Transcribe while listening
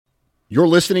You're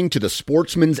listening to the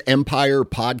Sportsman's Empire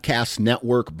Podcast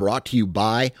Network, brought to you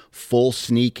by Full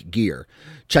Sneak Gear.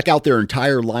 Check out their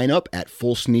entire lineup at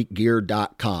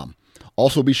fullsneakgear.com.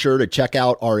 Also be sure to check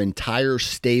out our entire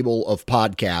stable of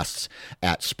podcasts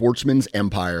at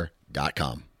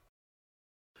sportsmansempire.com.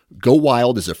 Go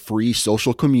Wild is a free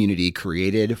social community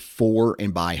created for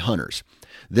and by hunters.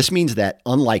 This means that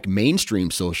unlike mainstream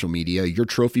social media, your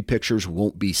trophy pictures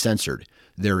won't be censored.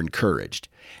 They're encouraged.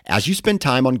 As you spend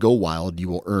time on Go Wild, you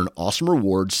will earn awesome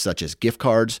rewards such as gift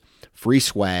cards, free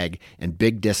swag, and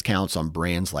big discounts on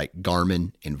brands like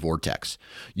Garmin and Vortex.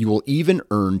 You will even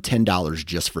earn $10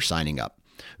 just for signing up.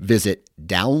 Visit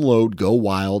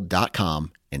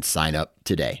downloadgowild.com and sign up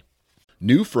today.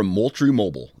 New from Moultrie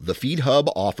Mobile, the Feed Hub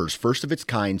offers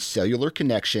first-of-its-kind cellular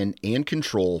connection and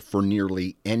control for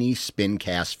nearly any spin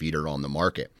cast feeder on the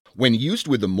market. When used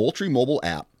with the Moultrie Mobile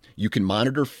app, you can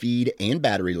monitor feed and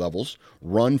battery levels,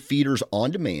 run feeders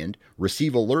on demand,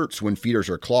 receive alerts when feeders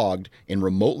are clogged, and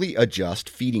remotely adjust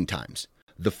feeding times.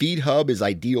 The Feed Hub is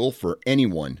ideal for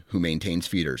anyone who maintains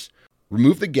feeders.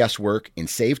 Remove the guesswork and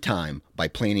save time by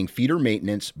planning feeder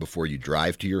maintenance before you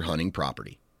drive to your hunting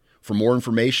property. For more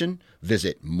information,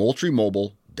 visit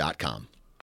moultriemobile.com.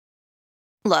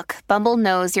 Look, Bumble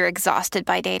knows you're exhausted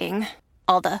by dating.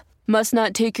 All the must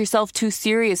not take yourself too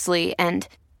seriously and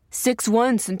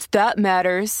 6'1" since that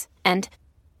matters. And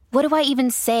what do I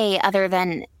even say other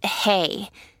than, hey?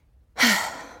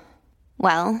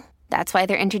 Well, that's why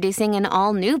they're introducing an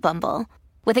all-new Bumble,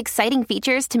 with exciting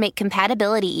features to make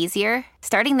compatibility easier,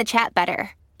 starting the chat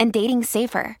better, and dating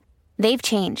safer. They've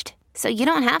changed, so you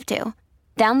don't have to.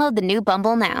 Download the new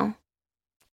Bumble now.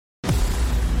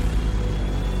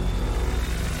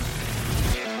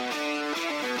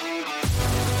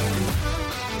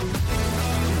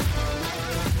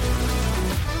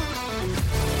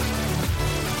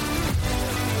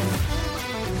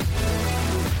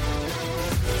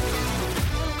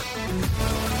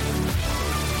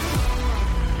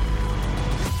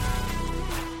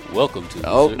 Welcome to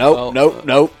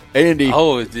Nope. Andy.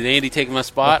 Oh, did Andy take my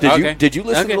spot? Did you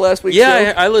listen to last week's show?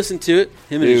 Yeah, I listened to it.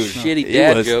 Him and his shitty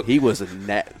dad joke. He was a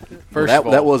that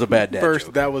was a bad dad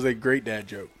joke. That was a great dad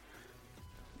joke.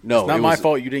 No, it's not my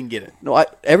fault you didn't get it. No,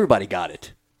 everybody got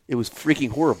it. It was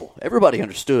freaking horrible. Everybody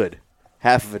understood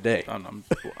half of a day.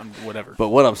 Whatever. But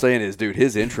what I'm saying is, dude,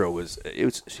 his intro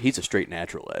he's a straight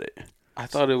natural at it. I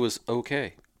thought it was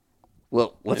okay.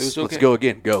 Well, let's go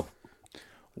again. Go.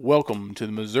 Welcome to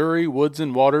the Missouri Woods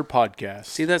and Water Podcast.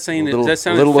 See, that sounded a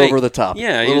little fake. over the top.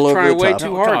 Yeah, you're trying way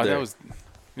too hard there. That was,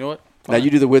 you know what? Now you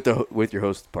do the with your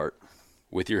host part.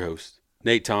 With your host,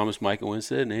 Nate Thomas, Micah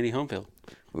Winstead, and Andy Humfield.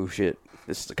 Oh, shit.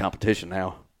 This is a competition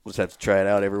now. We'll just have to try it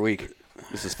out every week.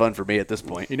 This is fun for me at this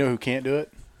point. You know who can't do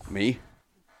it? Me?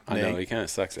 I know, he kind of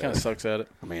sucks at it. Sucks at it.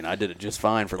 I mean, I did it just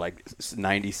fine for like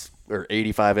 90 or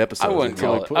 85 episodes. I wouldn't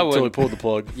call it. Until he pulled the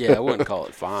plug. Yeah, I wouldn't call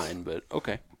it fine, but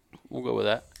okay. We'll go with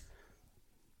that.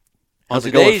 How's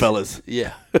it going, fellas?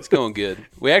 Yeah, it's going good.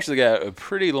 We actually got a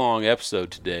pretty long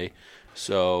episode today,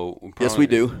 so yes, we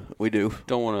do. We do.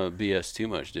 Don't want to BS too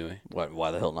much, do we?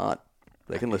 Why the hell not?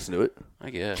 They can listen to it.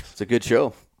 I guess it's a good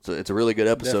show. It's a really good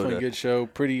episode. Definitely a good show.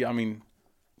 Pretty. I mean,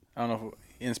 I don't know if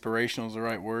inspirational is the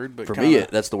right word, but for me,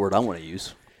 that's the word I want to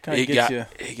use.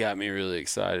 It got me really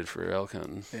excited for elk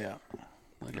hunting. Yeah.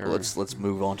 Let's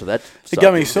move on to that. It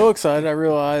got me so excited I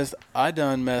realized I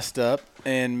done messed up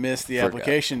and missed the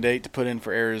application date to put in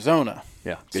for Arizona.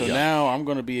 Yeah. So now I'm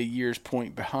going to be a year's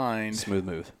point behind. Smooth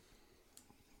move.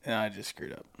 And I just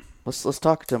screwed up. Let's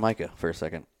talk to Micah for a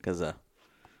second, because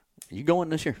you going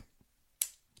this year?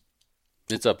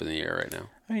 It's up in the air right now.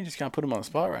 I mean, you just kind of put him on the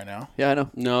spot right now. Yeah, I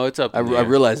know. No, it's up. I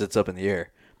realize it's up in the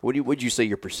air. What would you say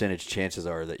your percentage chances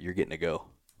are that you're getting to go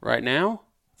right now?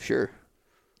 Sure.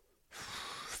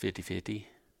 50-50.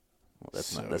 Well,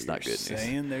 that's not good news.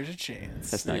 Saying there's a chance.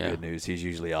 That's not good news. He's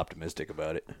usually optimistic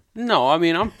about it. No, I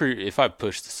mean if I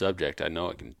push the subject, I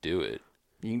know I can do it.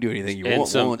 You can do anything you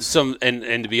want.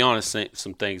 And to be honest,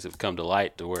 some things have come to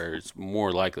light to where it's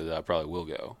more likely that I probably will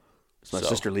go. Is my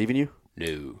sister leaving you?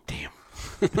 No. Damn.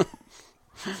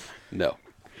 No.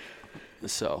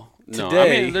 So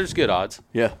today, I mean there's good odds.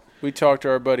 Yeah. We talked to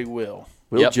our buddy Will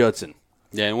Judson.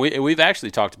 Yeah, and we've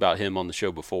actually talked about him on the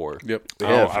show before. Yep.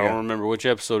 I don't remember which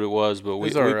episode it was, but we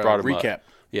brought him recap. Up.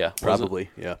 Yeah, probably.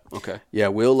 Yeah. Okay. Yeah,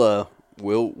 Will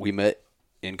we met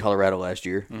in Colorado last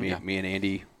year. Mm-hmm. Me and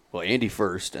Andy. Well, Andy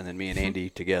first, and then me and Andy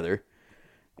together.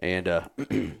 And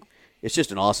it's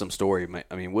just an awesome story.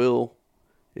 I mean, Will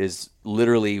is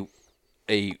literally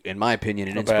in my opinion,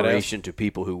 an inspiration to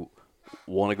people who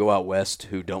want to go out west,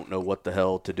 who don't know what the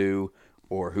hell to do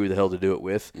or who the hell to do it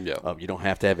with. Yeah. You don't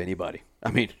have to have anybody. I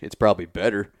mean, it's probably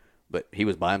better, but he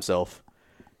was by himself.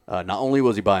 Not only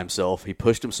was he by himself, he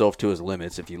pushed himself to his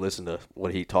limits. If you listen to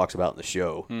what he talks about in the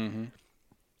show, and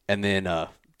then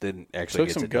actually took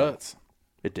some guts.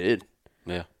 It did.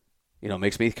 Yeah. It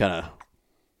makes me kind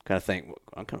of think, well,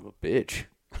 I'm kind of a bitch.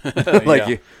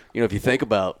 If you think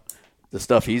about the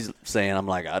stuff he's saying, I'm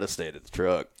like, I'd have stayed at the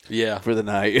truck. Yeah. For the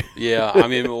night. Yeah. I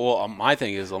mean, well, my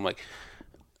thing is, I'm like,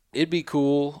 it'd be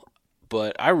cool,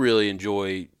 but I really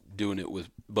enjoy doing it with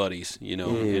buddies,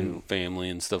 and family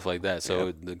and stuff like that.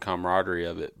 So the camaraderie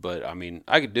of it. But I mean,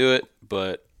 I could do it,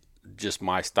 but just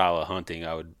my style of hunting,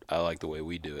 I like the way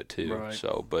we do it too. Right.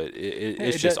 So, but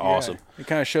it's just awesome. It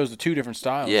kind of shows the two different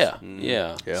styles.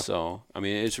 Yeah. So, I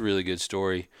mean, it's a really good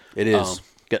story. It is.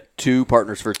 Got 2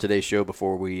 partners for today's show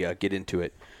before we get into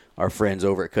it. Our friends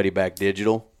over at Cuddyback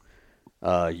Digital.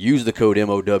 Use the code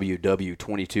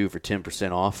MOWW22 for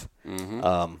 10% off.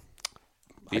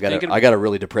 I got a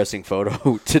really depressing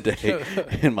photo today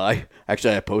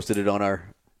actually I posted it on our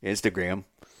Instagram,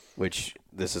 which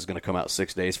this is going to come out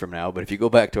 6 days from now. But if you go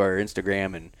back to our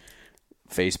Instagram and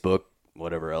Facebook,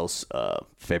 whatever else,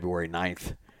 February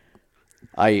 9th,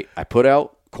 I put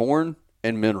out corn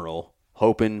and mineral,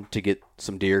 hoping to get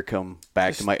some deer come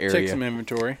back to my area. Take some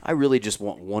inventory. I really just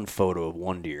want one photo of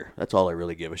one deer. That's all I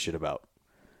really give a shit about.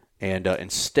 And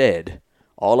instead,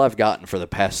 all I've gotten for the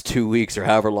past 2 weeks or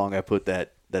however long I put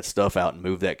that stuff out and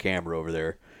moved that camera over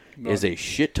there is a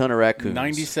shit ton of raccoons.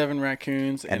 97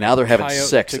 raccoons. And now they're having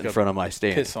sex in front of my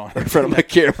stand. Piss on in front of my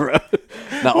camera.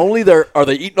 Not only are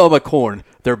they eating all my corn,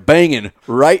 they're banging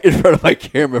right in front of my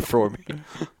camera for me.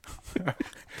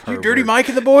 You dirty Mike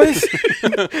and the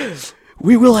boys?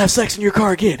 We will have sex in your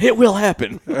car again. It will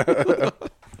happen.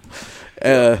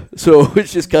 So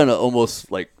it's just kind of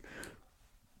almost like,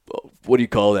 what do you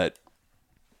call that?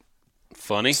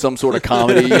 Funny? Some sort of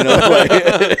comedy,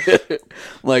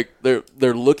 like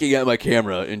they're looking at my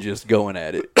camera and just going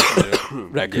at it.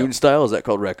 Raccoon style? Is that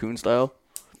called raccoon style?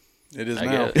 It is I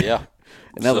now. guess, yeah.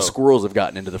 And now the squirrels have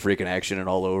gotten into the freaking action and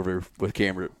all over with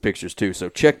camera pictures too. So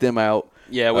check them out.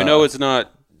 Yeah, we know it's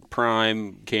not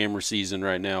prime camera season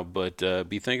right now, but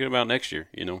be thinking about next year,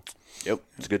 Yep.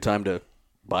 It's a good time to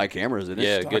buy cameras, isn't it?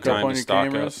 Yeah, good time to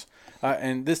stock up.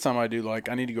 And this time I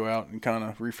need to go out and kind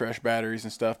of refresh batteries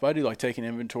and stuff, but I do like taking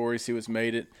inventory, see what's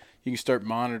made it. You can start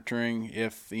monitoring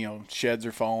if, sheds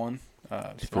are falling.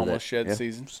 It's almost shed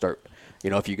season. Start,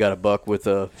 if you got a buck with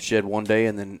a shed one day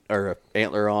or an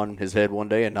antler on his head one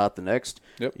day and not the next,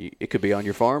 it could be on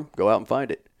your farm. Go out and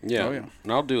find it. Yeah.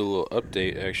 And I'll do a little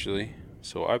update, actually.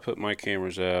 So I put my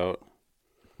cameras out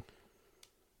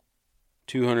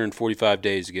 245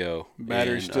 days ago.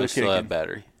 Battery's still I kicking. still have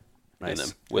battery. Nice. In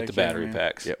them with the battery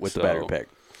packs. Yeah, with the battery pack.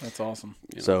 That's awesome.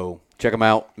 So check them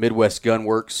out. Midwest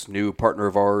Gunworks, new partner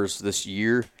of ours this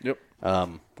year. Yep. We're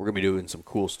going to be doing some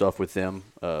cool stuff with them.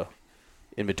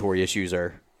 Inventory issues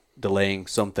are delaying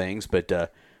some things, but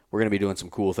we're going to be doing some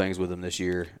cool things with them this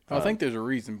year. I think there's a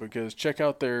reason, because check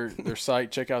out their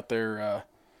site, check out their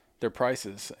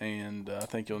prices, and I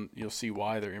think you'll see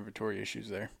why their inventory issues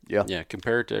there. Yeah,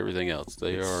 compared to everything else,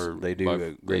 they do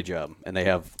a great job, and they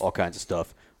have all kinds of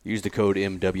stuff. Use the code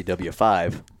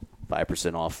MWW5,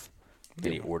 5% off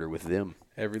any order with them.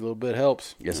 Every little bit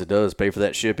helps. Yes, it does. Pay for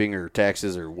that shipping or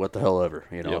taxes or what the hell ever.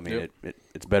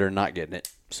 It's better than not getting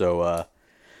it. So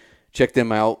check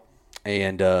them out.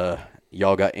 And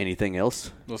y'all got anything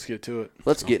else? Let's get to it.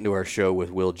 Let's get into our show with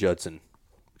Will Judson.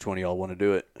 Which one of y'all want to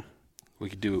do it? We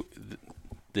could do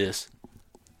this.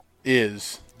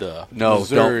 Is the no,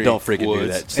 Missouri don't freaking do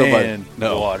Woods that. Somebody, and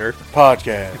no. Water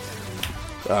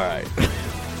podcast. All right.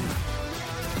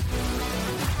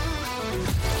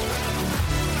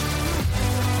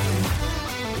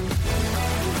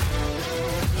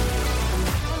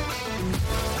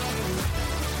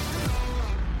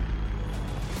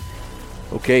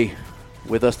 Okay,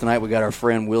 with us tonight we got our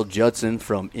friend Will Judson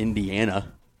from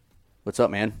Indiana. What's up,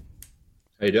 man?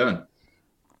 How you doing?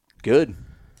 Good.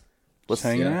 What's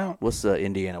hanging out? What's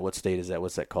Indiana? What state is that?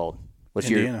 What's that called? What's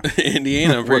Indiana.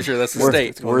 Indiana, I'm pretty sure that's the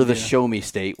state. We're the show me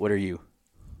state. What are you?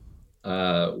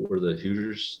 We're the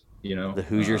Hoosiers, The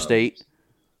Hoosier state?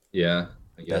 Yeah,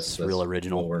 I guess that's real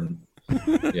original.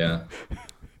 Yeah.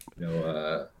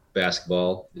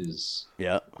 Basketball is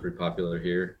pretty popular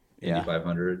here. Indy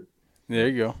 500. There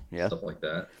you go. Yeah. Stuff like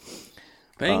that.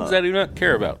 Things I do not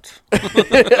care about.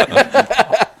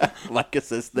 Like it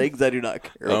says, things I do not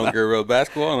care about. I don't care about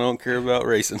basketball, and I don't care about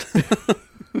racing.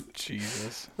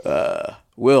 Jesus.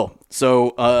 Will,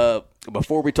 so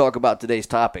before we talk about today's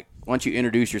topic, why don't you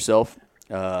introduce yourself,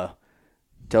 tell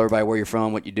everybody where you're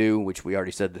from, what you do, which we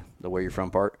already said the where you're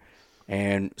from part,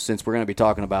 and since we're going to be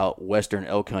talking about Western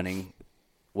elk hunting,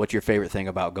 what's your favorite thing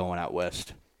about going out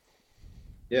west?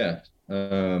 Yeah.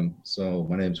 So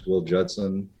my name's Will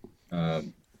Judson.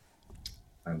 I'm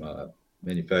a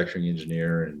manufacturing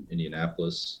engineer in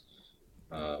Indianapolis.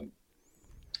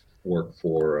 Work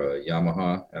for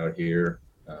Yamaha out here.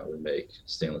 We make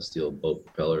stainless steel boat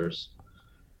propellers.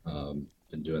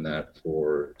 Been doing that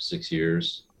for 6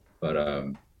 years. But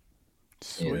and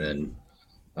then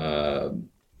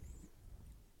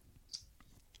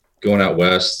going out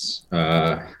west,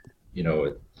 I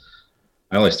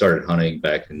only started hunting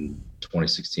back in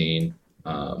 2016.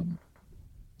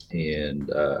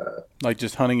 Like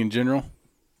just hunting in general?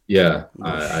 Yeah,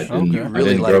 I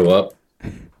didn't grow up.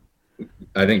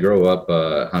 I didn't grow up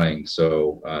hunting,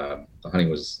 so hunting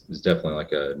was definitely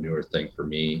like a newer thing for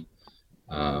me.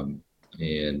 And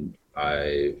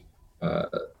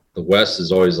the West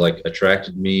has always like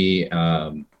attracted me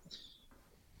in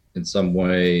some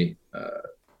way.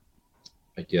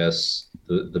 I guess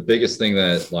the biggest thing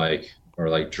that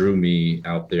drew me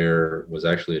out there was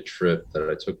actually a trip that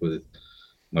I took with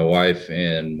my wife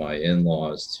and my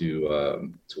in-laws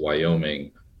to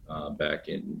Wyoming back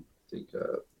in, I think,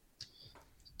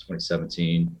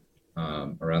 2017,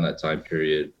 around that time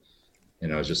period.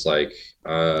 And I was just like,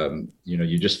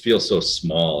 you just feel so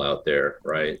small out there,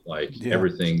 right? Like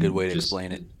everything. Good way to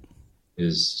explain it.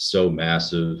 Is so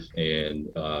massive and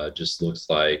just looks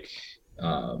like,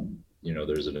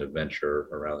 there's an adventure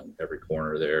around every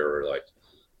corner there, or like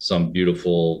some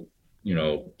beautiful,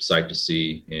 sight to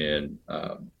see. And,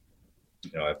 I'm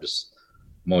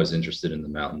always interested in the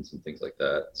mountains and things like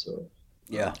that. So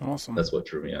yeah, awesome. That's what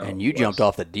drew me out. And you jumped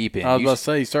off the deep end. I was about to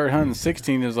say, you started hunting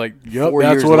 16. It was like, yep, 4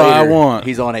 that's years what later, I want.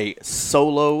 He's on a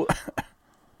solo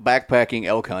backpacking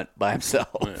elk hunt by himself.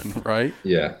 Right?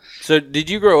 Yeah. So did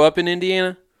you grow up in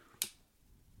Indiana?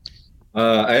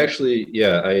 I actually,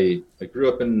 I grew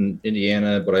up in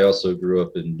Indiana, but I also grew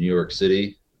up in New York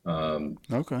City.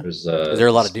 Okay. Is there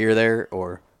a lot of deer there,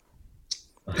 or?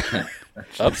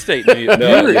 Upstate New York.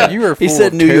 No, you were full He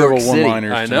said of New York terrible City.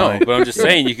 one-liners I know, tonight. but I'm just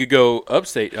saying you could go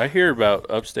upstate. I hear about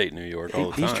upstate New York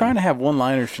all the time. He's trying to have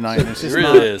one-liners tonight. And it's It just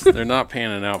really not. is. They're not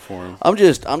panning out for him. I'm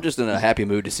just in a happy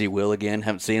mood to see Will again.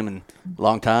 Haven't seen him in a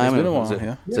long time. It's been a It was while,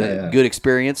 yeah. It's a good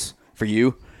experience for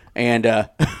you. And I'm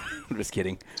just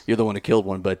kidding. You're the one who killed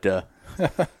one, but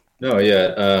No,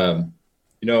 yeah.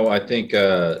 I think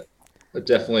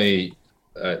definitely,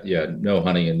 no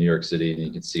hunting in New York City, and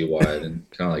you can see why. I didn't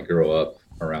kind of like grow up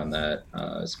around that.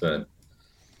 I spent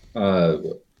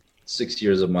 6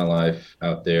 years of my life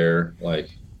out there, like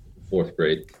fourth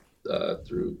grade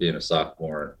through being a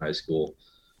sophomore in high school.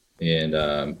 And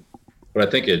but I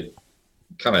think it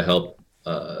kind of helped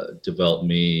develop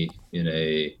me in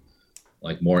a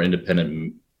like more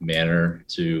independent manner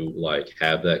to like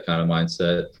have that kind of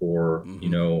mindset for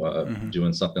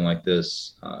doing something like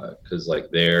this, because like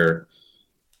there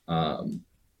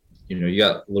you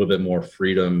got a little bit more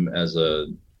freedom as a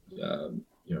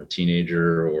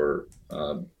teenager or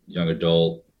young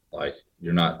adult. Like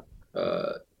you're not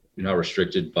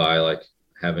restricted by like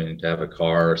having to have a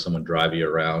car or someone drive you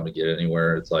around to get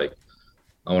anywhere. It's like,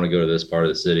 I want to go to this part of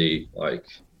the city, like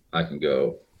I can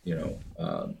go,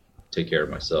 take care of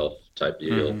myself type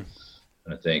deal. And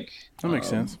I think That makes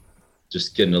sense.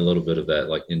 Just getting a little bit of that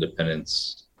like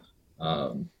independence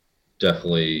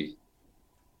definitely,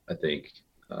 I think,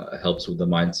 helps with the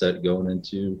mindset going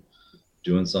into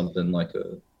doing something like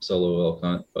a solo elk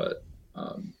hunt. But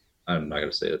I'm not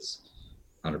going to say it's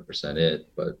 100% it,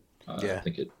 but I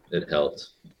think it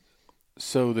helped.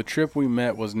 So the trip we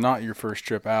met was not your first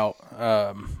trip out.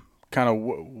 Kind of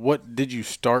what did you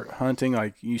start hunting?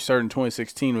 Like you started in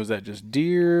 2016. Was that just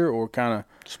deer or kind of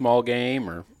Small game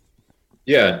or?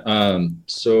 Yeah.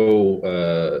 So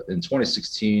in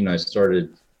 2016, I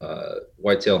started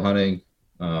whitetail hunting.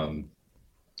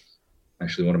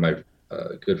 Actually, one of my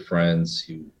good friends,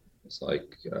 he was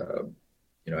like,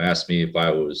 asked me if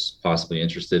I was possibly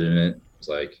interested in it. I was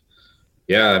like,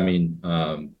 yeah, I mean,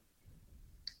 I'd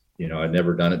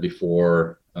never done it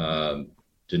before.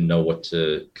 Didn't know what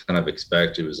to kind of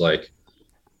expect. It's like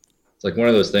one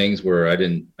of those things where I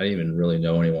didn't even really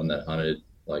know anyone that hunted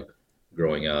like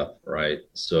growing up. Right.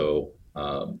 So,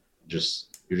 you're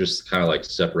just kind of like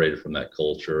separated from that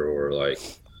culture, or like,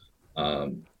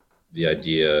 the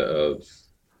idea of,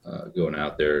 going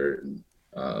out there and,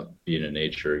 being in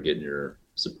nature, getting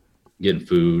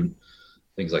food,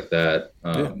 things like that.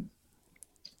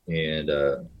 And,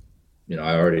 I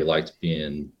already liked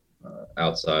being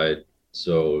outside.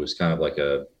 So it was kind of like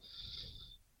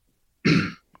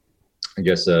I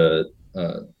guess,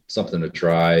 something to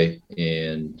try.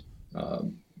 And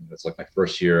it's like my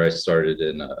first year I started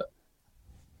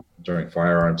during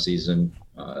firearm season.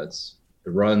 It's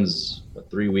runs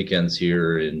 3 weekends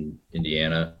here in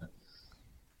Indiana.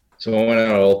 So I went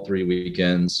out all 3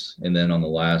 weekends, and then on the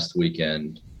last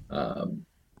weekend,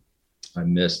 I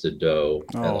missed a doe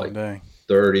at like dang.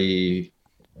 30,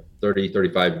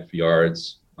 35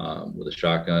 yards with a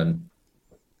shotgun.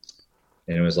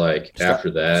 And it was like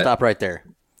after that. Stop right there.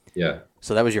 Yeah.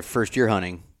 So that was your first year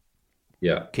hunting.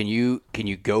 Yeah. Can you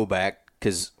go back?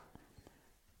 Because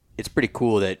it's pretty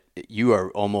cool that you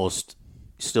are almost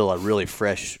still a really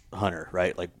fresh hunter,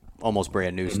 right? Like almost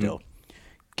brand new still.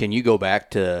 Can you go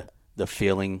back to the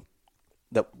feeling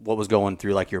that what was going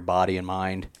through like your body and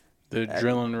mind? The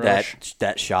adrenaline rush.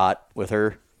 That shot with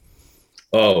her.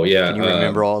 Oh yeah. Can you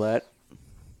remember all that?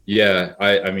 Yeah.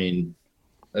 I mean,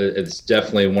 it's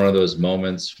definitely one of those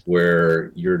moments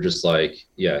where you're just like,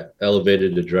 yeah,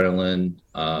 elevated adrenaline.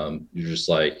 You're just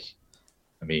like,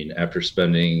 I mean, after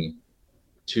spending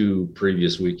 2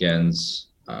 previous weekends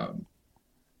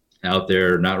out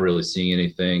there, not really seeing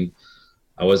anything,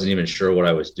 I wasn't even sure what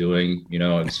I was doing. You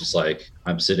know, it's just like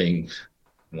I'm sitting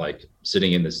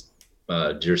in this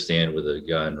deer stand with a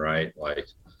gun, right? Like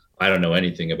I don't know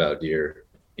anything about deer.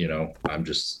 You know, I'm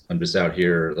just out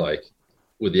here like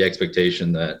with the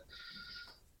expectation that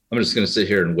I'm just going to sit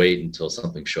here and wait until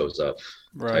something shows up,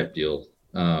 type deal.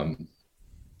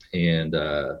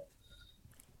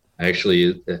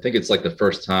 Actually, I think it's like the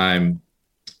first time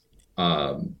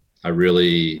I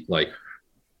really like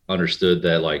understood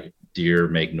that like deer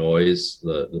make noise,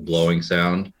 the blowing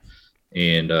sound,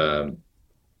 and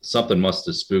something must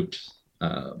have spooked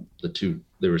the two.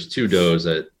 There was 2 does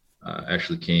that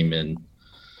actually came in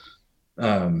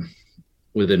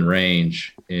within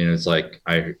range, and it's like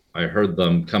I heard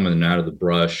them coming out of the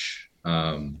brush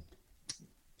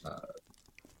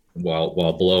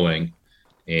while blowing,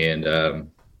 and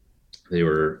they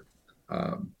were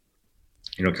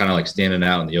you know, kind of like standing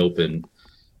out in the open,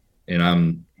 and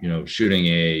I'm, you know, shooting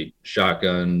a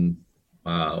shotgun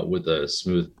with a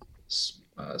smooth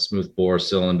bore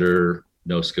cylinder,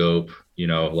 no scope, you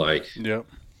know, like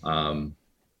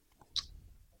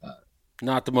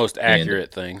not the most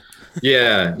accurate thing.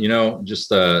 Yeah, you know,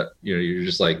 just you know, you're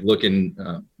just like looking,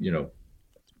 you know,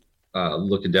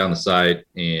 looking down the sight,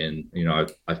 and you know,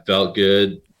 I felt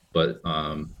good, but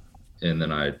and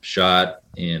then I shot,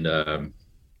 and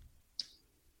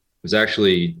was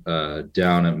actually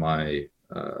down at my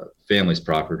family's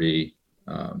property.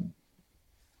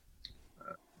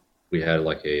 We had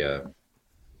like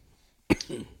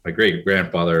my great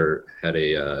grandfather had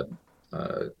a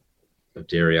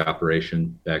dairy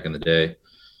operation back in the day,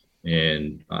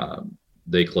 and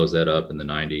they closed that up in the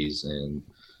 90s, and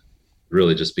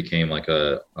really just became like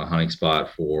a hunting spot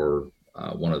for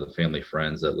one of the family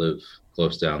friends that live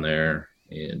close down there.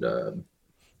 And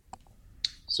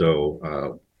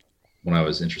so when I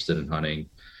was interested in hunting,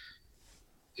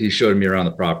 he showed me around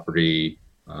the property,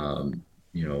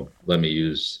 you know, let me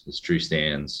use his tree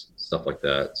stands, stuff like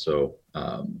that. So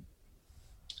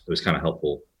it was kind of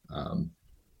helpful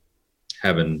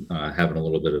having a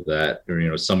little bit of that, or, you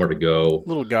know, somewhere to go. A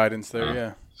little guidance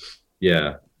there,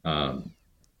 yeah.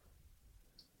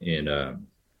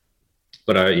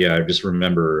 But I just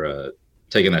remember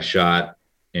taking that shot,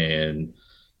 and,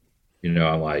 you know,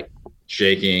 I'm like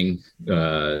shaking, you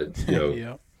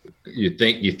know, you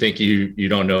think you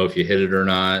don't know if you hit it or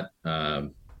not.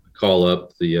 Call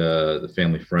up the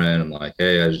family friend. I'm like,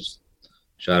 hey, I just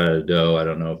shot at a doe. I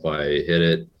don't know if I hit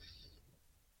it.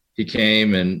 He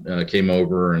came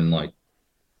over and like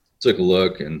took a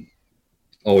look, and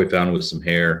all we found was some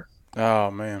hair. Oh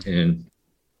man. And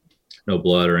no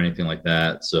blood or anything like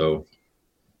that. So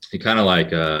he kind of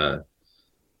like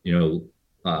you know,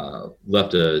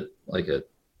 left a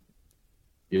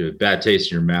you know, bad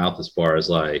taste in your mouth, as far as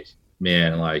like,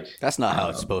 man, like that's not how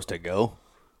it's supposed to go.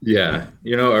 Yeah,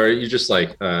 you know, or you just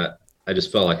like I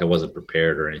just felt like I wasn't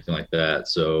prepared or anything like that.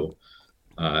 So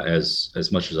as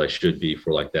much as I should be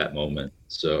for like that moment.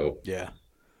 So yeah,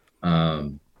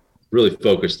 really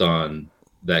focused on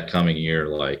that coming year,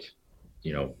 like,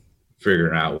 you know,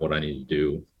 figuring out what I need to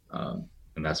do,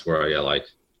 and that's where I got like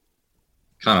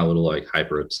kind of a little like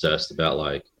hyper obsessed about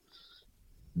like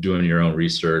doing your own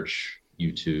research,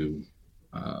 YouTube,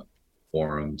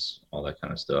 forums, all that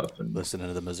kind of stuff, and listening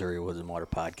to the Missouri Woods and Water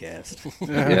podcast.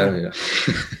 yeah.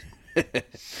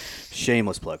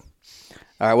 Shameless plug.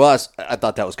 All right. Well, I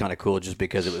thought that was kind of cool, just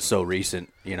because it was so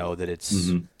recent, you know, that it's,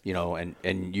 you know,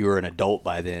 and you were an adult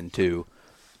by then too.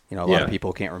 You know, a lot of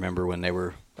people can't remember when they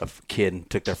were a kid and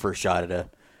took their first shot at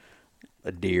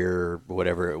a deer or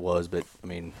whatever it was. But I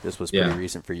mean, this was pretty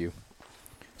recent for you.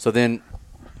 So then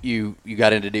you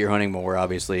got into deer hunting more,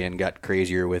 obviously, and got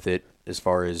crazier with it as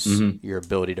far as your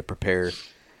ability to prepare.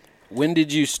 When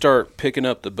did you start picking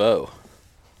up the bow?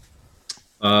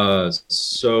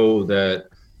 So the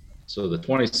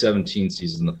 2017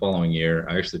 season, the following year,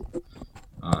 I actually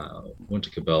went to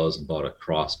Cabela's and bought a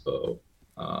crossbow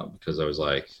because I was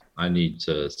like, I need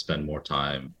to spend more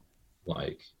time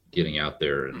like getting out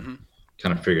there and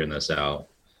kind of figuring this out.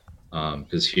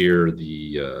 Because here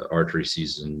the archery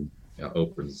season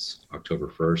opens October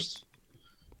 1st.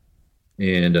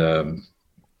 And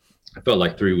I felt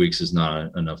like 3 weeks is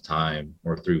not enough time,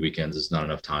 or 3 weekends is not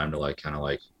enough time to like kind of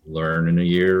like learn in a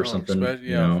year or something.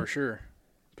 For sure.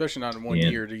 Especially not in 1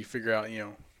 year do you figure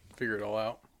it all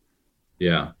out.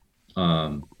 Yeah.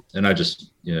 And I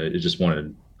just, it just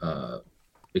wanted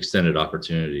extended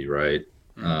opportunity, right?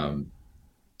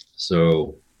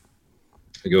 So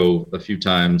I go a few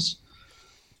times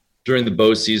during the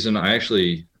bow season. I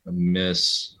actually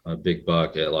miss a big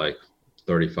buck at like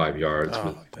 35 yards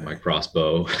with my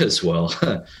crossbow as well.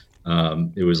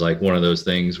 It was like one of those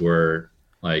things where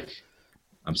like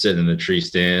I'm sitting in the tree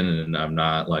stand and I'm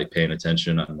not like paying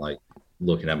attention. I'm like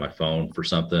looking at my phone for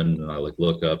something, and I like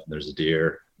look up and there's a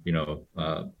deer,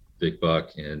 big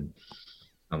buck, and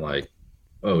I'm like,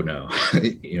 oh no,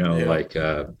 like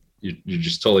you're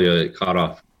just totally caught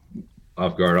off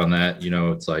guard on that.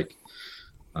 It's like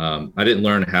I didn't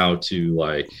learn how to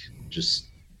like just,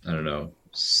 I don't know,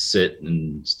 sit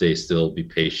and stay still, be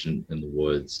patient in the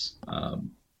woods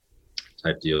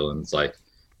type deal. And it's like,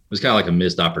 it was kind of like a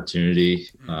missed opportunity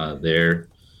there.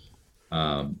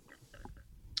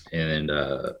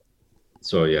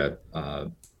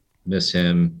 Miss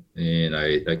him, and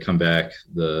I come back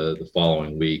the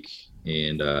following week,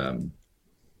 and then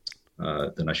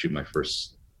I shoot my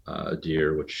first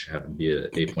deer, which happened to be an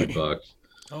 8-point buck.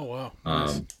 Oh wow!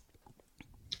 Nice.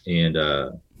 And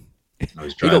I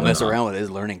was driving. He don't mess around with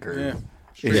his learning curve.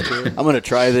 Yeah. I'm gonna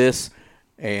try this,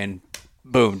 and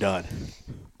boom, done.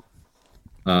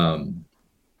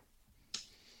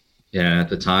 Yeah, at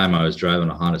the time I was driving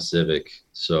a Honda Civic,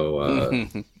 so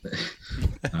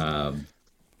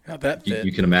how'd that fit?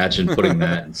 You can imagine putting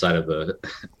that inside of a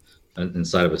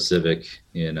Civic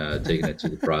and taking it to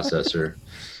the processor.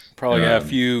 Probably got a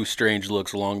few strange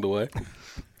looks along the way.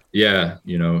 Yeah,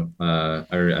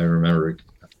 I remember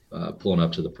pulling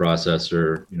up to the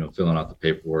processor, filling out the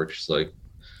paperwork. She's like,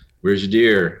 "Where's your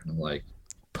deer?" And I'm like,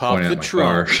 "Pop the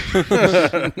trunk."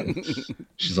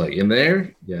 She's like, "In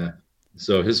there?" Yeah.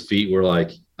 So his feet were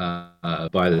like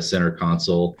by the center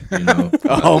console.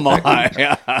 Oh my!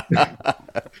 I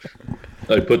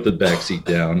put the back seat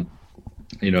down,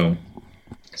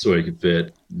 so he could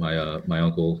fit. My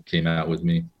uncle came out with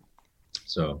me,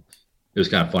 so it was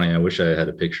kind of funny. I wish I had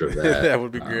a picture of that. That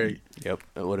would be great. Yep,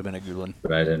 that would have been a good one.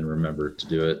 But I didn't remember to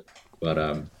do it.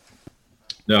 But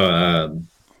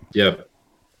yeah.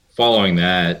 Following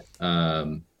that,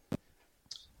 I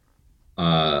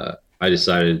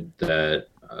decided that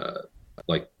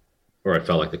I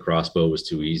felt like the crossbow was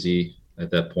too easy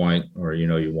at that point, or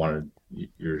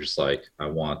you're just like, I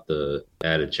want the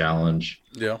added challenge.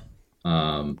 Yeah.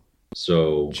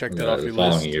 So check that off your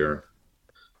following list. year.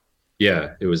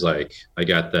 Yeah, it was like I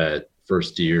got that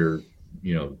first deer,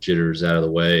 jitters out of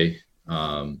the way.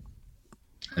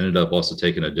 Ended up also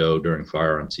taking a doe during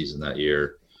firearm season that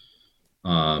year.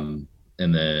 And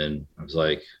then I was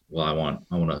like, well, I want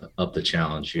to up the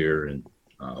challenge here, and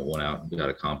went out and got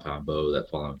a compound bow that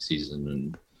following season.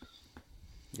 And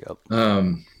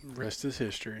rest is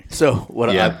history. So what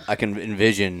I can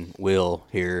envision Will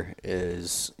here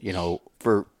is,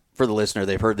 for the listener,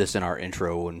 they've heard this in our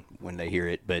intro when they hear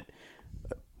it, but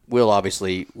Will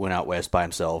obviously went out west by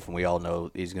himself, and we all know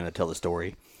he's going to tell the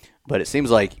story. But it seems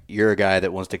like you're a guy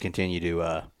that wants to continue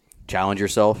to challenge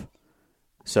yourself.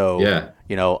 So, yeah.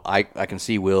 I can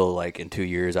see Will like in 2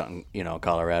 years out in,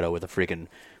 Colorado with a freaking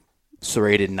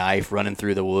serrated knife running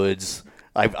through the woods.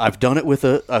 I've done it with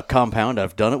a compound.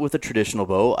 I've done it with a traditional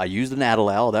bow. I used an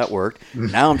Adderall. That worked.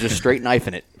 Now I'm just straight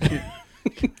knifing it.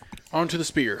 On to the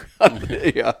spear.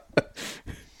 Yeah.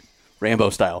 Rambo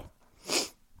style.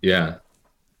 Yeah.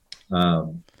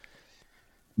 No,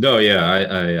 yeah.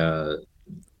 I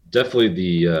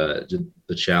definitely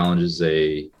the challenge is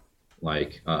a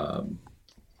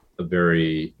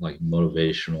very like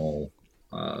motivational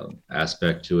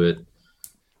aspect to it.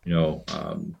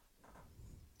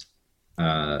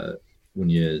 When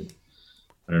you,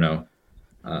 I don't know,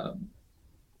 I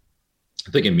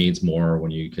think it means more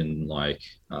when you can without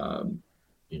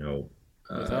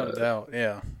a doubt.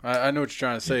 Yeah. I know what you're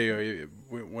trying to say.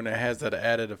 When it has that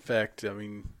added effect, I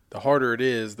mean, the harder it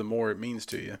is, the more it means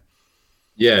to you.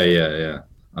 Yeah. It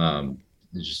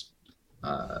just,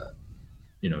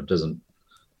 doesn't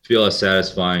feel as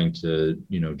satisfying to,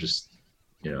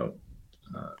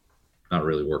 not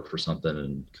really work for something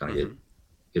and kind of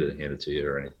get it handed to you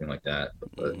or anything like that.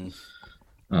 But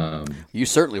you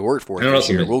certainly worked for it this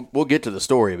year. We'll get to the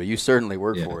story, but you certainly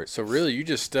worked for it. So really, you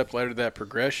just stepped laddered that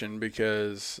progression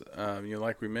because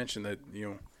like we mentioned that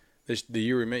the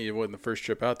year we met, it wasn't the first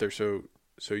trip out there. So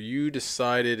you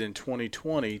decided in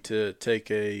 2020 to take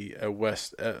a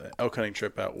west elk hunting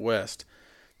trip out west.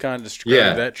 Kind of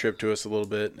describe that trip to us a little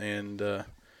bit, and I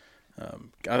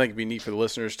think it'd be neat for the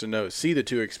listeners to see the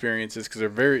two experiences because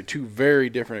they're two very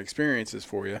different experiences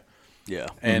for you. Yeah.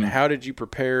 And how did you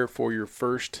prepare for your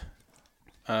first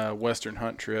Western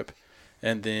hunt trip?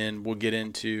 And then we'll get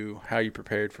into how you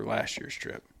prepared for last year's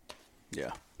trip.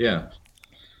 Yeah. Yeah.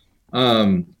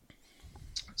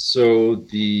 So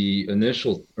the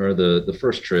initial or the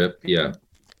first trip, kind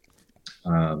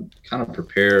of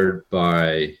prepared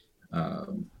by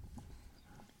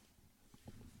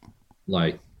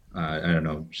I don't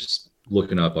know, just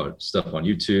looking up stuff on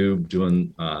YouTube,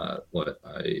 doing what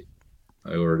I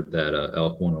ordered that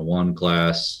Elk 101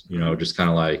 class, just kind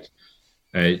of like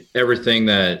everything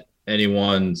that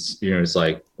anyone's, it's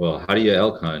like, well, how do you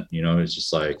elk hunt? It's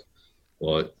just like,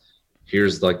 well,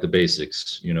 here's like the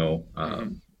basics,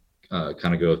 kind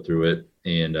of go through it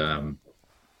and,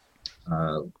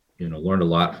 learned a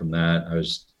lot from that. I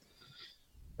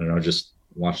just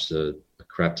watched a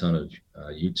crap ton of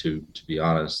YouTube, to be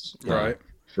honest, right,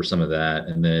 for some of that.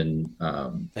 And then,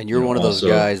 and you're one of those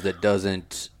guys that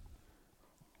doesn't,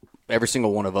 every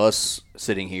single one of us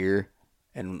sitting here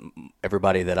and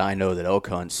everybody that I know that elk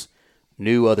hunts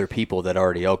knew other people that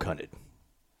already elk hunted.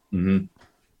 Mm-hmm.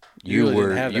 You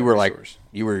were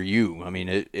you. I mean,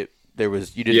 you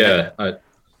didn't.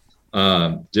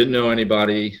 I didn't know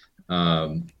anybody.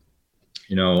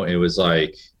 It was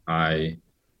like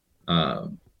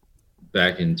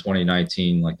back in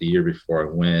 2019, like the year before I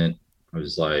went, I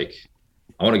was like,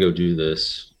 I want to go do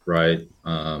this, right?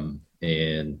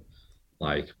 And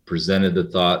like presented the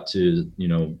thought to,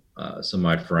 some of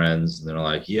my friends, and they're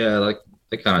like, yeah, like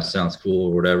that kind of sounds cool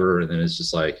or whatever. And then it's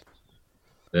just like,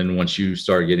 then once you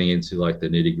start getting into like the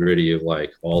nitty gritty of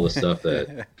like all the stuff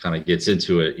that kind of gets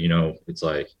into it, it's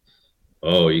like,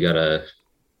 oh, you gotta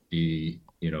be,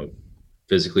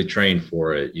 physically trained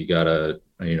for it. You gotta,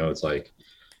 it's like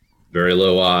very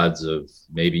low odds of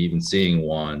maybe even seeing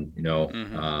one,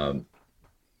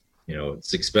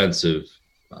 it's expensive.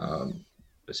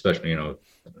 Especially, an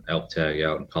elk tag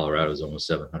out in Colorado is almost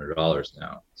 $700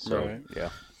 now. So, right. Yeah.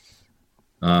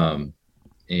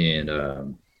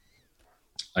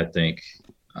 I think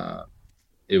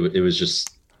it was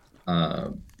just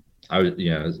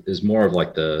it's more of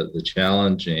like the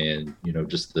challenge and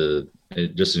just an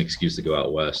excuse to go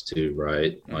out west too,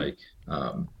 right? Like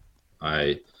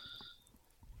I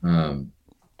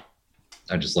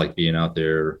just like being out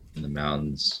there in the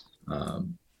mountains,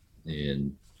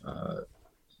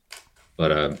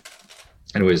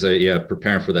 anyways,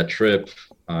 preparing for that trip,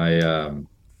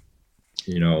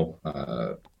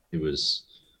 it was,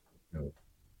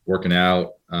 working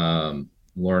out,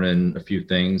 learning a few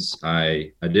things.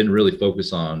 I didn't really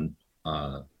focus on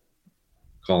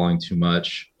calling too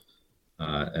much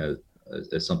as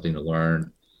something to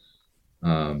learn.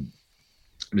 I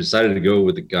decided to go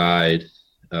with a guide,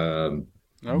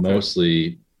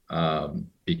 mostly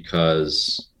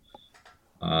because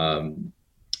I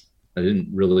didn't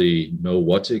really know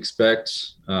what to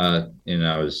expect, and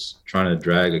I was trying to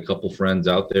drag a couple friends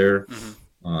out there.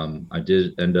 I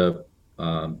did end up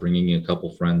bringing a couple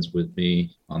friends with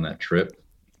me on that trip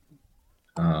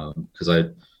because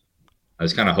I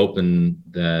was kind of hoping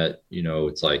that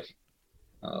it's like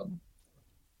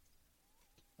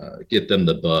get them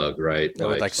the bug, right? That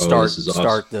would start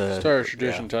a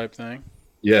tradition type thing.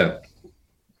 Yeah,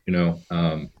 we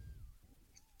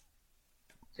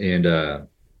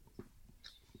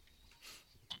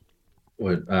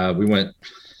went.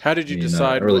 How did you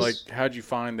decide? How did you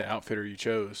find the outfitter you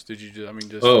chose? Did you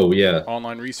just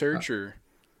online research or?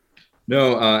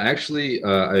 No, actually,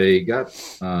 I got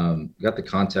the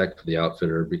contact for the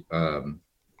outfitter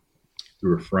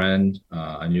through a friend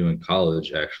I knew in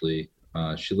college. Actually,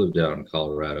 she lived out in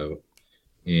Colorado,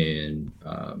 and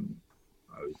I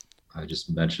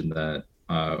just mentioned that,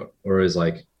 or is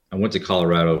like I went to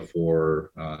Colorado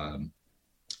for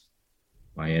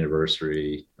my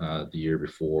anniversary the year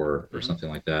before or something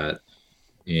like that,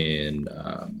 and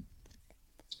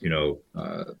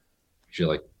she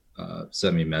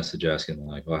sent me a message asking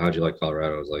like, well, how'd you like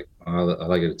Colorado? I was like, oh, I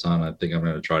like it a ton. I think I'm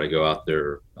going to try to go out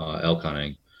there elk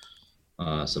hunting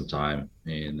sometime.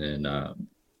 And then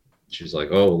she's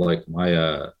like, oh, like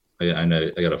I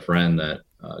know I got a friend that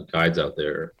guides out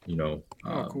there, cool.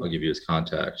 I'll give you his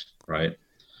contact, right?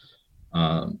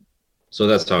 so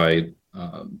that's how I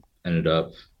ended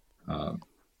up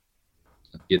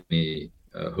getting me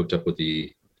hooked up with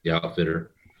the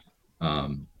outfitter,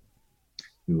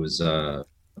 who was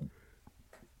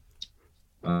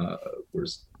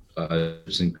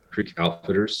Anderson Creek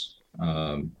Outfitters.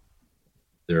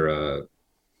 They're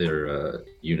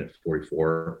Unit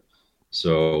 44.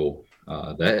 So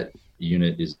that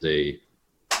unit is a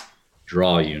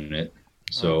draw unit.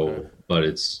 So, okay. But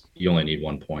you only need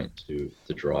 1 point to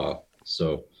draw.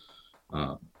 So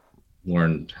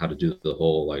learned how to do the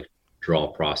whole like draw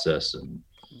process and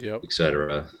et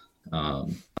cetera.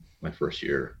 My first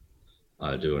year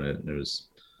doing it, and it was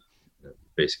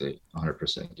basically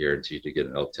 100% guaranteed to get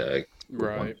an elk tag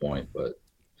with 1 point. But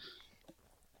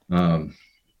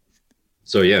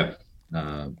so yeah,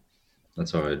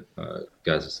 that's how I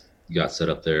got set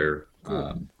up there.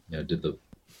 Cool. Did the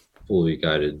fully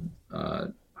guided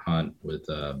hunt with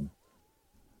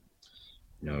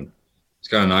it's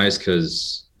kind of nice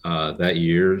because that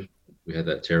year we had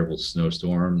that terrible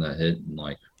snowstorm that hit in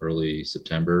like early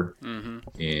September, and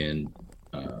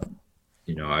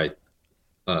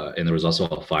and there was also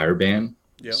a fire ban.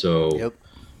 So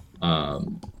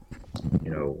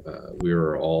we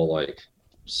were all like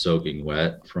soaking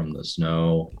wet from the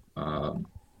snow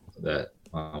that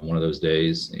one of those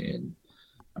days, and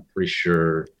I'm pretty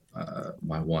sure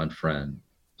my one friend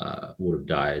would have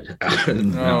died out in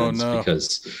the mountains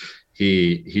because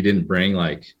he didn't bring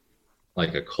like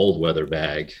a cold weather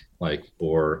bag, and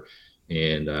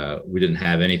we didn't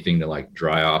have anything to like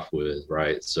dry off with,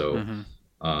 right? So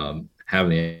having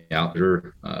the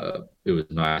outfitter, it was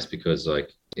nice because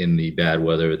like in the bad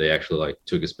weather they actually like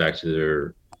took us back to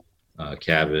their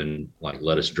cabin, like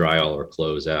let us dry all our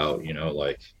clothes out,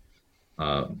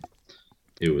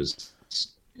 it was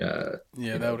that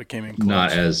would have came in close.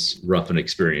 Not as rough an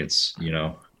experience,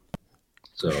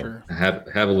 so have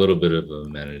a little bit of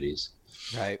amenities.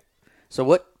 Right. So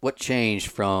what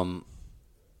changed from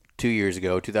 2 years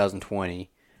ago,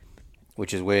 2020,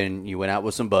 which is when you went out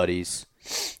with some buddies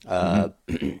to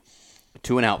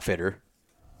an outfitter,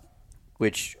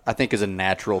 which I think is a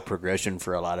natural progression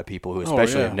for a lot of people who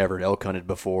especially have never elk hunted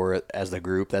before as the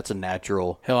group. That's a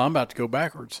natural. Hell, I'm about to go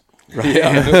backwards. Right.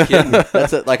 Yeah, no kidding.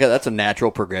 That's a natural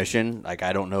progression. Like,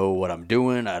 I don't know what I'm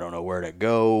doing. I don't know where to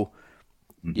go.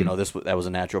 That was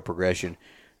a natural progression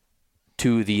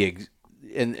to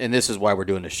and this is why we're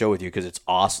doing the show with you, because it's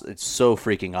awesome. It's so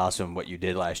freaking awesome what you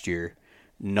did last year.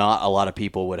 Not a lot of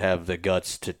people would have the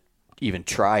guts to even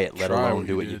try it, let alone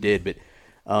do what you did. But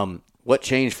what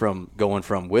changed from going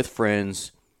from with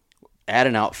friends at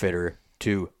an outfitter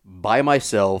to by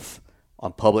myself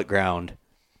on public ground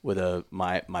with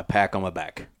my pack on my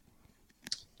back?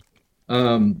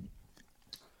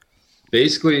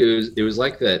 Basically it was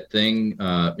like that thing,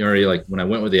 like when I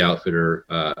went with the outfitter,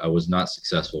 I was not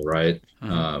successful, right?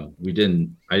 I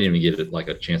didn't even get it like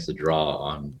a chance to draw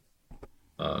on,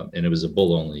 and it was a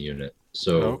bull only unit.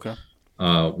 So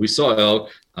we saw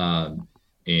elk,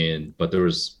 but there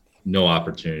was no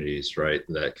opportunities, right?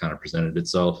 That kind of presented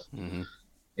itself.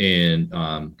 And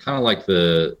kind of like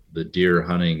the deer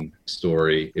hunting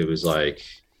story, it was like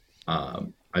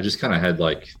I just kind of had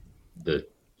like the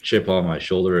chip on my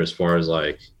shoulder as far as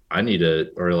like I need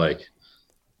to, or like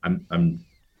I'm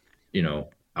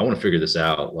I want to figure this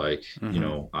out. Like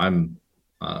I'm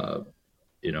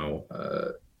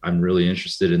really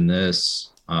interested in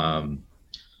this. I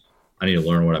need to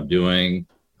learn what I'm doing.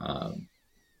 Kind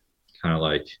of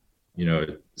like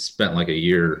spent like a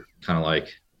year kind of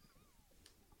like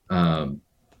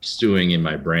stewing in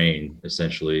my brain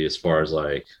essentially, as far as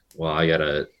like, well, I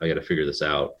gotta figure this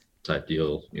out type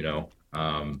deal,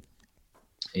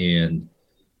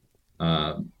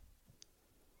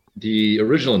 the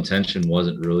original intention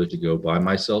wasn't really to go by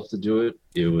myself to do it.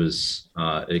 It was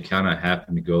it kind of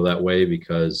happened to go that way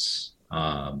because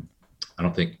I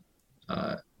don't think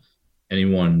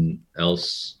anyone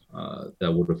else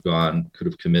that would have gone could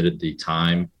have committed the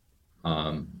time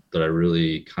that I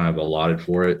really kind of allotted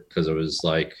for it, because it was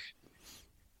like,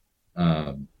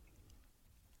 I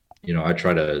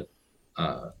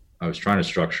was trying to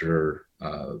structure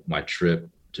my trip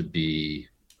to be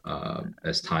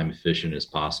as time efficient as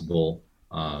possible.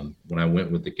 When I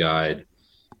went with the guide,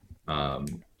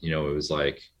 it was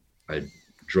like I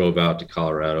drove out to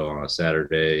Colorado on a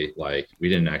Saturday. Like, we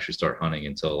didn't actually start hunting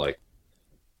until like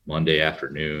Monday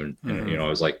afternoon. And, I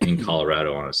was like in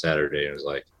Colorado on a Saturday. It was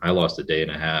like, I lost a day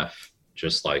and a half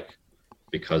just like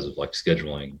because of like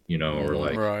scheduling, or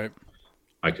like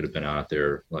I could have been out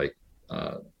there like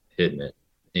hitting it.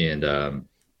 And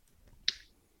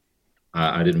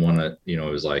I didn't want to, it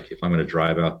was like, if I'm going to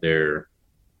drive out there,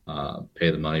 pay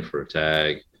the money for a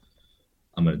tag,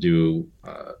 I'm going to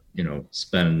do,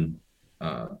 spend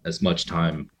as much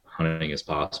time hunting as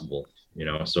possible,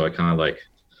 so I kind of like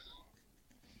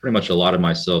pretty much allotted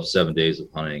myself 7 days of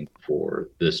hunting for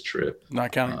this trip.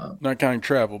 Not counting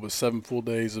travel, but 7 full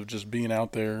days of just being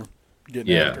out there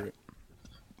getting after it.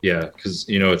 Yeah, because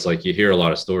it's like you hear a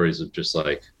lot of stories of just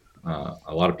like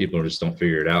a lot of people just don't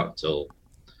figure it out until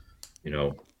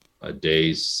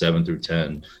days 7 through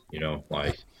 10. You're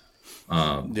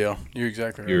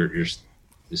exactly right. You're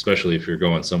especially if you're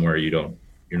going somewhere you're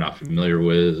not familiar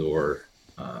with, or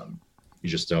you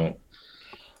just don't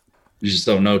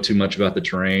know too much about the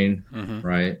terrain,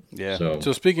 right? Yeah.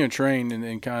 So speaking of terrain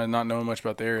and kind of not knowing much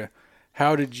about the area,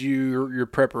 how did your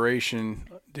preparation?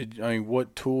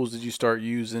 What tools did you start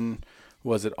using?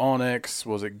 Was it onX?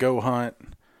 Was it Go Hunt?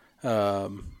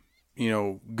 Google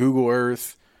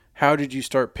Earth. How did you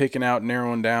start picking out,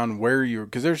 narrowing down where you?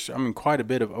 Because there's quite a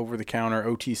bit of over-the-counter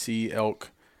OTC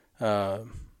elk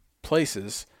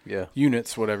places,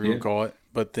 units, whatever you call it.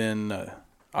 But then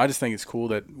I just think it's cool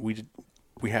that we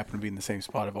happen to be in the same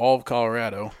spot of all of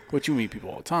Colorado, which you meet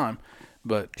people all the time.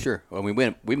 But sure, well,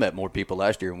 we met more people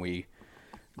last year, and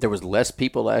there was less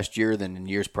people last year than in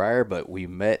years prior, but we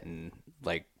met and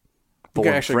like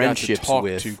formed friendships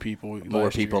with more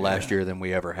people last year than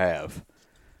we ever have.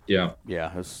 Yeah.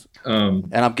 Yeah.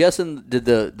 And I'm guessing, did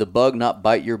the bug not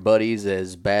bite your buddies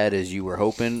as bad as you were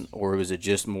hoping, or was it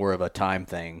just more of a time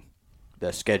thing,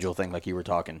 the schedule thing like you were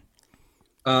talking?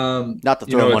 Not to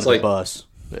throw them under the bus.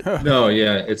 But. No,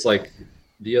 yeah. It's like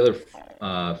the other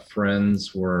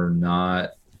friends were not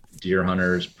deer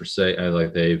hunters per se.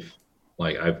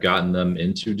 I've gotten them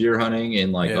into deer hunting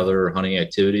and other hunting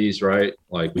activities, right?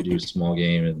 Like we do small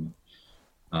game and,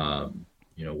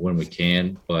 when we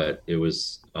can, but it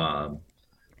was, I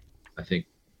think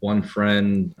one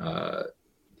friend,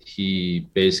 he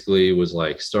basically was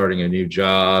like starting a new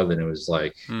job, and it was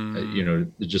like,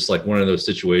 just like one of those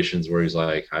situations where he's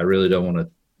like, I really don't want to,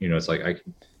 it's like, I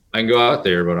can go out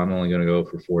there, but I'm only going to go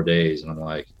for 4 days. And I'm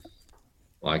like,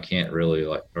 well, I can't really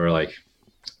I'm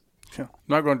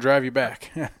not going to drive you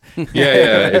back. Yeah.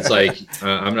 It's like,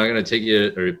 I'm not going to take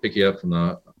you or pick you up from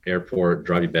the airport,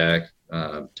 drive you back,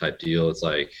 type deal. It's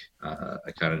like,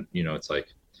 I kind of, it's like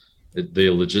the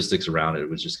logistics around it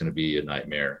was just going to be a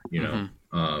nightmare, and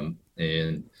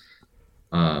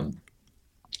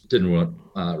didn't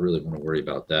really want to worry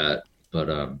about that. But,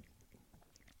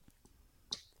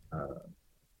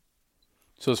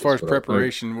 so as far as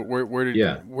preparation,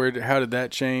 how did that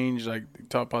change? Like,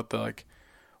 talk about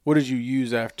what did you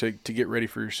use after to get ready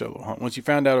for your solo hunt? Once you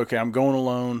found out, okay, I'm going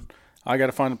alone, I got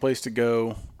to find a place to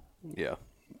go. Yeah.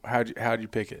 How'd you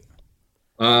pick it?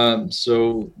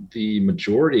 So the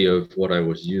majority of what I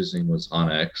was using was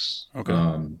onX. Okay.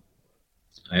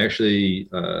 I actually,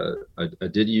 I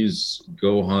did use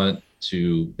Go Hunt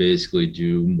to basically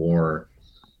do more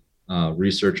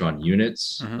research on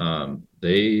units.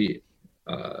 They,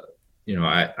 I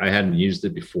hadn't used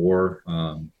it before.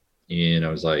 And I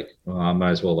was like, well, I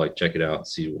might as well check it out and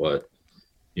see what,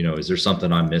 is there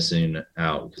something I'm missing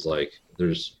out? Because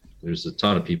there's a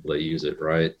ton of people that use it,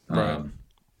 right? Right.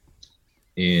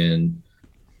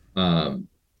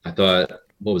 I thought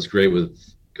what was great with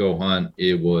Go Hunt,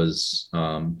 it was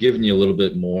giving you a little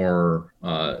bit more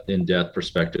in-depth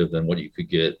perspective than what you could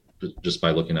get just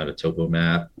by looking at a topo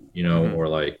map,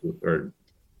 or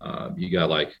you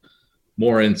got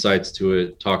more insights to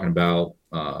it, talking about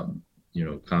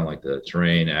kind of like the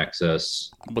terrain, access,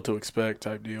 what to expect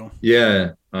type deal.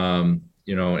 Yeah. And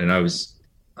I was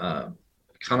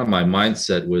kind of my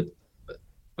mindset with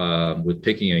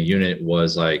picking a unit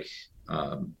was I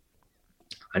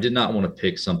did not want to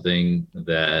pick something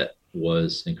that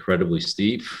was incredibly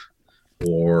steep,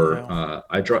 or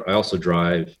I also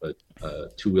drive a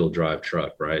 2-wheel drive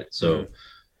truck, right? So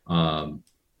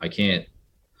I can't,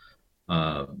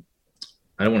 I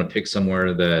don't want to pick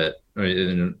somewhere that,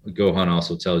 and Go Hunt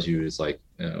also tells you is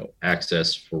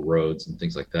access for roads and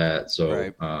things like that. So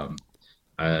right.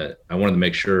 I wanted to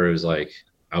make sure it was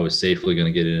I was safely going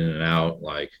to get in and out,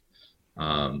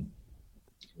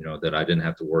 that I didn't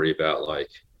have to worry about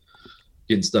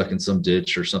getting stuck in some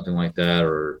ditch or something like that,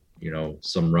 or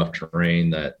some rough terrain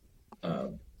that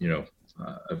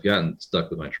I've gotten stuck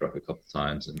with my truck a couple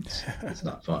times, and it's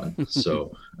not fun.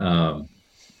 So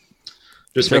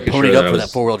just making sure that up for that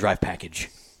 4-wheel drive package.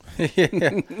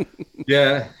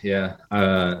 Yeah.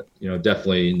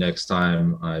 Definitely next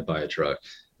time I buy a truck,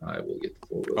 I will get the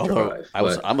 4-wheel drive.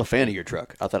 I'm a fan of your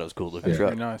truck. I thought it was a cool looking truck.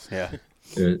 Very nice. Yeah.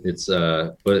 It's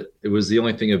but it was the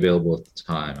only thing available at the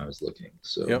time I was looking.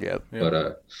 So Yep.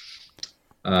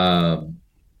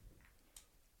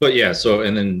 But but yeah, so,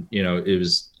 and then, it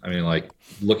was, I mean, like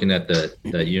looking at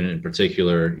that unit in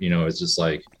particular, it's just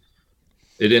like,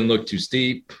 it didn't look too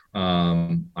steep.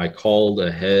 I called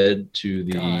ahead to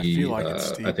the, God, I feel like it's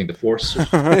steep. I think the force.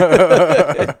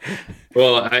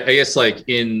 Well, I guess like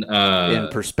in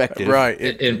perspective, right?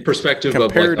 In perspective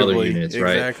of like other units,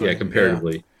 right? Exactly. Yeah,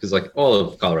 comparatively, because like all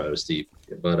of Colorado is steep.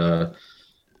 But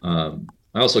I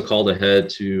also called ahead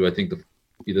to, I think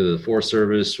either the Forest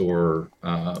Service or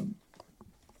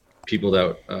people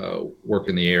that work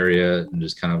in the area, and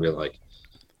just kind of be like,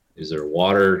 is there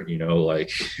water?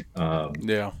 Like,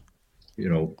 Yeah.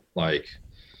 Like,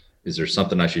 is there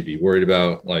something I should be worried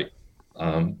about? Like,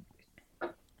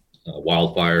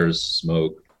 wildfires,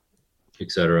 smoke,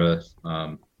 etc.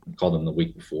 I called them the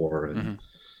week before, and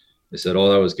they said,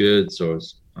 "Oh, that was good." So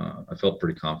I felt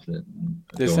pretty confident.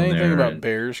 Did they say anything about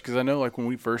bears? Because I know, like when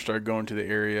we first started going to the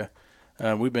area,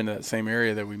 we've been to that same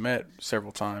area that we met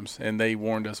several times, and they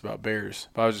warned us about bears.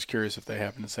 But I was just curious if they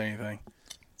happened to say anything.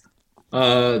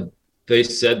 They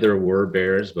said there were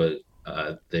bears, but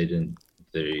they didn't.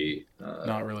 They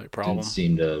not really a problem. Didn't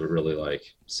seem to really like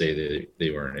say they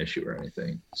were an issue or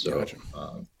anything. So, gotcha.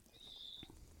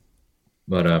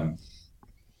 But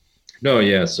no,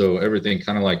 yeah. So everything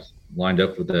kind of like lined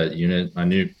up with that unit.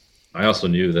 I also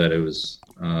knew that it was,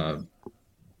 I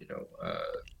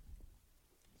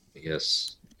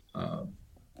guess, a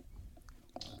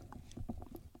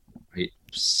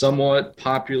somewhat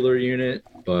popular unit,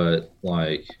 but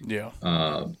like, yeah,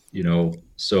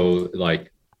 so like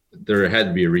there had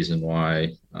to be a reason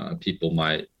why people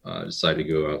might decide to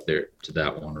go out there to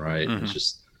that one, right? It's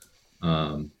just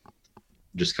kind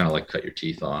of like cut your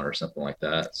teeth on or something like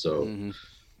that. So,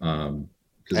 because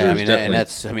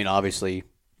obviously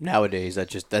nowadays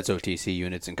that's OTC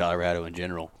units in Colorado in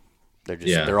general.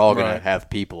 They're all going to have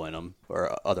people in them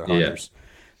or other hunters.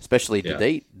 Especially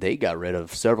they got rid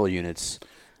of several units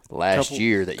last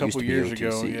year that used to be years OTC.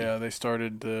 ago. Yeah, they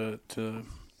started to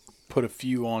put a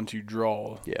few on to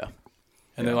draw. Yeah,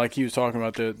 and then like he was talking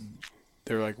about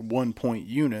they're like 1 point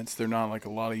units. They're not like a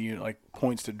lot of like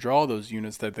points to draw those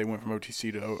units that they went from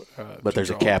OTC to. But there's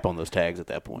a cap on those tags at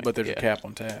that point. But there's a cap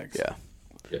on tags. Yeah.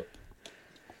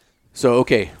 So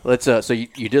okay, let's. So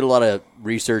you did a lot of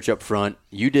research up front.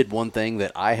 You did one thing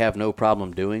that I have no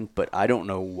problem doing, but I don't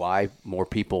know why more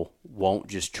people won't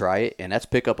just try it, and that's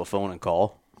pick up a phone and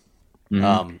call.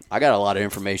 I got a lot of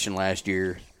information last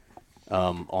year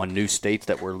on new states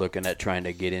that we're looking at trying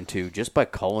to get into just by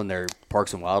calling their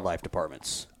parks and wildlife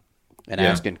departments and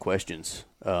asking questions.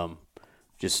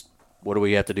 Just what do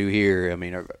we have to do here? I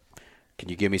mean, can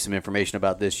you give me some information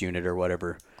about this unit or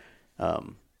whatever?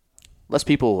 Less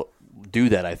people do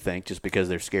that, I think, just because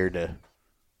they're scared to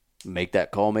make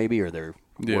that call maybe, or they're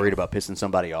worried about pissing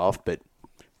somebody off, but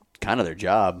kind of their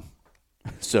job.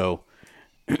 So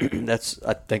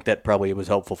I think that probably was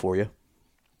helpful for you.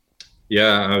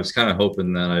 Yeah, I was kind of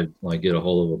hoping that I'd like get a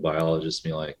hold of a biologist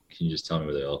and be like, can you just tell me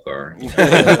where the elk are?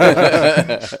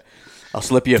 I'll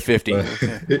slip you a 50.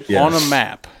 On a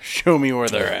map. Show me where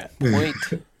they're at. Point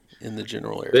in the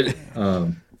general area.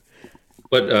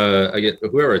 But I get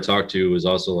whoever I talked to was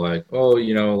also like, oh,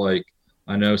 like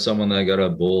I know someone that got a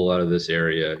bull out of this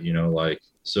area, like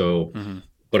so.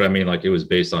 But I mean, like it was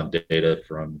based on data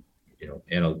from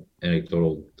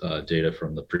anecdotal data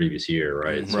from the previous year,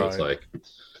 right? So it's like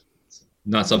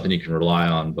not something you can rely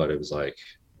on, but it was like,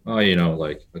 oh,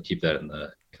 like I'll keep that in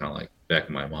the kind of like back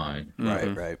of my mind.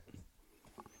 Right.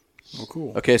 Well,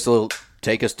 cool. Okay, so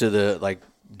take us to the like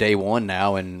day one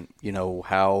now, and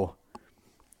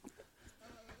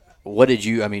what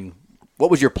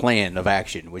was your plan of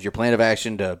action? Was your plan of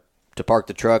action to park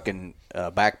the truck and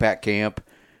backpack camp?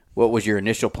 What was your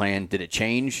initial plan? Did it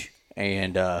change?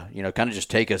 And kind of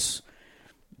just take us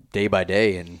day by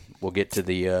day, and we'll get to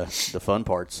the fun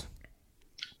parts.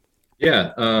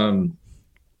 Yeah.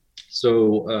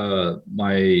 So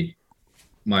my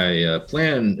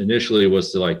plan initially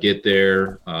was to like get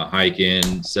there, hike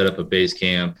in, set up a base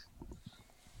camp,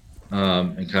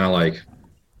 and kind of like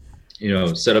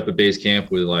set up a base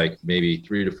camp with like maybe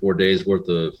 3 to 4 days worth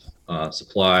of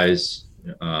supplies.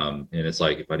 And it's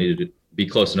like if I needed to be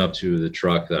close enough to the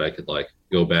truck that I could like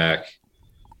go back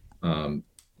and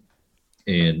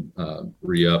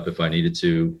re-up if I needed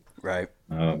to. Right.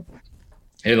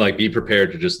 And like be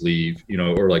prepared to just leave,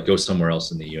 or like go somewhere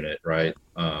else in the unit, right?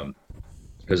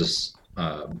 Because it's,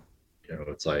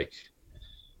 it's like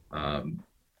if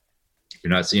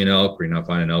you're not seeing elk or you're not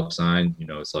finding elk sign,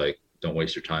 it's like don't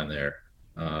waste your time there.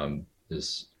 From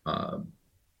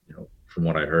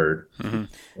what I heard,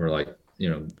 or like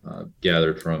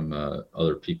gathered from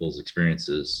other people's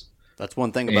experiences. That's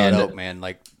one thing about elk, man.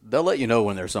 Like they'll let you know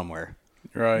when they're somewhere.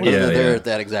 Right. Whether Yeah, they're there yeah. at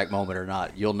that exact moment or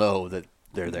not, you'll know that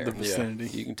they're there. The vicinity.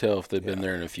 You can tell if they've been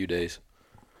there in a few days.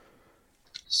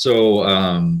 So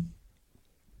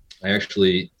I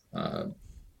actually I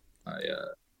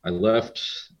left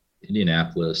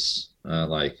Indianapolis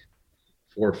like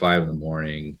 4 or 5 in the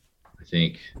morning. I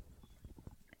think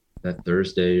that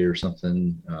Thursday or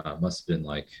something. Must have been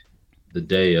like the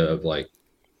day of like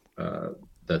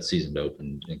that season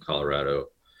opened in Colorado,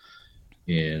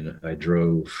 and I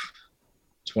drove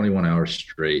 21 hours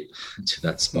straight to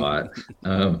that spot.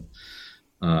 That's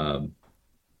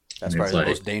and probably it's the like-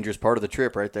 most dangerous part of the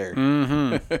trip right there.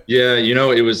 Mm-hmm. Yeah, you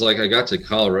know, it was like I got to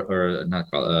Colorado, or not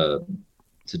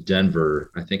to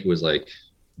Denver. I think it was like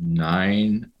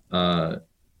 9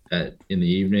 in the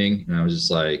evening, and I was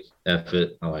just like, "F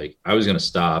it!" I was gonna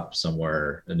stop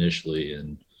somewhere initially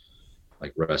and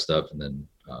like rest up, and then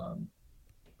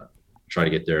try to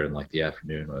get there in like the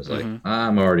afternoon. I was like,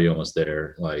 I'm already almost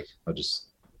there. Like, I'll just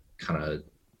kind of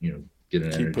get an Keep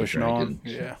energy pushing drink on. and-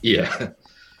 Yeah. yeah.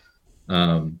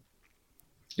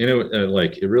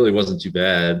 Like it really wasn't too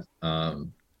bad.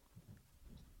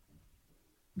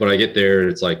 But I get there,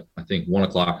 it's like, I think 1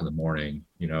 o'clock in the morning,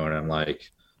 and I'm like,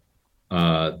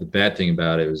 the bad thing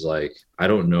about it was like, I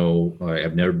don't know, like,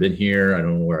 I've never been here. I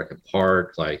don't know where I can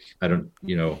park. Like, I don't,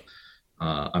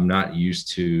 I'm not used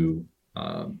to,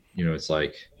 it's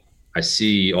like, I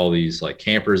see all these like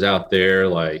campers out there,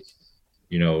 like,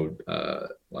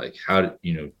 like how,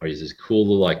 is this cool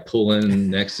to like pull in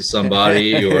next to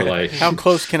somebody, or like, How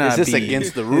close can I Is this be?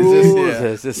 against the Is rules? this-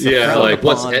 Is this yeah, frowned like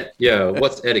upon?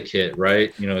 what's etiquette,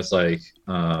 right? It's like,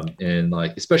 and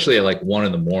like, especially at like 1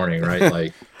 in the morning, right?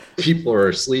 Like people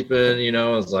are sleeping,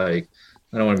 it's like,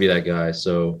 I don't want to be that guy.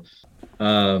 So,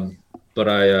 but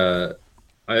I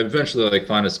eventually like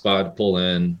find a spot to pull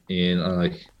in, and I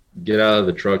like get out of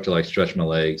the truck to like stretch my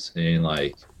legs, and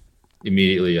like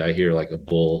immediately I hear like a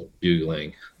bull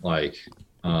bugling, like,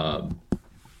 right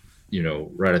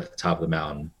at the top of the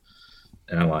mountain.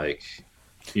 And I'm like,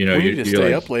 We need to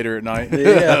stay like, up later at night.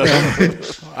 Yeah.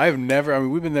 I've never. I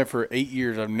mean, we've been there for 8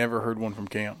 years. I've never heard one from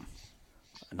camp.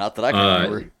 Not that I can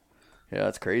remember. Yeah,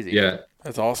 that's crazy. Yeah.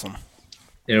 That's awesome.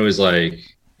 And it was like,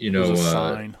 It was a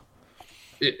sign.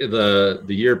 the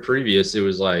year previous, it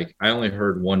was like I only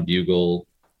heard one bugle,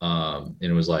 and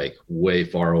it was like way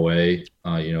far away,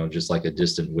 just like a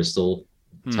distant whistle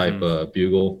type of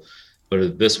bugle.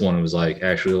 But this one, it was like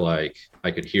actually like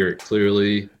I could hear it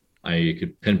clearly. I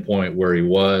could pinpoint where he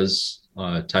was,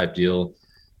 type deal.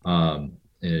 And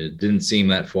it didn't seem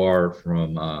that far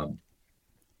from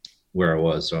where I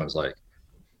was, so I was like,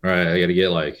 all right, I got to get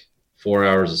like 4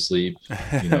 hours of sleep,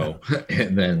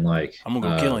 and then like I'm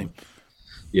gonna go kill him.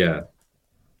 Yeah.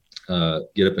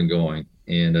 Get up and going.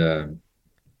 And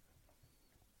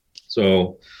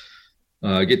so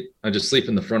I just sleep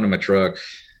in the front of my truck,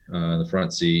 in the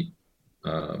front seat,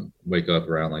 wake up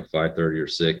around like 5:30 or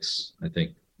 6, I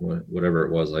think, whatever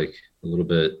it was, like a little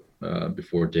bit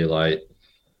before daylight,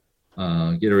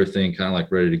 get everything kind of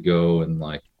like ready to go, and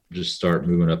like just start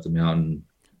moving up the mountain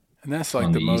And that's like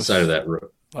on the the most east side of that road.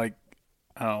 like,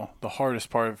 I don't know, the hardest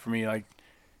part for me. Like,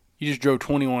 you just drove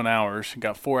 21 hours,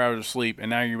 got 4 hours of sleep, and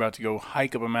now you're about to go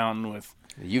hike up a mountain with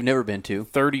You've never been to.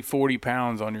 30, 40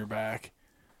 pounds on your back.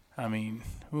 I mean,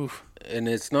 oof. And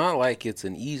it's not like it's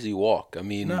an easy walk. I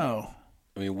mean, No.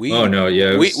 we Oh, no,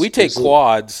 yeah, it we was- take it's-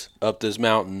 quads up this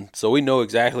mountain, so we know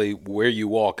exactly where you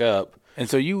walk up. And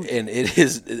so you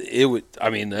That's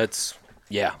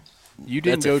yeah. didn't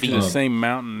that's a go to the feat. same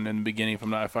mountain in the beginning,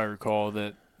 if I recall,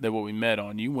 that what we met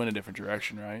on. You went a different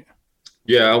direction, right?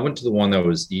 Yeah, I went to the one that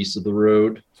was east of the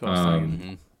road, So I was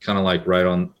thinking. kind of like right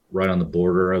on the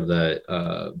border of that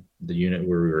the unit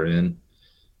where we were in,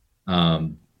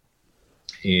 and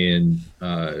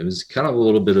it was kind of a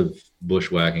little bit of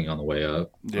bushwhacking on the way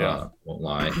up. Yeah. Won't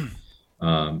lie.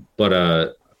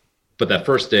 But that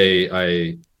first day,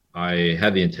 I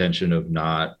had the intention of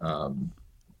not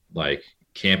like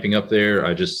camping up there.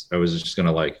 I was just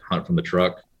gonna like hunt from the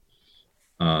truck.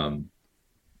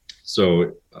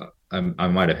 So I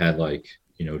might have had like,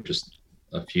 just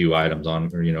a few items on,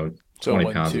 or, So 20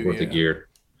 like pounds two, worth yeah. of gear,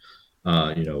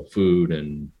 food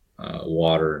and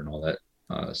water and all that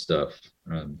stuff.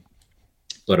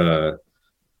 But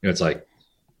it's like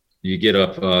you get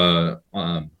up,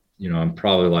 I'm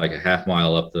probably like a half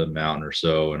mile up the mountain or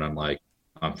so, and I'm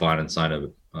finding sign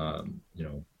of,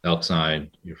 elk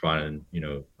sign. You're finding,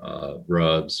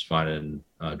 rubs, finding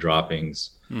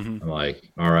droppings. Mhm. I'm like,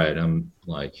 all right, I'm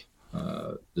like,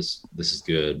 this is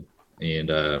good. And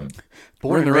We're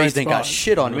Born in and the right raised ain't got spot.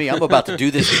 shit on me. I'm about to do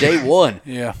this day one.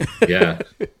 Yeah. yeah.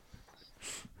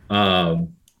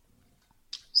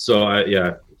 So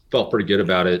felt pretty good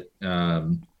about it.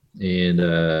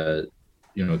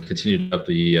 Continued up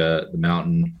the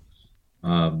mountain.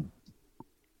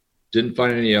 Didn't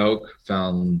find any elk.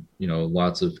 Found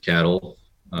lots of cattle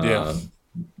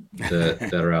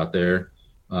that are out there.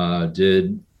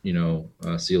 Did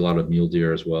see a lot of mule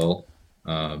deer as well.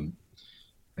 I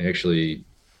actually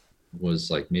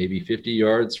was like maybe 50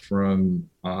 yards from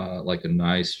like a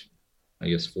nice, I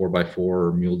guess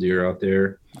 4x4 mule deer out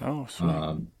there. Oh,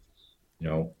 sweet.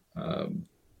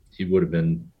 He would have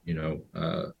been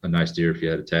a nice deer if he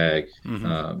had a tag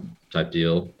type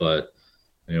deal, but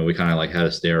we kind of like had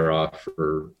a stare off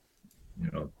for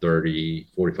 30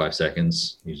 45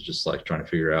 seconds. He's just like trying to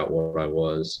figure out what I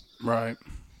was. Right.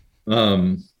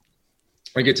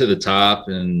 I get to the top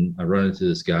and I run into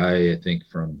this guy, I think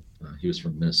he was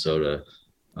from Minnesota.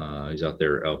 He's out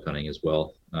there elk hunting as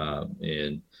well.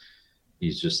 And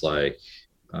he's just like,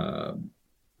 or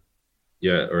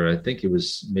I think it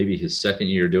was maybe his second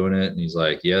year doing it. And he's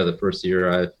like, yeah, the first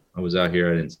year I was out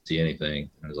here, I didn't see anything.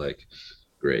 I was like,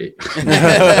 great.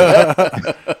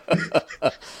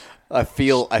 I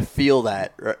feel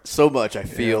that so much. I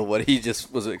feel what he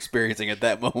just was experiencing at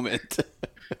that moment.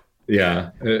 Yeah.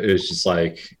 It's just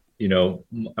like,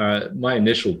 my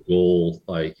initial goal,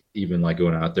 like even like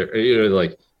going out there,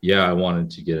 like, yeah, I wanted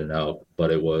to get an elk,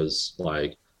 but it was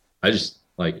like, I just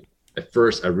like, at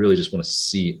first I really just want to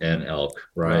see an elk,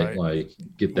 right? Like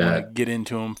get that, get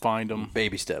into them, find them,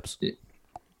 baby steps.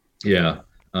 Yeah.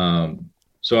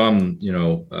 So I'm,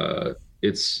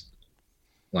 it's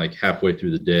like halfway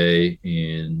through the day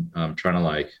and I'm trying to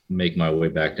like make my way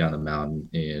back down the mountain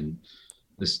and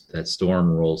that storm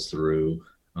rolls through.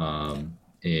 And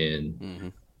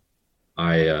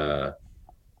I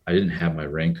didn't have my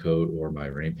raincoat or my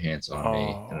rain pants on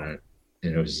me.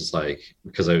 And it was just like,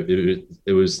 because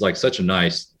it was like such a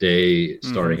nice day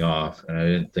starting off and I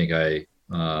didn't think I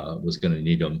was going to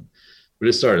need them, but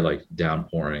it started like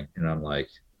downpouring and I'm like,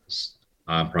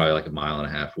 I'm probably like 1.5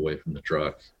 miles away from the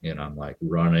truck and I'm like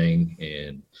running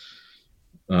and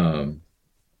I'm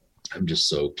just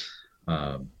soaked.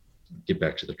 Get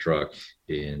back to the truck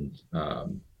and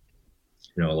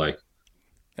like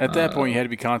at that point you had to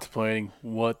be contemplating,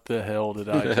 what the hell did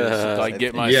I just like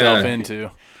get myself into?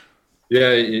 Yeah,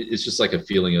 it's just like a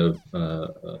feeling of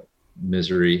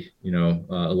misery, a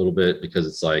little bit, because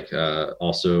it's like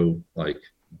also like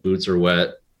boots are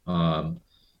wet.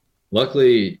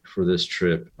 Luckily for this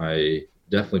trip, I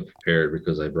definitely prepared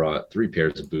because I brought 3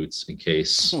 pairs of boots in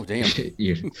case. Oh, damn.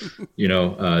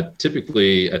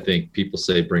 Typically I think people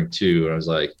say bring 2, and I was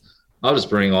like, I'll just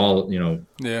bring all,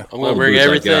 Yeah, I'm gonna bring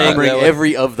everything. I'll bring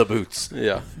every of the boots.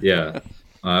 Yeah. Yeah.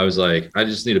 I was like, I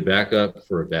just need a backup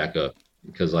for a backup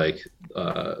because like,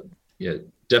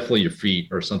 definitely your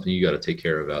feet are something you got to take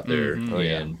care of out there.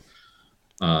 Mm-hmm.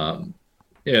 And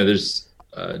there's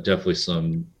definitely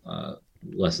some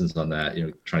lessons on that,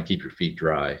 trying to keep your feet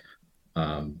dry.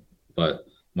 But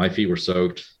my feet were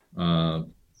soaked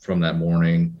from that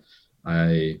morning.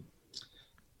 I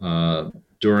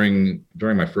during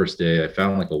my first day, I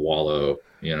found like a wallow.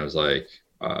 I was like,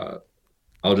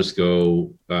 I'll just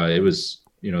go. It was,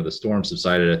 the storm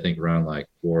subsided, I think around like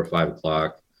 4 or 5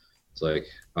 o'clock. It's like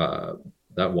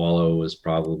that wallow was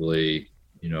probably,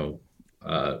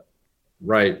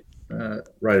 right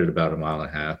at about 1.5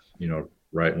 miles,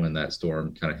 right when that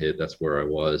storm kind of hit. That's where I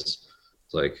was.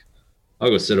 It's like, I'll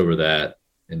go sit over that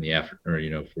in the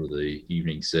afternoon, for the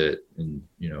evening sit, and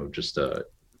just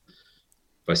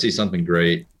if I see something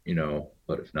great,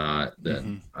 but if not,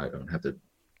 then I don't have to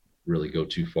really go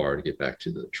too far to get back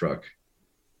to the truck.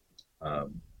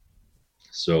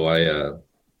 So I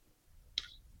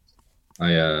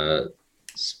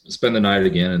spend the night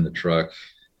again in the truck,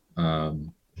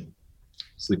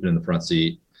 sleeping in the front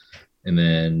seat, and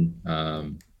then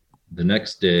the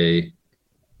next day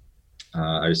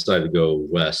I decided to go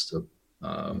west of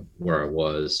where I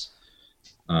was,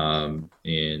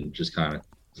 and just kind of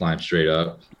climb straight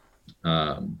up.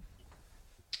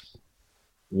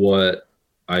 What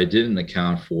I didn't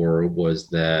account for was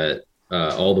that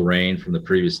all the rain from the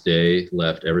previous day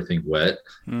left everything wet,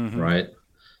 right?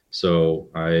 So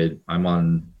I'm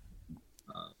on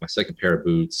my second pair of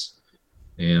boots,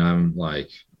 and I'm like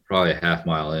probably a half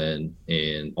mile in,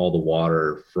 and all the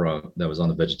water that was on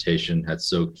the vegetation had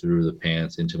soaked through the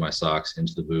pants, into my socks,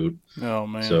 into the boot. Oh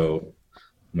man! So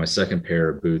my second pair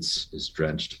of boots is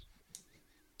drenched,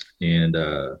 and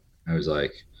I was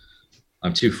like,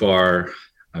 I'm too far.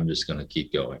 I'm just gonna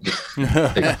keep going.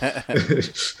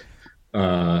 It's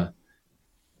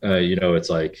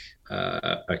like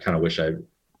I kind of wish I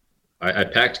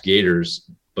packed gaiters,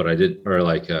 but I did, or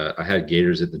like I had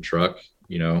gaiters in the truck,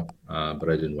 but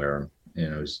I didn't wear them.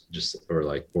 and it was just,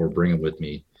 or bring it with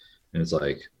me. And it's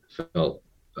like, felt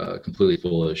completely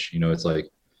foolish. It's like,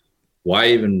 why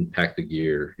even pack the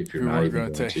gear if you're not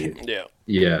even going to? Yeah.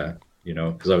 Yeah.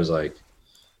 Cause I was like,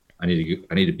 I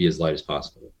need to be as light as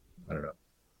possible. I don't know.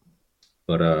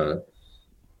 But,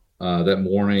 that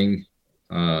morning,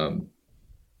 I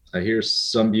hear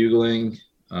some bugling.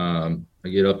 I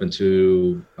get up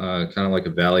into kind of like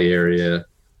a valley area,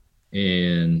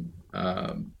 and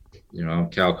I'm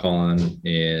cow calling,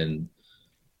 and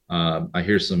I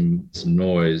hear some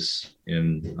noise,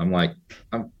 and I'm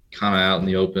kind of out in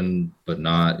the open, but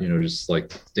not, just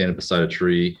like standing beside a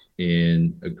tree,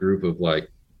 and a group of I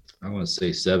want to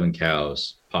say 7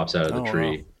 cows pops out of the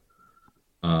tree.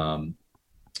 Wow.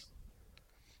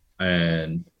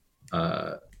 And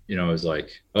it was like,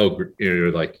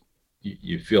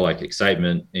 you feel like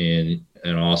excitement, and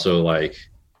also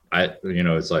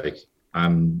it's like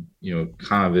I'm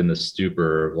kind of in the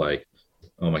stupor of like,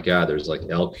 oh my God, there's like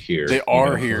elk here. They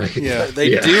are here. Yeah,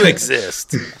 they do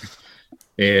exist.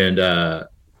 And I'm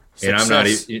not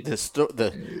even.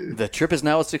 The trip is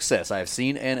now a success. I have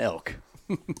seen an elk.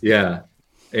 Yeah.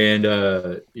 And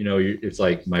it's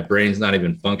like my brain's not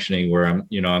even functioning where I'm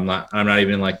not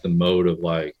even in like the mode of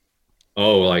like,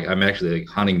 oh, like I'm actually like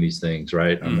hunting these things,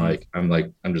 right? Mm-hmm.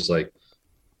 I'm just like,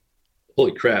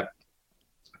 holy crap,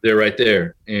 they're right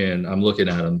there, and I'm looking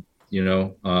at them.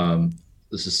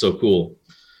 This is so cool.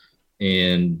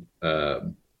 And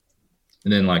then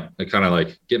like I kind of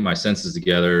like get my senses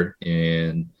together,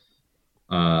 and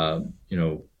pull out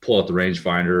the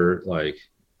rangefinder,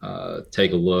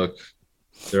 take a look.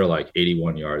 They're like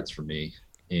 81 yards from me,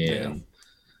 and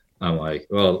I'm like,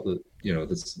 well,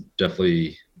 that's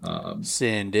definitely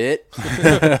send it.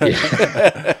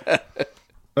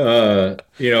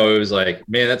 It was like,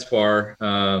 man, that's far,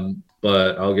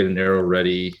 but I'll get an arrow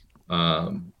ready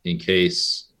in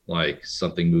case like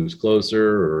something moves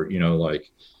closer, or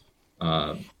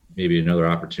maybe another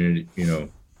opportunity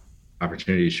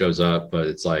shows up. But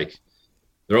it's like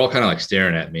they're all kind of like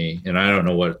staring at me, and I don't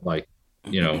know what like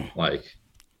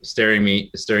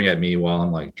staring at me while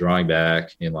I'm like drawing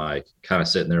back and like kind of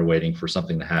sitting there waiting for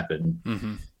something to happen.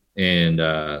 Mm-hmm. And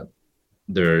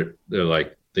they're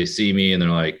like, they see me and they're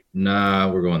like,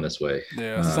 nah, we're going this way.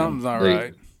 Yeah, something's not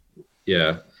right.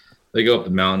 Yeah, they go up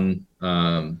the mountain.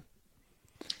 And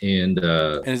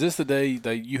is this the day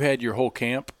that you had your whole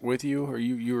camp with you, or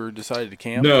you were decided to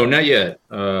camp? No, not yet.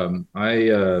 I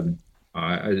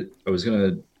was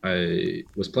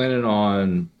planning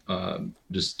on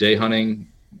just day hunting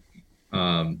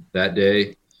that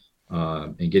day,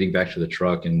 and getting back to the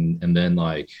truck, and then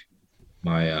like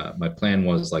my plan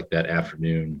was like that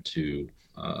afternoon to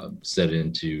set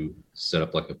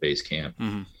up like a base camp.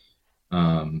 Mm-hmm.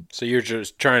 So you're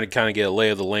just trying to kind of get a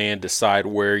lay of the land, decide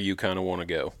where you kind of want to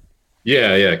go.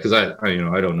 Yeah, because I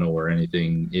don't know where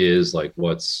anything is, like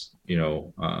what's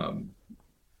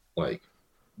like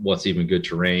what's even good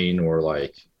terrain, or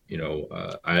like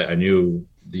I knew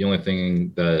the only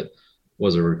thing that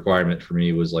was a requirement for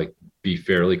me was like be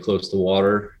fairly close to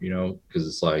water, because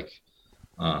it's like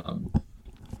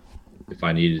if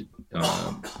I needed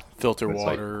filter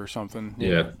water or something.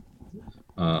 Yeah.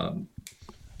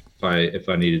 If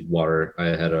I needed water, I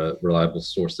had a reliable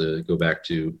source to go back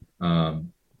to.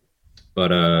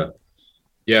 But I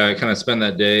kind of spent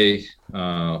that day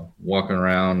walking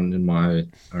around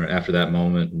after that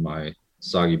moment in my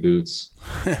soggy boots.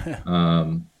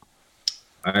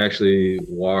 I actually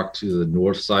walked to the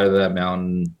north side of that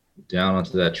mountain, down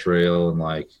onto that trail, and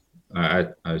like I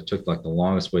took like the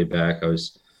longest way back. I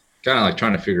was kind of like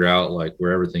trying to figure out like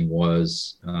where everything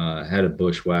was. I had a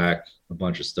bushwhack a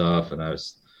bunch of stuff, and I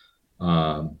was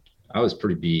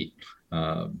pretty beat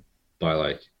by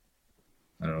like,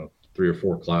 I don't know, 3 or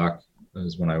 4 o'clock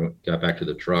is when I got back to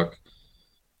the truck.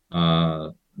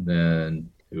 Then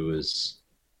it was,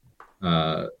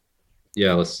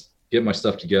 let's get my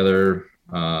stuff together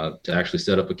to actually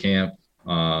set up a camp.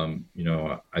 I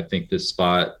think this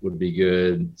spot would be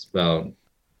good. It's about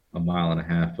 1.5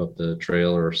 miles up the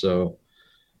trail or so.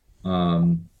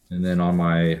 And then on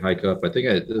my hike up, I think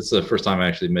it's the first time I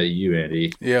actually met you,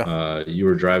 Andy. Yeah. You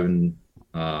were driving,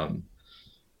 you're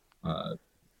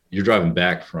driving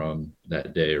back from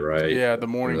that day, right? Yeah, the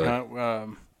morning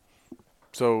hunt.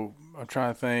 So I'm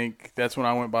trying to think. That's when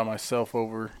I went by myself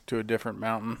over to a different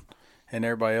mountain, and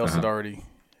everybody else had already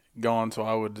gone. So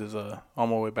I was on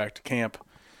my way back to camp,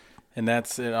 and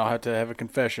that's it. I'll have to have a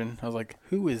confession. I was like,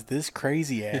 "Who is this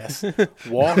crazy ass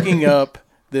walking up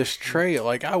this trail?"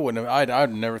 Like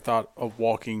I'd never thought of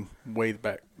walking way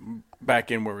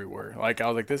back in where we were. Like I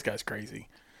was like, "This guy's crazy.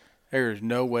 There is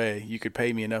no way you could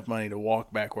pay me enough money to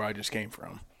walk back where I just came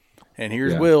from." And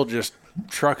here's Will just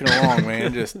trucking along,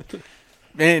 man. Just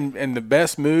in the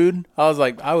best mood. I was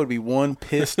like, I would be one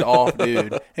pissed off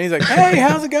dude. And he's like, hey,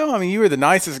 how's it going? I mean, you were the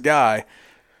nicest guy.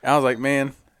 And I was like,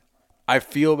 man, I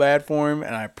feel bad for him,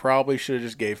 and I probably should have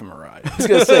just gave him a ride. I was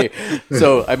going to say,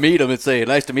 so I meet him and say,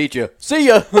 nice to meet you. See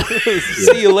ya.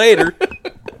 See you later.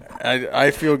 I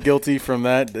feel guilty from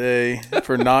that day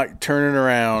for not turning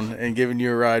around and giving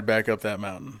you a ride back up that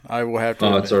mountain. I will have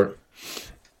to.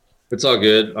 It's all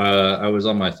good. I was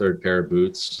on my third pair of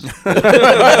boots. Ain't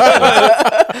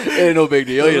no big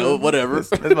deal, whatever.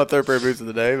 This is my third pair of boots of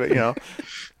the day, but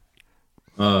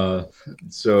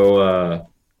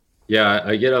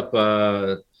I get up.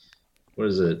 What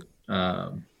is it? I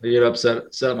get up,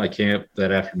 set up my camp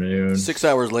that afternoon. 6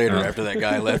 hours later, after that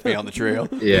guy left me on the trail.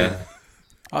 Yeah.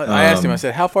 I asked him. I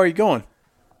said, "How far are you going?"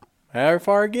 However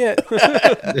far I get.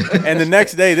 And the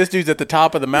next day, this dude's at the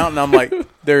top of the mountain. I'm like,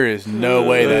 there is no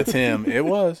way that's him. It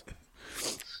was.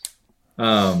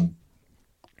 What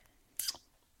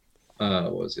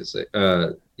was I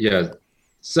gonna say?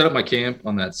 Set up my camp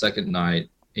on that second night,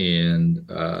 and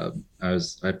I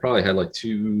probably had like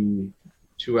two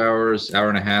hours, hour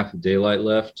and a half of daylight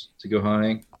left to go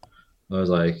hunting. I was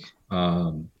like,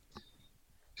 kind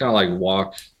of like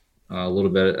walk a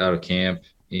little bit out of camp,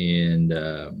 and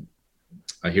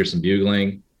I hear some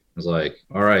bugling. I was like,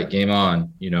 all right, game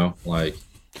on. Like,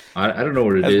 I don't know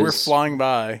what it is. We're flying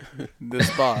by this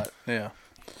spot. Yeah.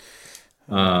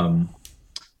 I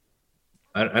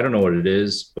don't know what it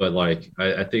is, but like,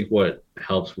 I think what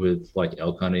helps with like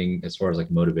elk hunting as far as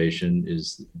like motivation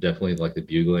is definitely like the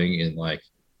bugling and like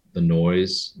the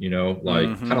noise,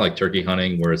 like kind of like turkey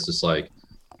hunting where it's just like,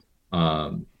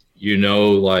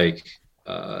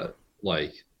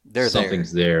 like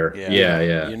something's there. Yeah.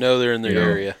 They're in the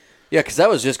area. Yeah, because I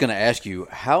was just going to ask you,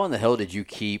 how in the hell did you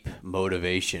keep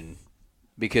motivation?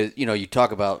 Because, you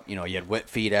talk about, you had wet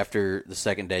feet after the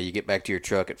second day. You get back to your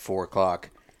truck at 4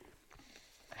 o'clock.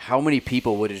 How many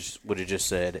people would have just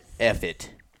said, F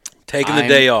it. Taking the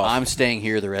day off. I'm staying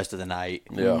here the rest of the night.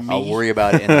 Yeah. I'll worry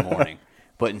about it in the morning.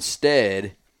 But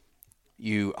instead,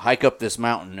 you hike up this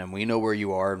mountain, and we know where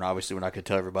you are. And obviously, we're not going to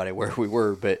tell everybody where we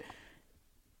were, but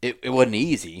it wasn't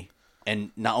easy.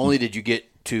 And not only did you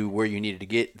get to where you needed to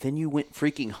get, then you went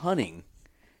freaking hunting.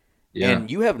 Yeah.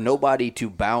 And you have nobody to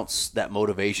bounce that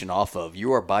motivation off of.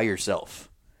 You are by yourself.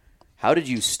 How did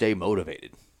you stay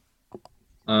motivated?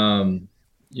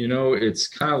 It's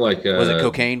kind of like was it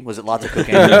cocaine? Was it lots of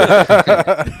cocaine?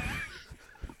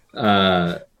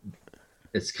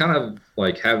 It's kind of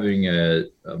like having a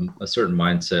certain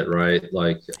mindset, right?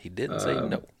 Like he didn't say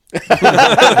no.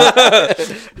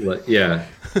 Yeah.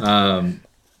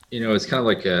 It's kind of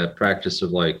like a practice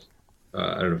of like,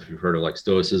 I don't know if you've heard of like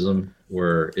stoicism,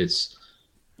 where it's,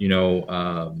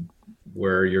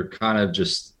 where you're kind of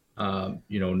just,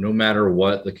 no matter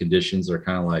what the conditions are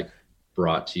kind of like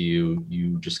brought to you,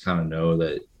 you just kind of know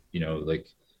that, like,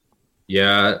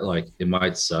 yeah, like it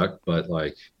might suck, but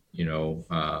like,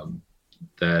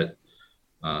 that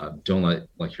don't let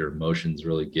like your emotions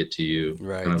really get to you.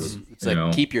 Right. It's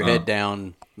like keep your head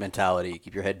down mentality.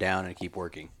 Keep your head down and keep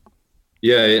working.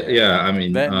 Yeah. I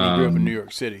mean, that and you grew up in New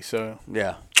York City, so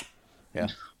yeah. You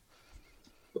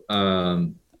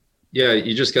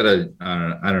just gotta.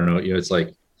 I don't know. It's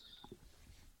like,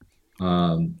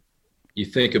 you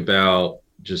think about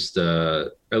just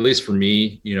at least for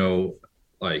me,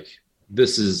 like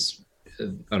this is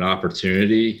an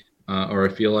opportunity, or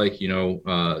I feel like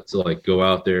to like go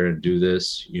out there and do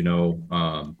this,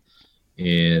 and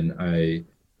I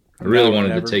really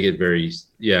wanted to take it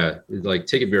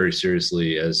take it very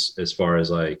seriously as far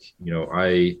as like,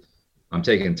 I'm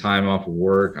taking time off of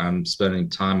work. I'm spending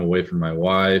time away from my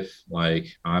wife.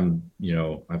 Like I've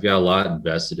got a lot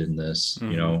invested in this,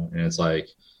 and it's like,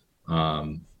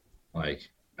 I don't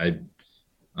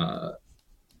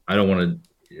want to,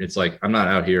 it's like, I'm not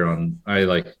out here to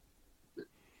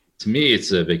me,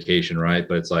 it's a vacation, right?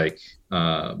 But it's like,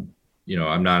 I'm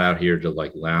not out here to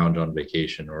like lounge on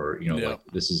vacation or, like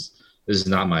this is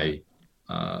not my,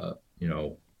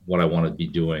 what I want to be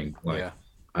doing. Like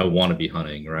I want to be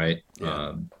hunting, right?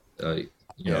 Yeah.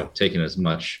 Taking as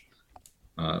much,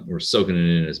 we're soaking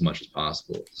it in as much as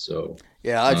possible. So,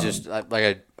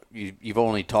 you've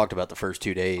only talked about the first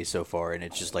 2 days so far, and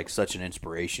it's just like such an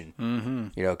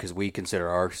inspiration, because we consider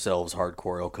ourselves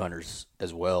hardcore elk hunters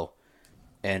as well.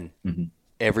 And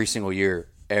every single year,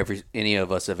 any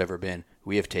of us have ever been,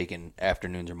 we have taken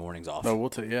afternoons or mornings off. Oh, we'll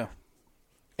take, yeah.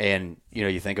 And,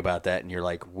 you think about that and you're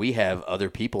like, we have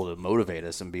other people to motivate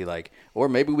us and be like, or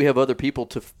maybe we have other people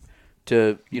to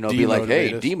be like,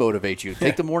 hey, demotivate you.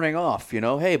 Take the morning off,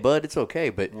 hey, bud, it's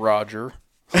okay. But Roger.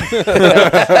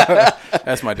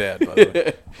 That's my dad, by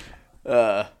the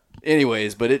way.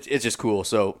 Anyways, but it's just cool.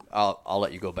 So I'll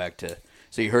let you go back to.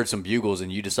 So you heard some bugles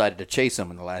and you decided to chase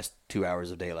them in the last 2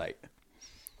 hours of daylight.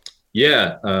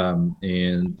 Yeah,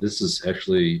 and this is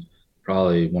actually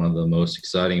probably one of the most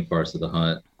exciting parts of the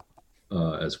hunt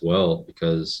as well,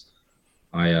 because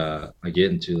I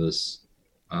get into this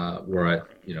where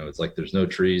it's like there's no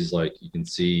trees, like you can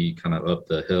see kind of up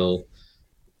the hill,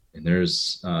 and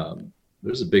there's a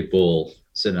big bull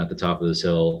sitting at the top of this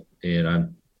hill,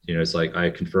 and it's like I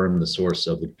confirmed the source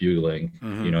of the bugling,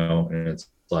 and it's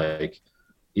like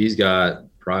he's got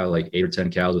probably like 8 or 10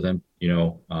 cows with him,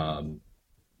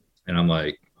 and I'm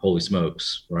like, holy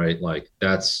smokes, right? Like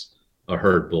that's a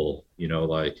herd bull,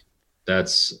 like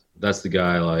that's the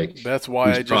guy. Like that's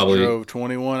why I just drove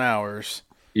 21 hours.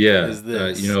 Yeah,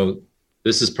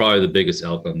 this is probably the biggest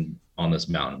elk on this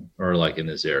mountain, or like in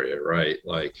this area, right?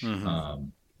 Like, you're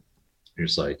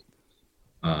just like,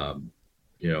 and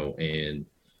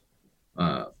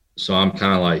so I'm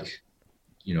kind of like,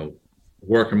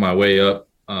 working my way up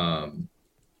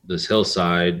this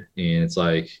hillside, and it's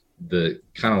like the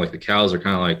cows are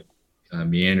kind of like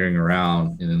meandering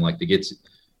around, and then like they get to,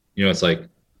 it's like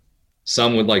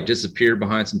some would like disappear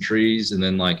behind some trees, and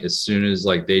then like as soon as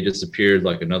like they disappeared,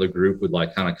 like another group would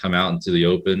like kind of come out into the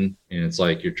open, and it's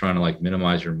like you're trying to like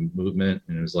minimize your movement,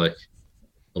 and it was like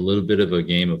a little bit of a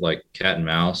game of like cat and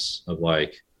mouse of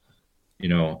like,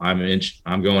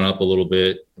 I'm going up a little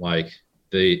bit, like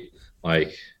they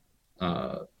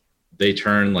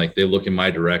turn, like they look in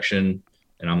my direction,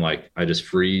 and I'm like, I just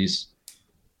freeze,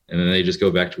 and then they just go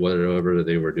back to whatever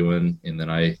they were doing, and then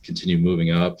I continue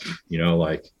moving up,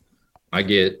 like I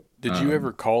get. Did you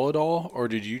ever call it all, or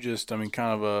did you just, kind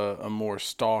of a more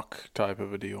stalk type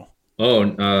of a deal?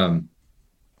 Oh,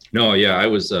 no, yeah, I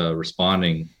was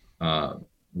responding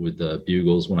with the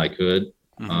bugles when I could.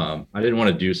 I didn't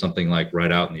want to do something like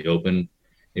right out in the open.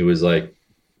 It was like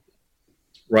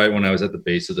right when I was at the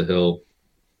base of the hill,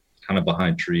 kind of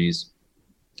behind trees,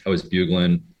 I was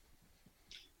bugling,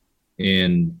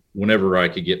 and whenever I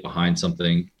could get behind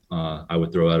something, I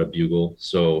would throw out a bugle.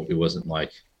 So it wasn't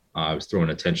like I was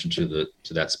throwing attention to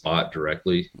that spot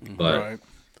directly. But right.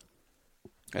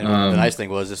 And the nice thing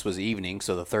was this was evening,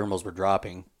 so the thermals were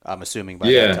dropping, I'm assuming, by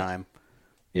that time.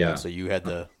 Yeah. So you had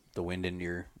the wind in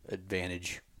your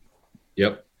advantage.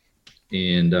 Yep.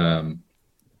 And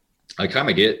I kind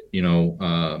of get,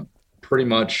 pretty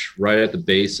much right at the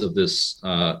base of this,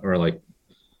 or like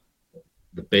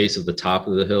the base of the top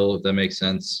of the hill, if that makes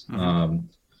sense.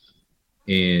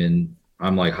 And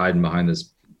I'm like hiding behind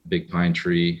this big pine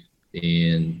tree,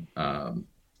 and I'm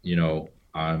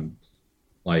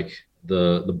like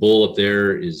the bull up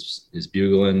there is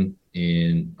bugling,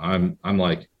 and I'm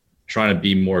like trying to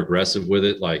be more aggressive with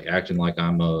it, like acting like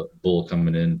I'm a bull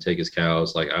coming in to take his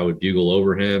cows. Like I would bugle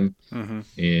over him,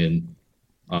 and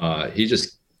he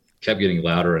just kept getting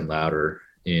louder and louder,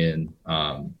 and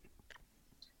I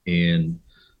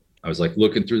was like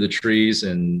looking through the trees,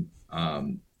 and I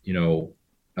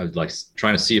was like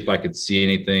trying to see if I could see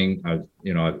anything. I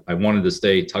wanted to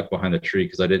stay tucked behind the tree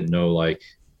because I didn't know like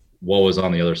what was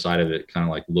on the other side of it, kind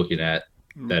of like looking at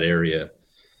that area.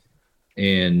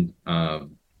 And that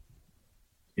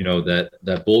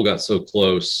bull got so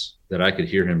close that I could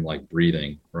hear him like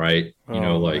breathing, right?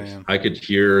 Man. I could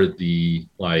hear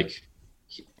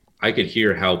I could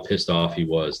hear how pissed off he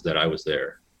was that I was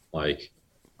there. Like,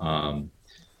 and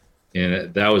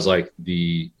that was like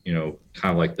the,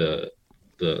 kind of like the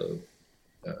kind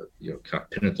of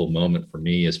pinnacle moment for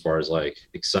me as far as like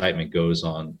excitement goes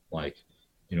on, like,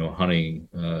 hunting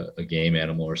a game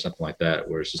animal or something like that,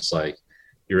 where it's just like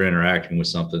you're interacting with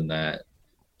something that,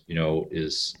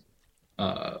 is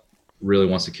really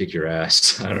wants to kick your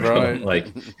ass. I don't know, like,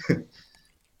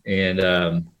 and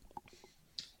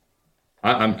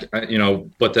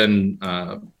but then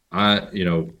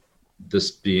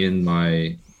this being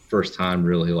my first time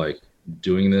really like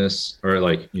doing this, or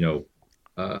like,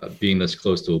 being this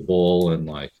close to a bull and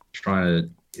like trying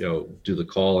to, do the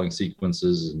calling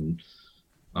sequences, and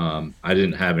I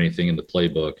didn't have anything in the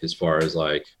playbook as far as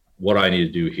like what I need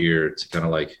to do here to kind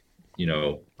of like,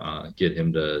 get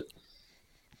him to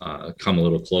come a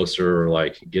little closer, or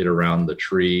like get around the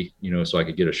tree, so I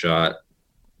could get a shot.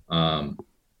 I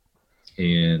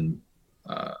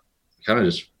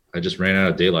just ran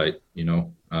out of daylight, I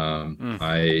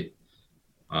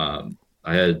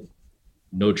had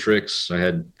no tricks.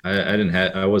 I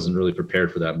wasn't really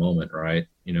prepared for that moment. Right.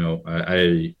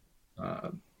 I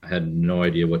had no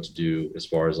idea what to do as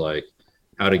far as like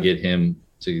how to get him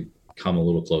to come a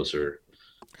little closer,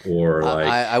 or like,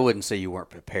 I wouldn't say you weren't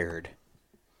prepared.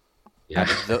 Yeah.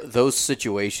 Those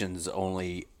situations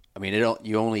only. I mean,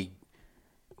 you only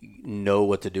know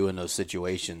what to do in those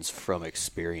situations from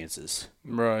experiences.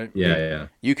 Right. Yeah.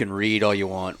 You can read all you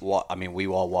want. I mean, we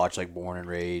all watch like Born and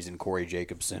Raised and Corey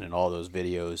Jacobson and all those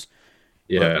videos.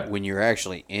 Yeah. But when you're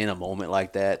actually in a moment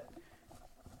like that,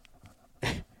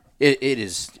 it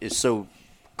is so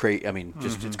crazy. I mean,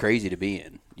 just it's crazy to be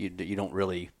in. You don't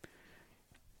really.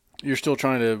 You're still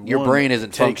trying to. Your brain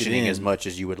isn't take it functioning in. as much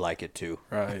as you would like it to.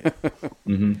 Right.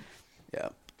 Mm-hmm. Yeah.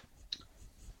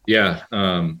 Yeah.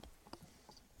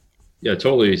 Yeah.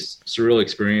 Totally surreal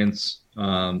experience.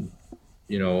 The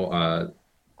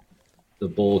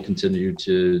bull continued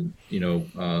to,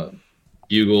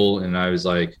 bugle, and I was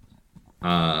like,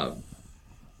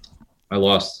 I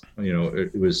lost,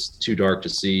 it was too dark to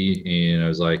see. And I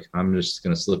was like, I'm just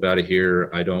going to slip out of here.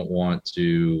 I don't want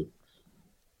to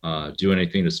do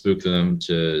anything to spook them,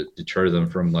 to deter them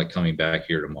from like coming back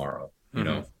here tomorrow, you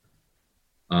know?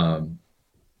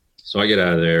 So I get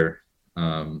out of there.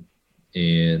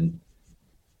 And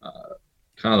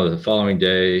kind of the following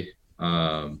day,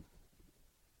 I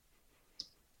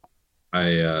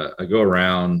go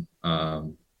around,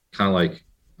 kind of like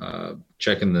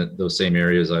checking those same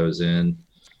areas I was in,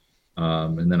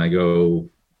 and then I go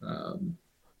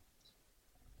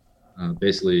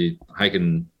basically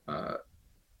hiking,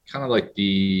 kind of like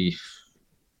that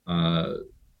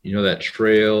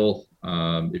trail.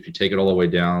 If you take it all the way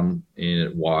down and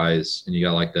it Wise, and you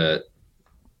got like that,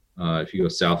 if you go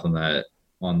south on that,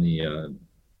 on the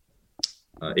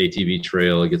ATV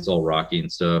trail, it gets all rocky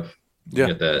and stuff. Yeah.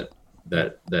 You get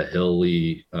that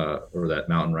hilly or that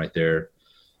mountain right there.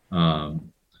 I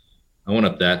went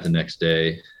up that the next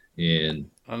day, and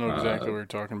I know exactly what you're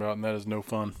talking about, and that is no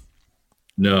fun.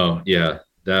 No, yeah,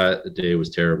 that day was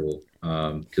terrible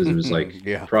because it was like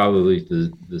probably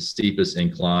the steepest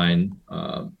incline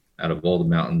out of all the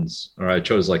mountains, or I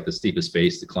chose like the steepest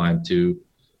face to climb to.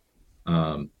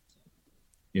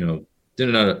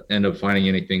 Didn't end up finding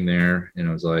anything there, and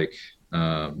I was like,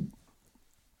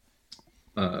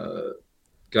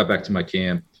 got back to my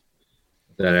camp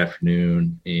that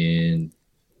afternoon, and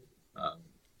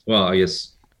I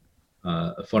guess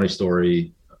a funny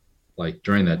story, like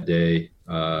during that day,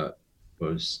 I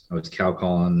was cow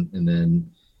calling, and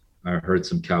then I heard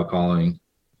some cow calling,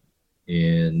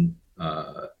 and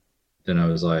then I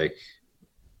was like,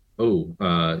 oh,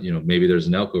 maybe there's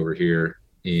an elk over here,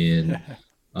 and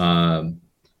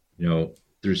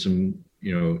through some,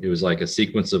 it was like a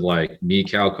sequence of like me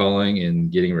cow calling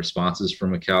and getting responses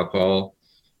from a cow call.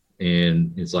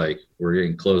 And it's like, we're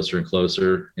getting closer and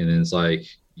closer. And then it's like,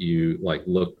 you like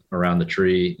look around the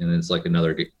tree, and then it's like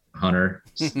another hunter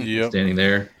standing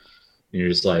there. And you're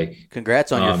just like,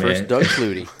 congrats on your first Doug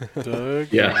Flutie.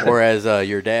 Doug. Yeah. Or as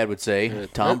your dad would say,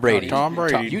 Tom Brady. Tom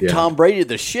Brady. Tom Brady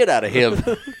the shit out of him.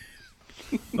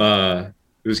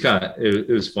 It was kind of, it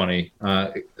was funny.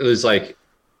 It was like,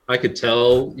 I could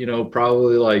tell,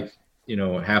 probably like,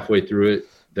 halfway through it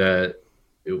that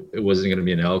it wasn't going to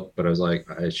be an elk, but I was like,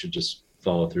 I should just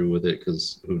follow through with it,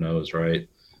 because who knows, right?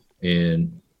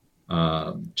 And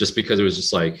just because it was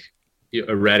just like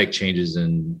erratic changes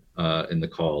in the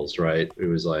calls, right? It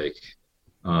was like,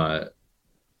 like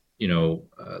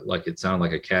it sounded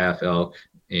like a calf elk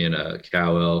and a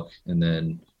cow elk, and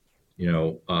then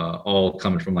all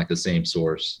coming from like the same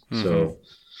source. Mm-hmm. So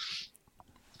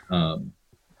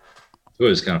it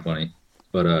was kind of funny,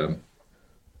 but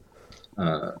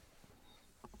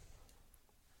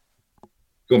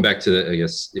going back to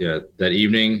that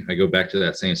evening, I go back to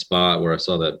that same spot where I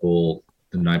saw that bull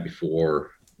the night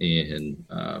before, and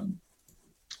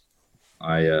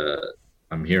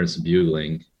I'm hearing some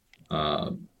bugling,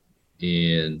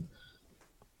 and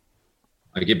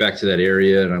I get back to that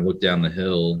area, and I look down the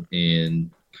hill, and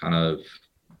kind of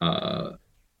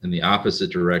in the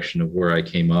opposite direction of where I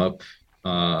came up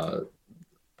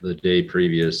the day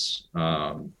previous,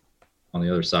 on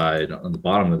the other side, on the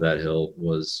bottom of that hill,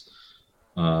 was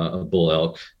a bull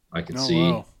elk I could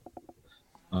see.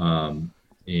 Wow.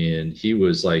 And he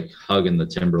was like hugging the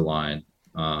timberline.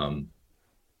 And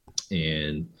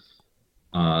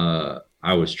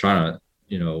I was trying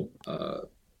to,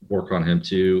 work on him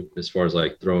too, as far as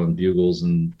like throwing bugles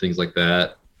and things like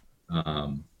that.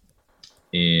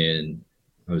 And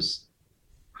I was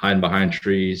hiding behind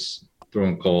trees,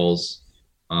 throwing calls.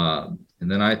 And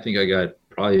then I think I got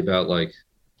probably about like,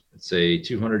 let's say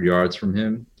 200 yards from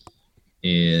him,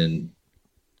 and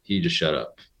he just shut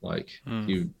up. Like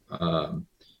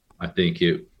I think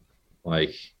it,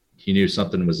 like he knew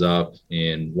something was up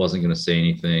and wasn't going to say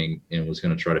anything, and was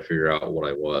going to try to figure out what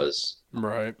I was.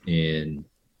 Right. And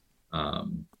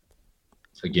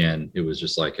again, it was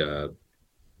just like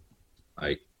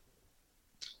like,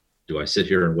 do I sit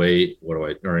here and wait? What do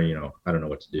I, or, I don't know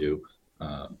what to do,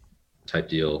 type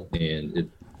deal. And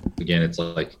it's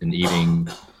like an evening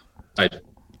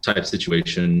type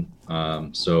situation.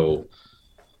 So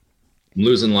I'm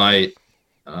losing light.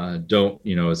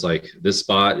 It's like this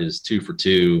spot is 2 for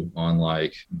 2 on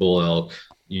like bull elk,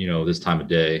 this time of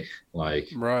day. Like,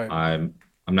 right. I'm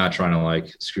not trying to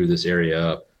like screw this area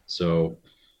up. So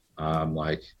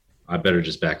like, I better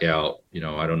just back out.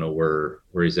 I don't know where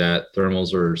he's at.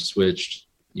 Thermals are switched.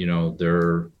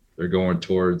 They're going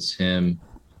towards him.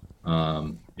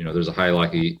 There's a high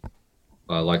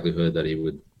likelihood that he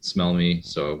would smell me.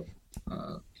 So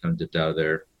kind of dipped out of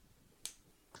there.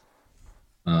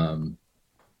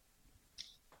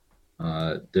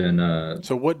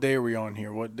 So what day are we on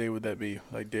here? What day would that be?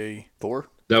 Like day 4?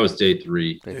 That was day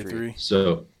 3. Day 3.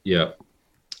 So yeah.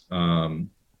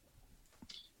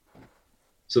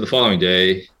 So the following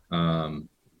day, I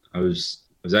was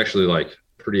actually like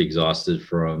pretty exhausted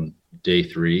from day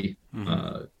 3,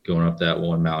 going up that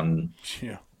one mountain,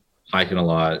 hiking a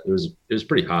lot. It was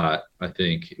pretty hot. I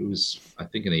think it was in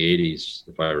the 80s,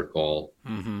 if I recall.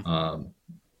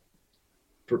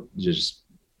 Just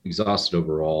exhausted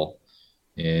overall.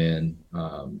 And,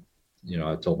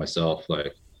 I told myself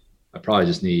like, I probably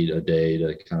just need a day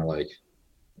to kind of like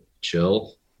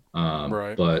chill.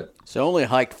 Right. But so only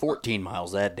hiked 14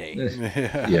 miles that day.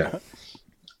 Yeah.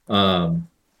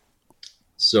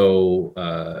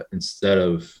 So instead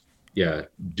of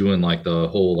doing like the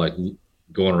whole like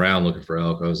going around looking for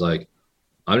elk, I was like,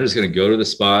 I'm just gonna go to the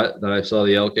spot that I saw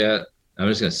the elk at. I'm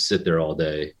just gonna sit there all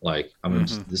day. Like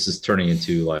this is turning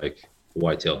into like a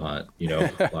whitetail hunt,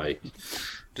 like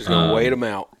just gonna wait them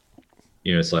out.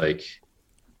 It's like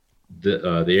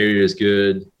the area is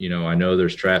good. I know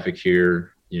there's traffic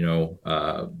here.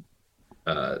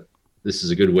 This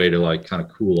is a good way to like kind of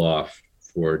cool off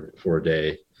for a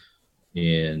day.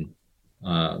 And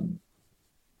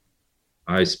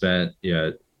I spent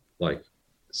like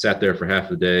sat there for half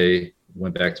the day,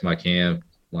 went back to my camp,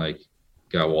 like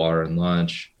got water and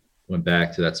lunch, went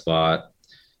back to that spot,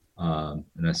 and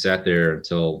I sat there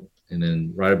and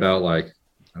then right about like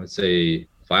I would say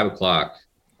 5 o'clock,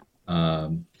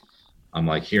 I'm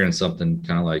like hearing something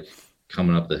kind of like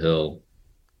coming up the hill.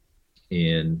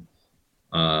 And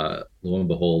lo and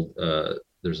behold,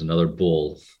 there's another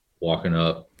bull walking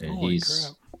up, and Holy he's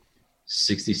crap.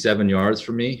 67 yards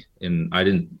from me. And I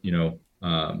didn't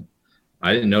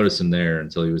notice him there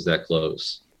until he was that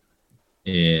close.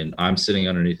 And I'm sitting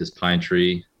underneath this pine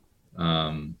tree.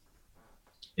 And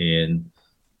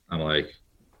I'm like,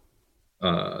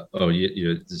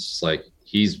 it's just like,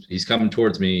 he's coming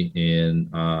towards me, and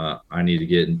I need to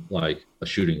get like a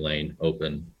shooting lane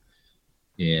open.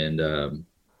 And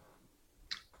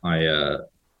I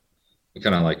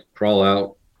kind of like crawl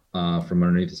out from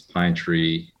underneath this pine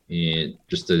tree, and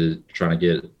just to try to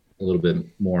get a little bit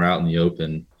more out in the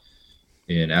open.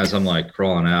 And as I'm like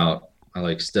crawling out, I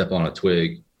like step on a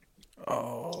twig.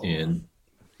 Oh. And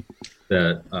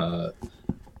that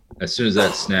as soon as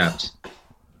that snapped,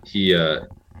 he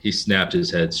snapped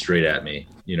his head straight at me.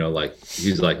 Like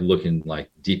he's like looking like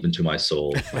deep into my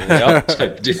soul. Yep.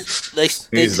 They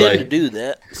tend to do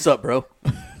that. What's up, bro?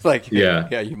 Like,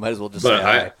 yeah, you might as well just say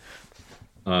hi.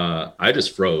 I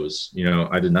just froze.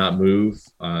 I did not move.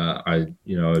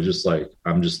 Just like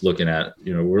I'm just looking at.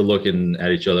 We're looking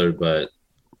at each other, but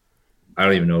I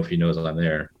don't even know if he knows I'm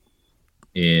there.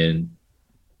 And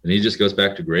he just goes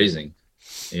back to grazing,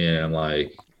 and I'm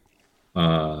like,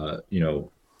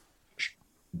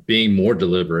 being more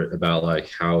deliberate about like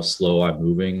how slow I'm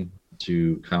moving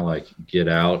to kind of like get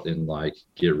out and like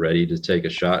get ready to take a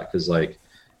shot. Cause like,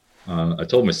 I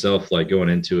told myself like going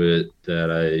into it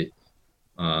that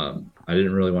I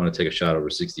didn't really want to take a shot over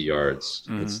 60 yards.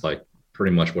 It's like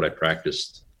pretty much what I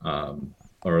practiced,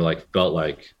 or like felt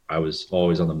like I was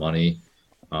always on the money.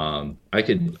 I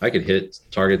could hit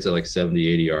targets at like 70,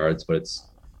 80 yards, but it's,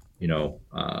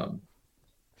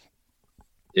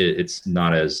 it's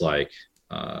not as like,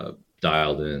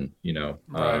 dialed in,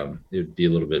 Right. it'd be a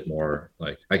little bit more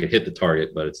like I could hit the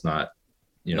target, but it's not,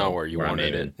 not where you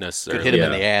wanted it Could necessarily. hit him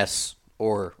in the ass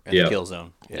or in the kill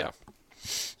zone. Yeah.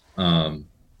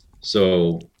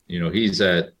 So, he's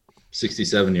at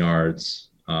 67 yards,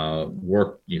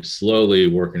 slowly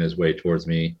working his way towards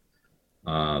me.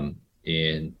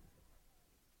 And,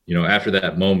 after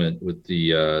that moment with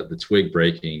the twig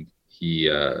breaking,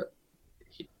 he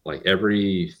like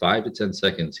every 5 to 10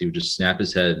 seconds, he would just snap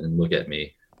his head and look at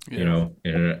me, and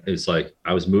it's like,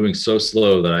 I was moving so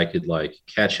slow that I could like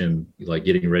catch him, like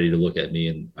getting ready to look at me,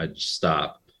 and I'd just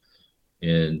stop.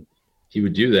 And he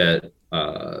would do that.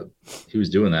 he was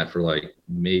doing that for like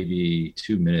maybe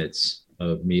 2 minutes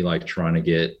of me like trying to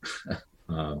get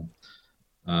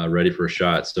ready for a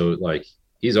shot. So like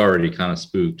he's already kind of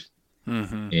spooked.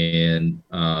 And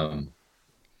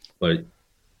but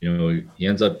you know, he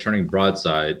ends up turning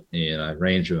broadside, and I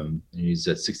range him, and he's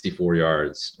at 64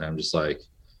 yards. And I'm just like,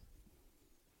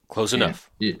 close enough.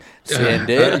 Yeah,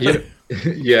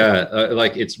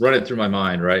 like it's running through my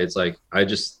mind, right? It's like I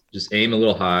just aim a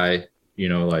little high, you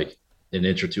know, like an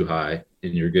inch or two high,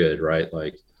 and you're good, right?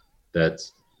 Like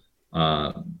that's.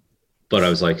 But I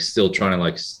was like still trying to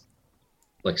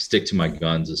like stick to my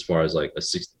guns as far as like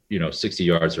 60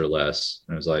 yards or less.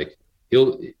 And I was like,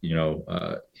 he'll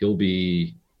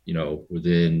be, you know,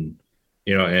 within,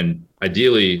 you know, and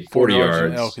ideally 40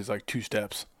 yards. Elk is like 2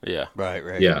 steps. Yeah.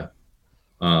 Right. Yeah.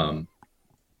 And,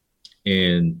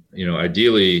 you know,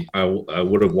 ideally I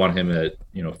would have won him at,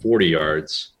 you know, 40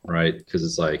 yards, right? Because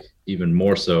it's like even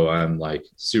more so I'm like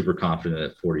super confident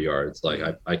at 40 yards. Like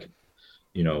I could,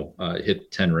 you know, hit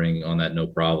 10 ring on that, no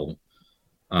problem.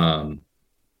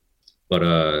 But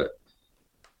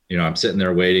you know, I'm sitting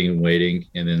there waiting,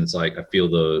 and then it's like I feel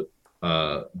the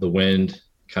wind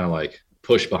kind of like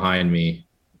push behind me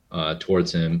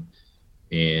towards him,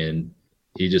 and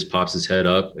he just pops his head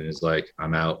up and is like,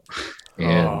 "I'm out."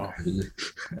 And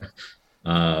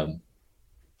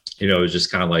you know, it was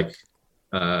just kind of like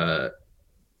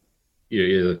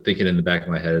you're thinking in the back of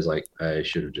my head is like I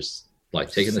should have just like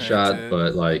taken the shot,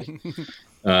 but like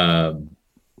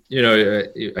you know,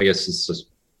 I guess it's just,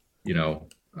 you know,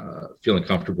 feeling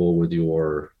comfortable with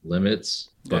your limits.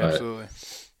 But absolutely.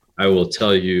 I will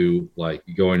tell you, like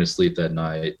going to sleep that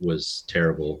night was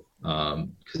terrible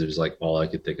because it was like all I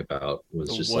could think about was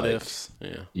the just what like ifs.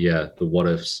 Yeah, the what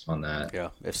ifs on that.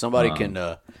 Yeah, if somebody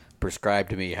can prescribe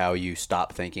to me how you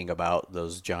stop thinking about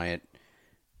those giant,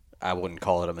 I wouldn't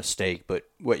call it a mistake, but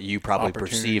what you probably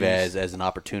perceive as an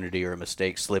opportunity or a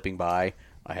mistake slipping by.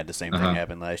 I had the same thing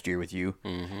happen last year with you.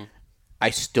 I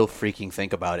still freaking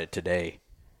think about it today.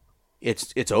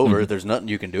 It's over. There's nothing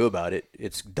you can do about it.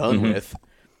 It's done with.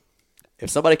 If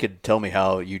somebody could tell me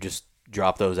how you just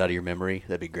drop those out of your memory,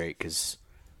 that'd be great, because,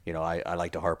 you know, I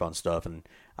like to harp on stuff, and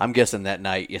I'm guessing that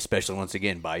night, especially once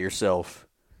again by yourself.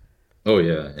 Oh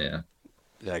yeah.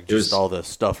 Like just all the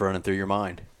stuff running through your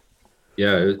mind.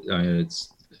 Yeah, I mean,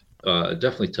 it's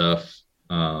definitely tough.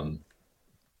 And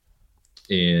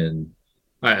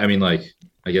I mean, like,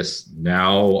 I guess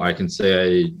now I can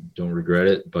say I don't regret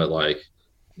it, but like,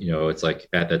 you know, it's like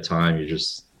at that time you're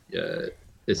just,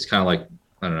 it's kind of like,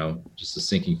 I don't know, just a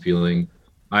sinking feeling.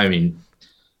 I mean,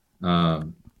 but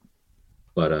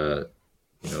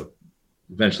you know,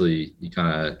 eventually you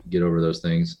kind of get over those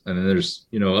things. And then there's,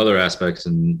 you know, other aspects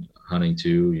in hunting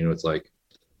too. You know, it's like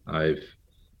I've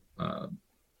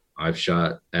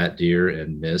shot at deer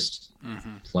and missed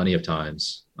plenty of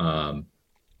times.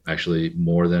 Actually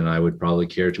more than I would probably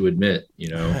care to admit, you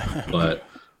know, but,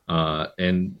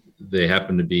 and they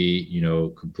happen to be, you know,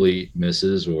 complete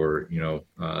misses or, you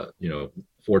know,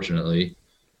 fortunately,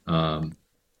 but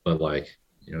like,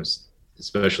 you know,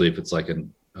 especially if it's like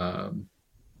an,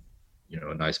 you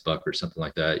know, a nice buck or something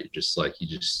like that, you just,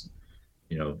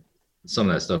 you know, some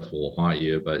of that stuff will haunt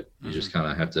you, but you just kind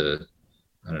of have to,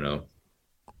 I don't know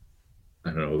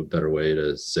a better way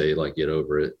to say, like, get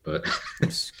over it, but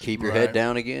just keep your head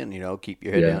down again, you know, keep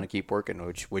your head down and keep working,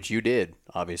 which you did,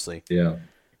 obviously. Yeah.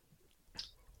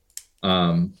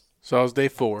 So it was day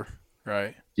 4,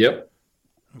 right? Yep.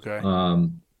 Okay.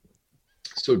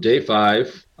 So day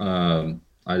 5, I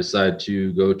decided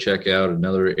to go check out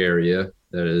another area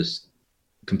that is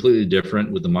completely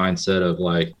different, with the mindset of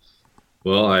like,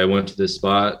 well, I went to this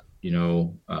spot, you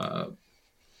know,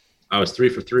 I was 3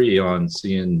 for 3 on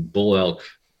seeing bull elk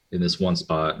in this one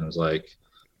spot. And I was like,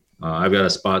 I've got a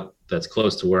spot that's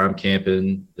close to where I'm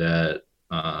camping that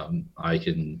I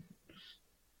can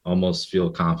almost feel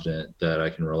confident that I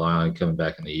can rely on coming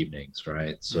back in the evenings.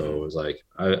 Right. So it was like,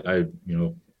 I you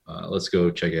know, let's go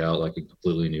check it out, like a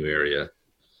completely new area.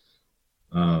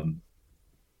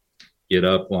 Get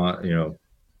up on, you know,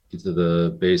 get to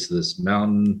the base of this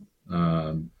mountain,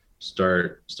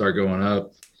 start going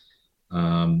up,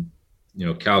 you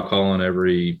know, cow calling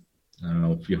every, I don't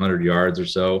know, a few hundred yards or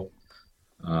so,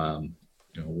 you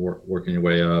know, working your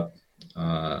way up,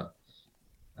 and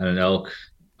an elk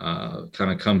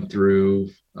kind of come through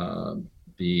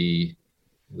the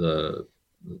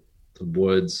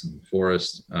woods and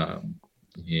forest,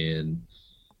 and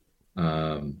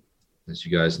as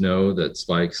you guys know, that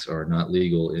spikes are not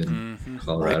legal in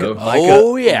Colorado.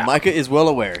 Micah is well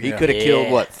aware. He could have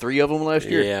killed, what, 3 of them last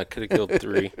year? Yeah, could have killed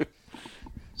 3.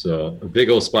 So a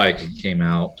big old spike came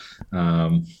out.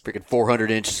 Freaking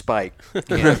 400-inch spike.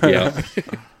 Yeah.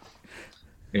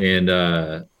 And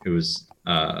it was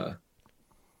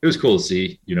cool to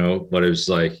see, but it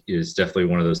was definitely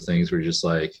one of those things where you're just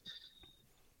like,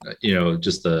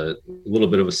 just a little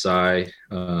bit of a sigh.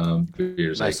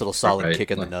 Nice little solid kick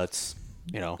in the nuts,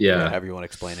 yeah, however you want to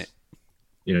explain it.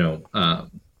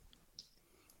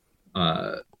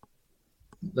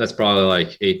 That's probably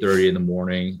like 8:30 in the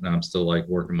morning, and I'm still like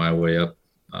working my way up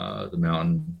the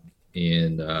mountain.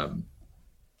 And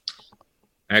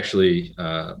actually,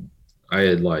 I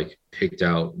had like picked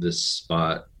out this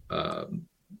spot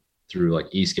through like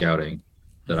e-scouting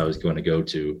that I was going to go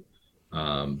to.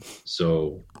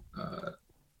 So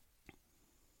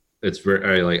it's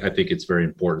very, I think it's very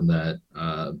important that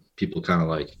people kind of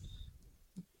like,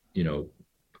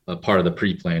 a part of the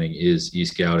pre-planning is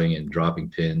e-scouting and dropping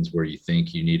pins where you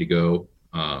think you need to go.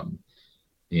 I'm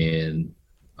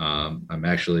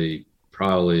actually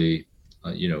probably,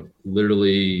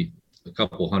 literally a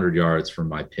couple hundred yards from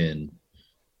my pin.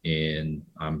 And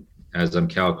as I'm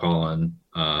cow calling,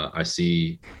 I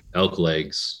see elk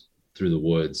legs through the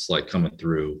woods, like coming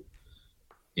through.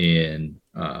 And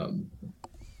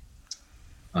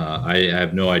I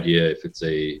have no idea if it's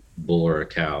a bull or a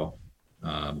cow.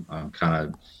 I'm kind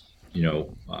of,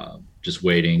 just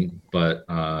waiting, but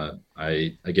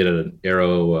I get an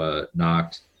arrow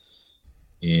knocked,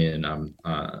 and I'm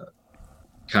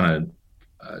kind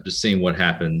of just seeing what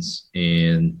happens.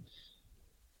 And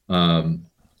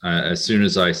as soon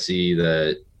as I see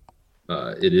that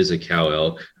it is a cow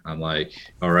elk, I'm like,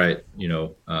 all right,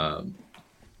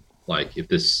 like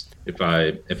if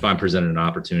I'm presented an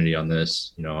opportunity on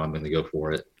this, I'm going to go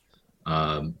for it.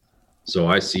 So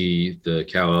I see the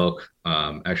cow elk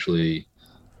actually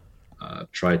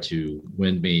try to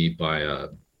wind me by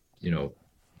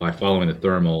following the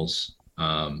thermals.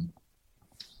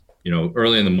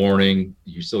 Early in the morning,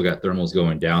 you still got thermals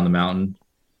going down the mountain.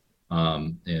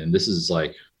 And this is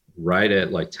like right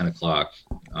at like 10 o'clock.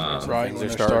 That's right. They're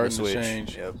starting to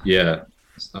change. Yep. Yeah.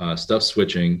 Stuff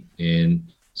switching.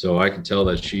 And so I can tell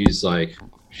that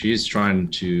she's trying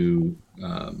to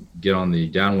get on the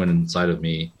downwind side of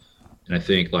me. And I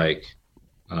think like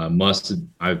must have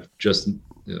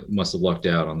lucked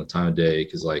out on the time of day,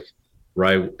 because like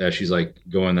right as she's like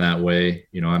going that way,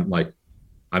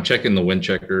 I'm checking the wind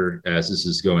checker as this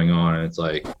is going on, and it's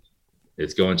like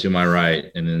it's going to my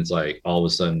right, and then it's like all of a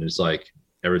sudden it's like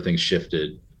everything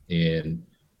shifted and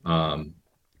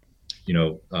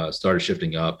started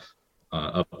shifting up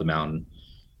the mountain,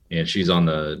 and she's on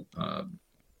the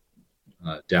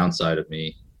downside of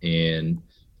me, and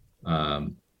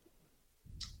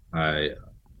I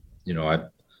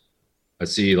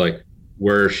see like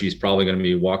where she's probably going to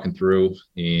be walking through,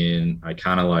 and I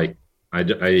kind of like I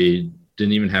didn't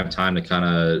even have time to kind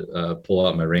of pull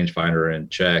out my rangefinder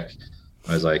and check.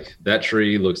 I was like, that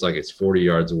tree looks like it's 40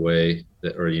 yards away,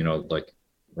 like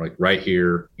right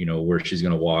here, where she's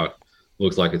going to walk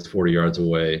looks like it's 40 yards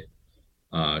away.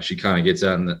 She kind of gets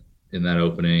out in that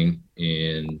opening,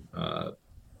 and I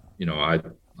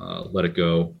let it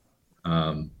go.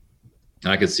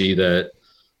 I could see that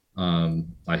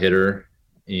I hit her,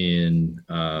 and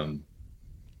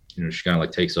she kind of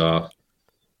like takes off.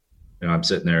 I'm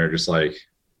sitting there just like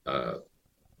kind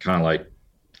of like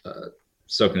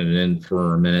soaking it in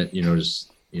for a minute.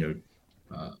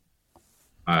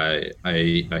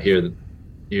 I hear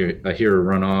her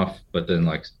run off, but then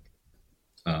like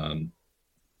I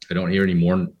don't hear any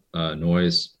more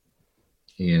noise,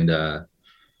 and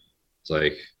it's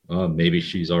like, oh, maybe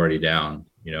she's already down.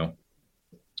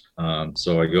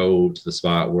 So I go to the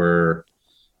spot where,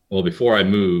 well, before I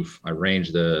move, I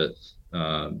range the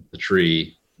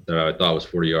tree that I thought was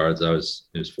 40 yards. It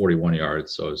was 41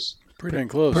 yards. So it was pretty dang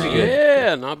close. Pretty good.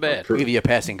 Yeah, not bad. I'll give you a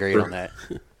passing grade on that.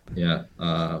 Yeah.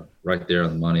 Right there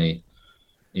on the money.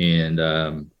 And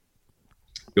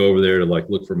go over there to like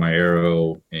look for my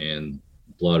arrow and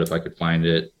blood if I could find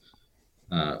it.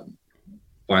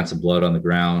 Find some blood on the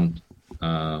ground.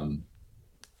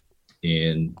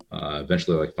 And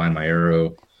eventually like find my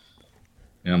arrow,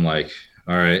 and I'm like,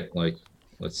 all right, like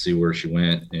let's see where she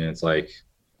went. And it's like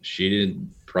she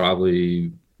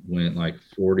probably went like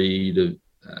 40 to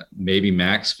maybe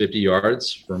max 50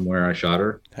 yards from where I shot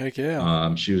her. Heck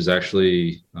yeah. She was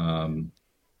actually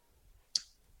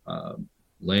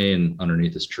laying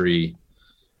underneath this tree,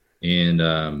 and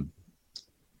I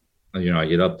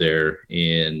get up there,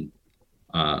 and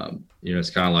it's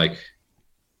kind of like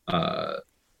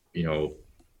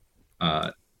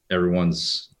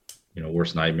everyone's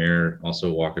worst nightmare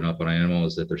also walking up on an animal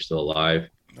is that they're still alive.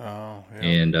 Oh, yeah.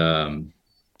 And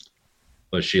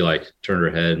but she like turned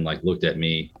her head and like looked at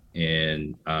me,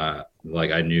 and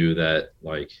like I knew that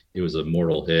like it was a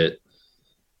mortal hit,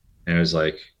 and it was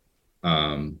like,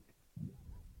 you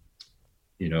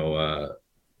know,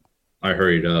 I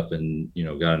hurried up and, you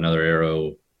know, got another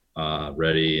arrow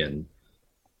ready, and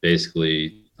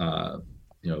basically, you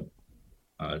know,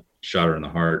 shot her in the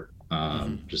heart,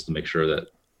 just to make sure that,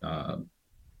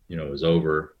 you know, it was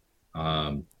over.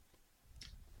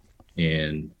 And,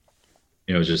 you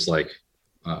know, it's just like,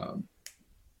 you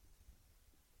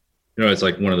know, it's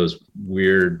like one of those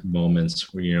weird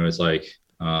moments where, you know, it's like,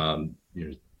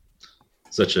 you're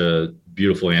such a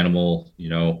beautiful animal, you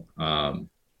know,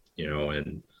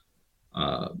 and,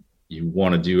 you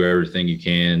want to do everything you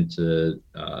can to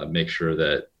make sure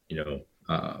that, you know,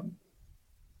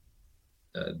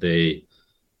 they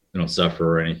don't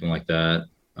suffer or anything like that.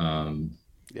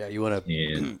 Yeah, you want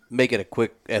to make it a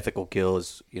quick, ethical kill,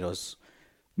 as you know, as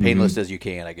painless as you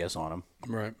can, I guess, on them.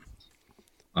 Right.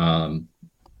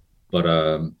 But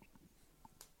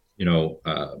you know,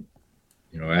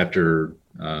 after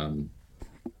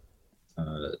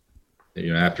you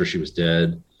know, after she was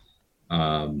dead,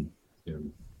 you know,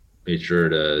 made sure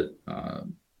to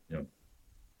you know,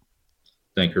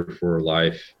 thank her for her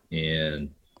life,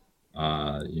 and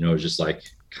you know, just like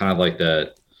kind of like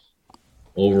that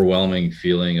overwhelming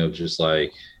feeling of just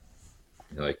like,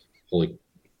 you know, like holy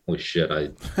shit, I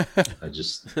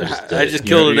just I just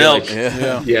killed an elk.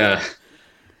 Like, yeah.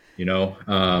 You know,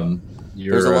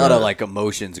 there's a lot of like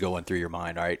emotions going through your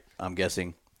mind, right? I'm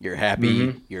guessing you're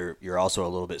happy. You're also a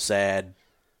little bit sad.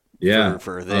 Yeah.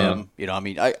 For them, you know, I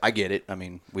mean, I get it. I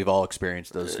mean, we've all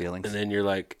experienced those feelings. And then you're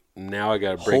like, now I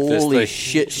got to break this thing. Holy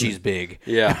shit, she's big.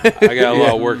 Yeah, I got a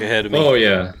lot of work ahead of me. Oh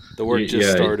yeah, the work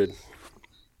just started.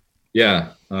 Yeah.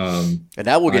 And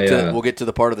now we'll get to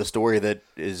the part of the story that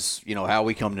is, you know, how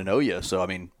we come to know you. So I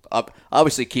mean,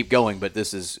 obviously keep going, but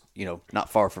this is, you know, not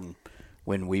far from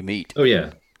when we meet. Oh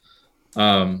yeah.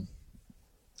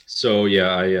 So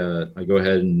yeah, I go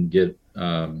ahead and get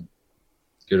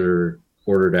her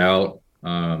quartered out.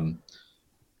 I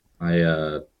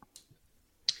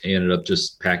ended up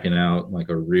just packing out like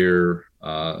a rear,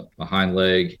 a hind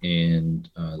leg, and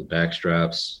the back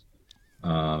straps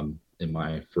in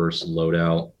my first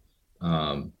loadout,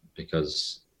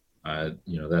 because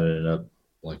you know, that ended up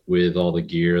like with all the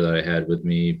gear that I had with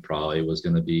me, probably was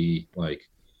going to be like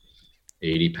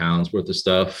 80 pounds worth of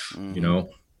stuff, you know?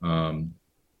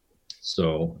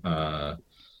 So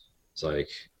it's like,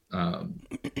 and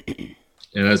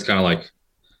that's kind of like,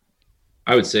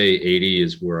 I would say 80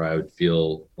 is where I would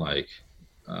feel like,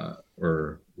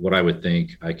 or what I would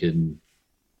think I can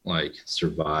like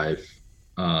survive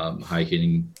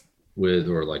hiking with,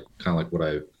 or like kind of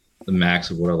like the max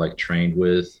of what I like trained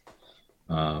with.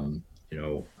 You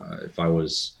know, if I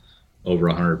was over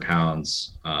 100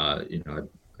 pounds, you know,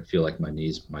 I feel like my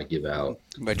knees might give out.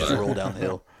 You might just roll down the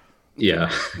hill. Yeah.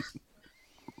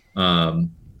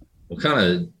 What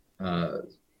kind of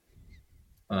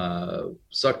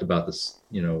sucked about this,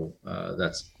 you know,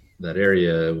 that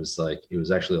area, it was like, it was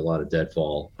actually a lot of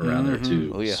deadfall around there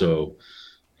too. Oh, yeah. So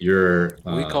you're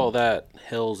we call that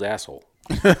hell's asshole.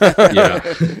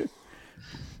 Yeah.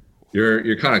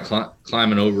 You're kind of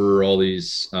climbing over all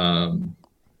these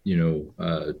you know,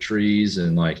 trees,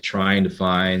 and like trying to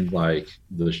find like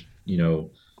the, you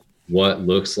know, what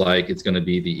looks like it's going to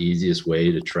be the easiest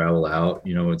way to travel out.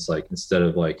 You know, it's like, instead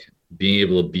of like being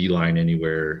able to beeline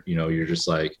anywhere, you know, you're just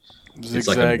like, it's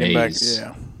like a maze.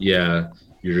 Yeah.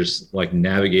 You're just like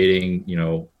navigating, you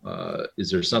know,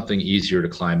 is there something easier to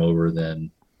climb over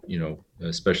than, you know,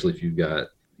 especially if you've got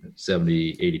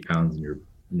 70, 80 pounds in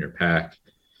your pack.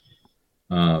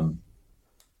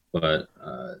 But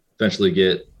eventually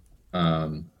get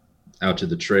out to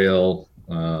the trail,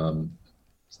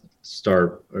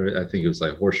 start, or I think it was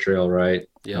like horse trail, right?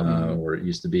 Yeah. Where it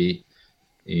used to be.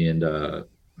 And I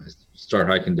start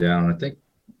hiking down, I think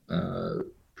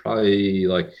probably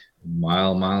like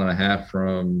mile and a half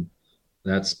from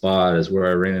that spot is where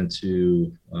I ran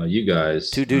into you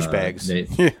guys. Two douchebags.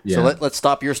 Yeah. So let's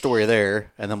stop your story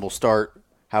there, and then we'll start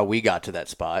how we got to that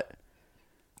spot.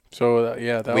 So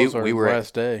that was our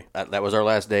last day. That was our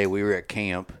last day. We were at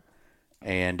camp,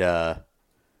 and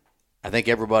I think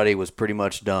everybody was pretty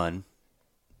much done.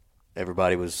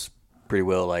 Everybody was pretty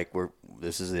well like,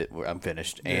 this is it. I'm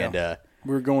finished. Yeah. And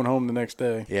we were going home the next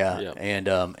day. yeah. Yep. And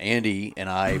Andy and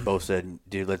I both said,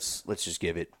 dude, let's just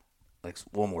give it like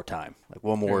one more time, like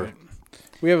one more. Right.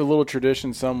 We have a little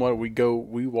tradition somewhat.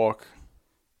 We walk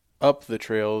up the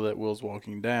trail that Will's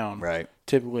walking down. Right.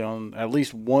 Typically on at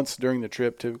least once during the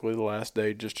trip, typically the last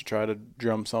day, just to try to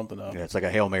drum something up. Yeah, it's like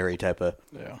a Hail Mary type of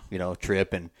Yeah. you know,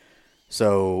 trip. And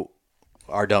so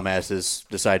our dumbasses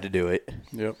decide to do it.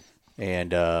 Yep.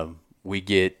 And we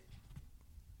get,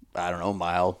 I don't know, a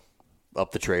mile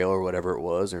up the trail or whatever it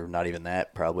was, or not even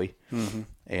that probably. Mm-hmm.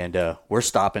 And we're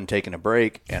stopping, taking a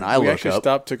break, and I we look actually up.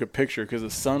 stopped, took a picture because the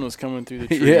sun was coming through the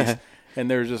trees. Yeah. And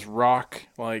there was this rock,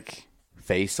 like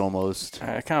Face almost.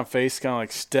 kind of face, kind of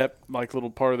like step, like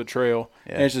little part of the trail.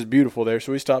 Yeah. And it's just beautiful there.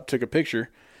 So we stopped, took a picture.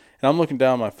 And I'm looking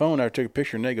down my phone after I took a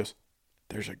picture, and Nate goes,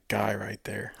 "There's a guy right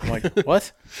there." I'm like,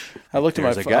 "What?" I looked at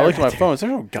my There's a phone. guy I looked at right my phone.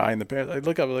 There's no guy in the past. I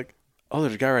look up, like, "Oh,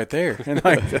 there's a guy right there." And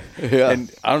like, Yeah.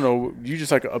 and I don't know, you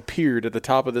just like appeared at the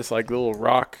top of this like little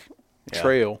rock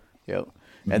trail. Yep.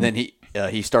 And then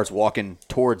he starts walking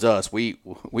towards us.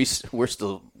 We're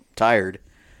still tired,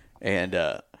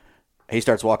 and he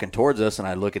starts walking towards us. And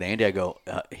I look at Andy. I go,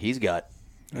 he's got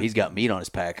meat on his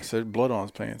pack. So blood on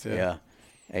his pants. Yeah. Yeah.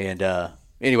 And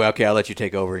anyway, okay, I'll let you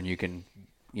take over, and you can,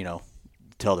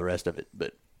 tell the rest of it.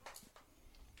 But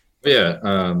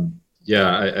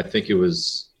I think it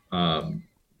was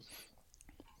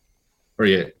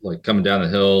like coming down the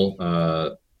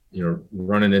hill,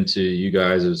 running into you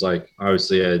guys. It was like,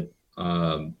 obviously I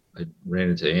ran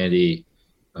into Andy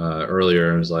earlier,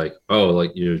 and it was like, oh,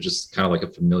 like, just kind of like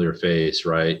a familiar face,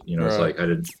 right? It's like I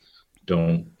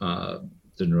didn't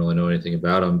really know anything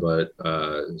about him, but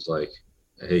it was like,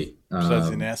 hey, Besides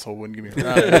an asshole wouldn't give me a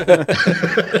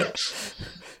ride.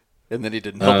 and then he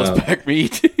didn't help us pack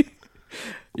meat.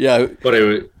 Yeah, but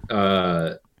it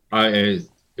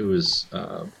was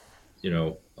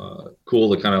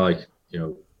cool to kind of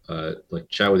like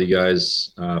chat with you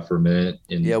guys for a minute.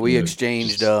 And yeah, we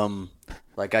exchanged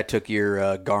like I took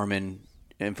your Garmin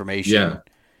information.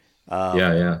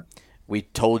 Yeah. We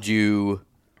told you,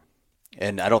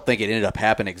 and I don't think it ended up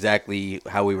happening exactly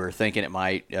how we were thinking it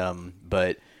might,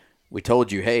 but we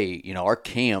told you, hey, our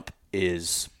camp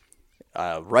is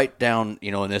right down,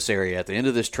 in this area. At the end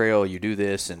of this trail, you do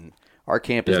this, and our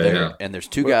camp is there. Yeah. And there's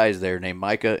two guys there named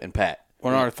Micah and Pat.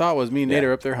 When our thought was me and Nate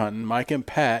are up there hunting, Mike and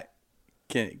Pat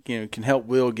can help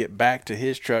Will get back to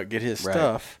his truck, get his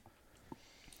stuff,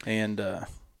 and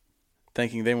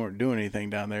thinking they weren't doing anything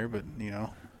down there, but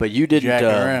But you didn't. jacking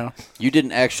around. You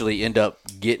didn't actually end up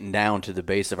getting down to the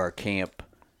base of our camp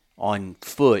on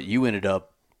foot. You ended up.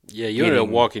 Yeah, you ended up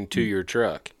walking to your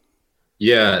truck.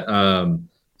 Yeah.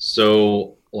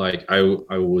 So like I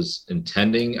was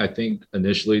intending, I think,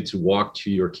 initially to walk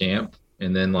to your camp,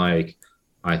 and then like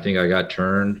I think I got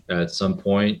turned at some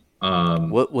point.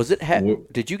 What was it?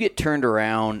 Did you get turned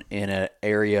around in an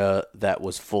area that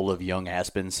was full of young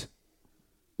aspens?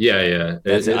 Yeah.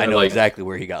 I know exactly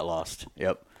where he got lost.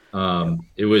 Yep.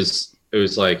 It was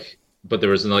like, but there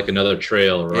was like another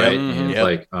trail, right? Yep. And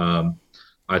like,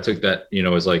 I took that, it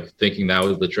was like thinking that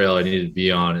was the trail I needed to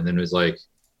be on, and then it was like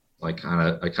I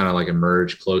kind of like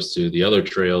emerged close to the other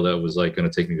trail that was like going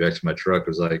to take me back to my truck. It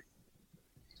was like,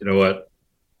 you know what?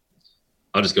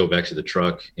 I'll just go back to the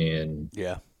truck and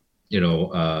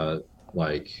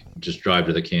like just drive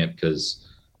to the camp, because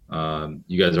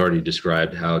you guys already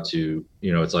described how to,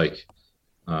 it's like,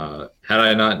 had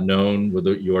I not known with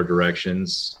your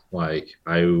directions, like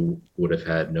I would have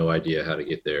had no idea how to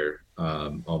get there,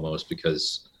 almost,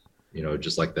 because,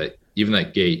 just like that, even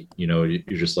that gate, you're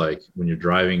just like, when you're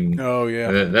driving, Oh yeah.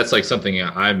 and that's like something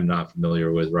I'm not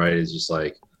familiar with, right? It's just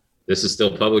like, this is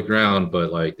still public ground,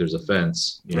 but like there's a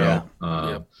fence,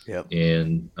 Yep.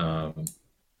 And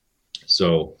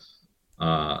so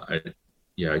I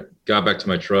got back to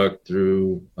my truck,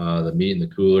 threw the meat in the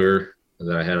cooler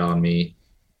that I had on me,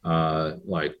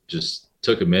 like just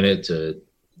took a minute to,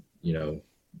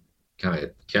 kind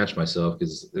of catch myself,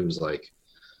 because it was like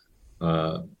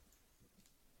I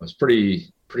was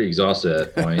pretty exhausted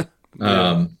at that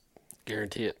point.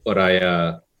 Guarantee it. But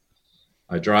I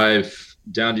drive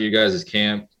down to you guys'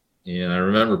 camp, and I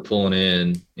remember pulling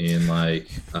in, and like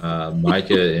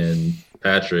Micah and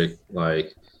Patrick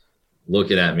like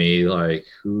looking at me like,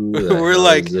 who the We're hell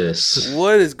like, is this?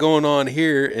 what is going on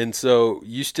here? And so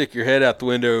you stick your head out the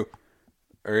window.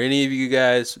 Are any of you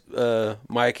guys,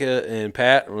 Micah and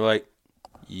Pat? And we're like,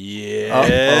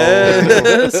 yes.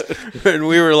 And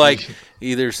we were like,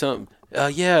 either something.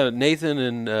 Nathan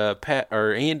and Pat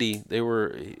or Andy, he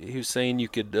was saying you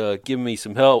could give me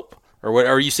some help or what?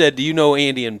 Or you said, do you know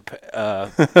Andy and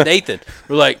Nathan?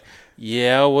 We're like,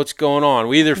 yeah, what's going on?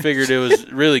 We either figured it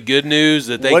was really good news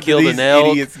that they killed an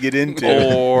elk, idiots get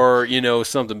into? or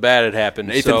something bad had happened.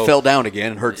 Nathan fell down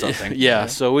again and hurt something. Yeah,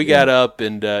 so we got up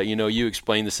and you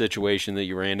explained the situation that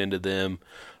you ran into them,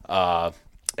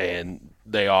 and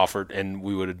they offered, and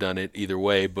we would have done it either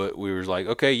way, but we were like,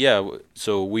 okay, yeah.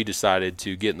 So we decided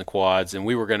to get in the quads, and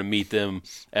we were going to meet them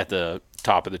at the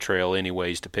top of the trail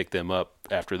anyways to pick them up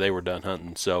after they were done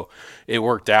hunting. So it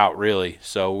worked out really.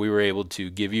 So we were able to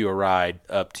give you a ride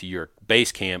up to your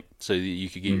base camp so that you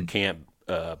could get your camp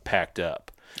packed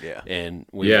up. Yeah. And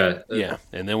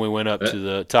and then we went up to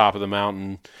the top of the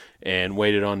mountain and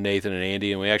waited on Nathan and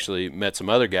Andy, and we actually met some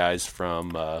other guys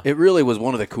from it really was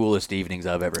one of the coolest evenings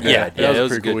I've ever had. Yeah, it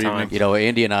was a pretty good cool time. evening. You know,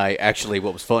 Andy and I actually,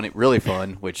 what was funny, really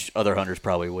fun, which other hunters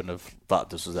probably wouldn't have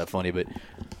thought this was that funny, but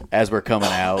as we're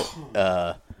coming out,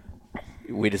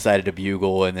 we decided to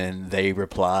bugle, and then they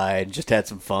replied, just had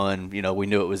some fun. You know, we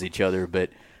knew it was each other, but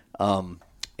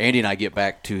Andy and I get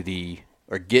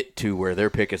to where they're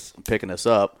picking us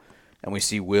up, and we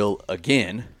see Will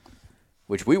again,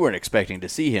 which we weren't expecting to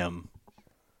see him.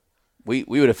 We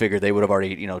would have figured they would have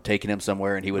already, taken him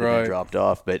somewhere and he would have been dropped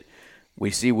off. But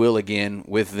we see Will again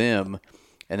with them,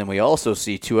 and then we also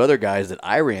see two other guys that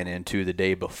I ran into the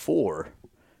day before,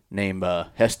 named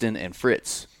Heston and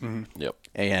Fritz. Mm-hmm. Yep.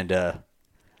 And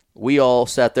we all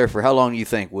sat there for how long do you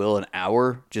think, Will? An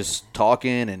hour, just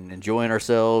talking and enjoying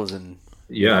ourselves. And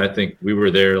Yeah, I think we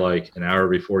were there like an hour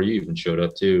before you even showed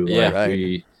up too. Yeah, like right.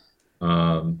 We,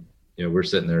 we're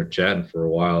sitting there chatting for a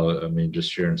while. I mean,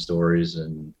 just sharing stories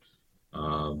and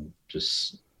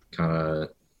just kind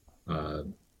of,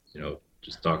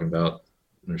 just talking about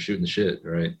shooting the shit,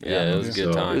 right? Yeah, it was a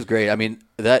good time. it was great. I mean,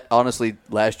 that honestly,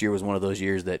 last year was one of those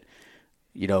years that,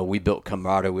 we built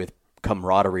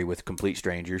camaraderie with complete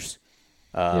strangers.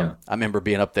 I remember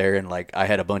being up there and like I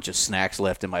had a bunch of snacks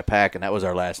left in my pack, and that was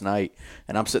our last night.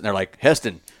 And I'm sitting there like,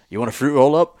 Heston, you want a fruit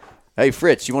roll up? Hey,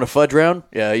 Fritz, you want a fudge round?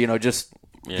 Yeah, just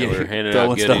we were handing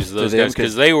throwing out goodies stuff to those them guys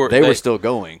because they were still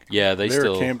going. Yeah, They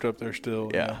still were camped up there still.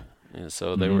 Yeah. Yeah,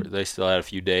 so they still had a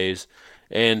few days,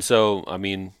 and so I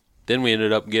mean, then we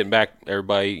ended up getting back.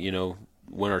 Everybody,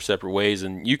 went our separate ways,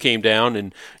 and you came down,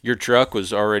 and your truck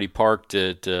was already parked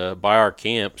at by our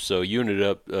camp, so you ended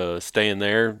up staying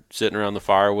there, sitting around the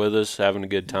fire with us, having a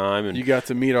good time, and You got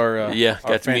to meet our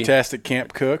fantastic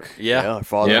camp cook. Our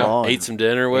father-in-law ate some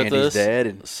dinner with Andy's us, dad,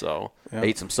 and so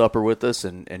ate some supper with us,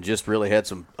 and just really had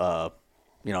some, not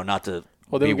to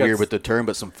Well, be then we got weird to- with the term,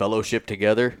 but some fellowship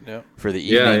together Yep. for the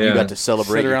Yeah, evening. You yeah. got to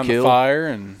celebrate Sit around your the kill. fire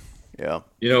and Yeah.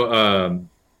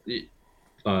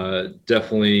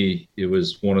 Definitely it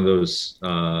was one of those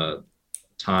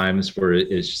times where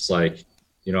it's just like,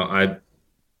 I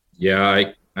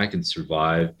can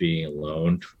survive being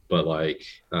alone, but like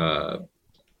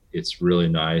it's really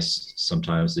nice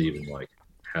sometimes to even like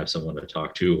have someone to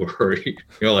talk to, or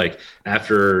like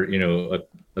after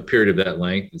a period of that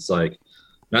length, it's like,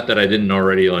 not that I didn't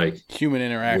already like human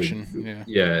interaction.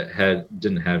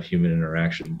 didn't have human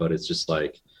interaction, but it's just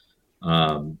like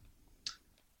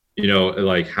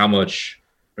like how much,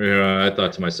 I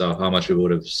thought to myself how much it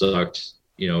would have sucked,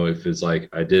 if it's like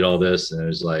I did all this and it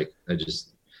was like,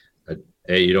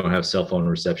 you don't have cell phone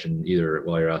reception either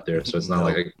while you're out there. So it's not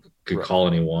like I could call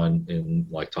anyone and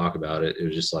like talk about it. It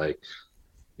was just like,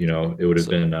 it would have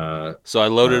been. So I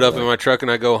loaded up in my truck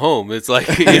and I go home. It's like,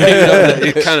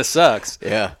 it kind of sucks.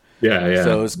 Yeah. Yeah.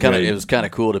 So it was kind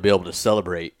of cool to be able to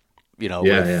celebrate,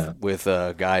 with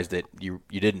guys that you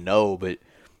didn't know, but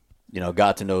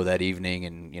got to know that evening,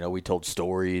 and we told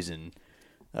stories, and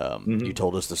you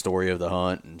told us the story of the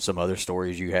hunt and some other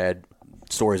stories you had,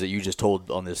 stories that you just told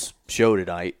on this show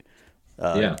tonight.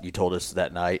 You told us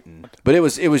that night, but it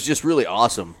was just really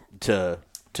awesome to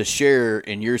share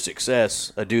in your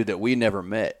success, a dude that we never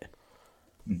met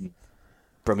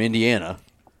from Indiana,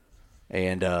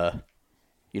 and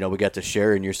we got to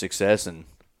share in your success and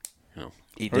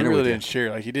eat We dinner really with you. didn't share.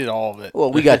 Like, he did all of it.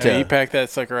 Well, we got to he packed that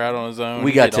sucker out on his own.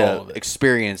 we He got did all to of it.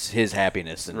 experience his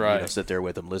happiness and Right. sit there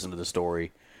with him, listen to the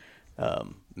story,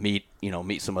 meet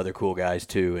some other cool guys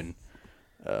too, and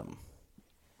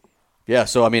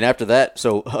so I mean after that,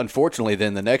 so unfortunately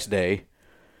then the next day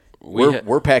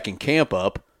we're packing camp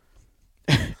up,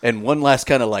 and one last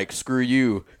kind of like screw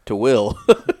you to Will.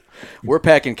 We're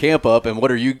packing camp up, and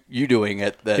what are you doing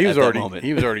at that? He was at that already moment?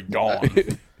 he was already gone.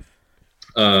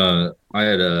 I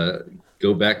had to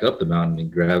go back up the mountain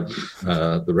and grab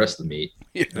the rest of the meat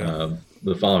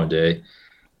the following day.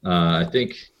 I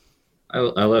think I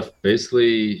left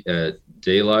basically at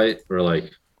daylight, or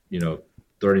like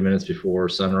 30 minutes before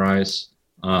sunrise,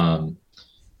 and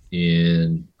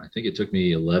I think it took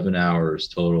me 11 hours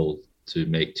total to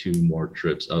make 2 more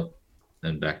trips up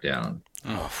and back down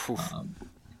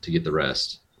to get the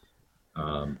rest.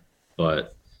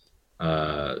 But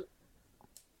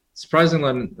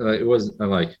surprisingly, it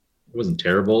wasn't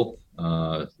terrible.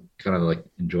 Kind of like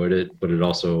enjoyed it, but it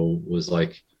also was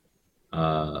like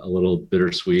a little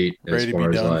bittersweet Ready as to far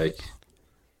be as done. like,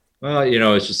 well,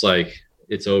 it's just like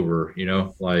it's over,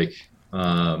 like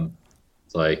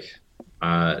it's like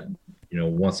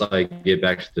once I get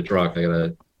back to the truck, I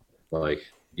gotta like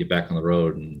get back on the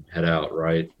road and head out,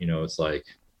 right? It's like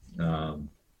not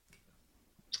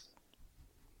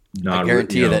I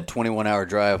guarantee you that 21-hour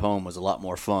drive home was a lot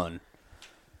more fun.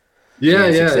 Yeah,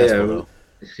 and yeah, successful,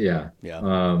 yeah. though.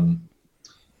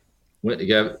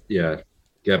 Yeah. Yeah.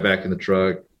 Got back in the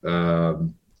truck,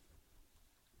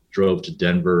 drove to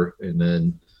Denver, and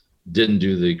then didn't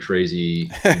do the crazy,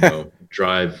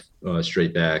 drive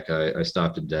straight back. I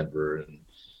stopped in Denver and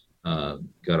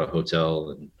got a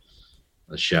hotel and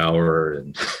a shower,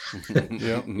 and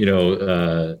Yep.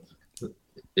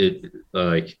 it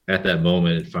like at that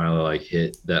moment it finally like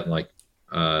hit that like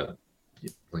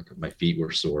my feet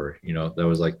were sore. That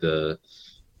was like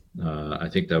I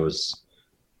think that was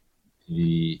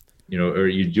or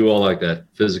you do all like that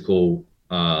physical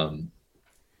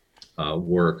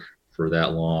work for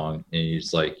that long, and you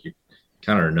just like you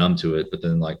kind of are numb to it. But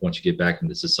then like once you get back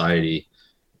into society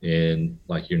and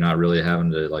like you're not really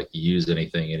having to like use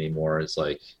anything anymore, it's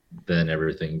like then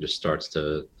everything just starts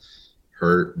to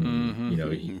hurt,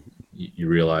 and you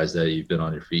realize that you've been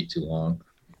on your feet too long.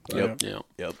 Yep.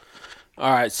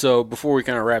 All right, so before we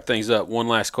kind of wrap things up, one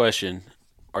last question: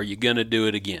 are you gonna do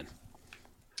it again?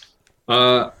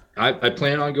 I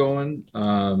plan on going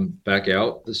back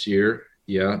out this year.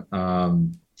 Yeah.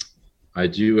 I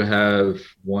do have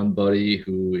one buddy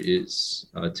who is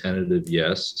a tentative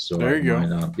yes, so There I you go. might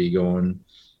not be going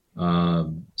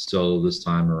still this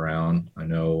time around. I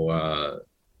know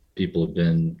people have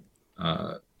been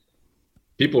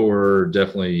people were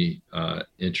definitely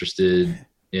interested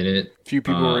in it. Few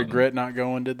people regret not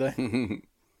going, did they?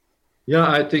 Yeah,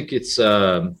 I think it's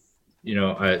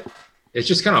it's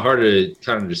just kind of hard to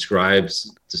kind of describe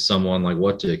to someone like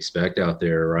what to expect out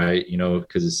there, right?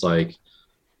 Because it's like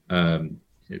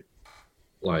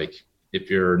like if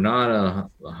you're not a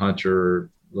hunter,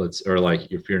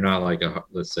 if you're not like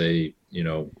let's say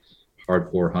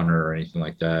hardcore hunter or anything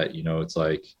like that, it's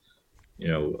like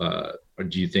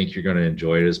do you think you're going to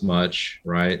enjoy it as much,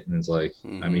 right? And it's like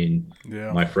I mean,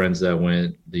 my friends that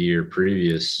went the year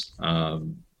previous,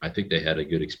 I think they had a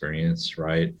good experience,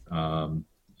 right?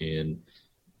 And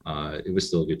it was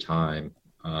still a good time.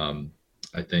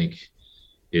 I think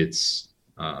it's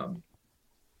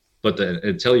but then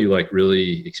until you like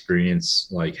really experience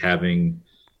like having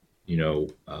I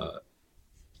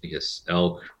guess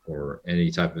elk or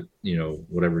any type of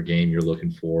whatever game you're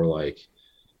looking for, like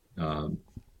out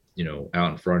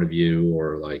in front of you,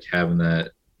 or like having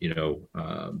that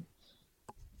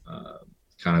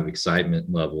kind of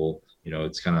excitement level,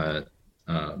 it's kind of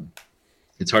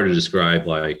it's hard to describe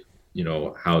like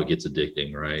how it gets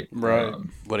addicting, right? Right.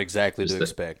 What exactly to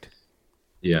expect?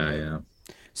 Yeah.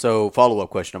 So, follow-up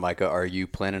question to Micah: are you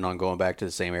planning on going back to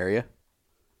the same area?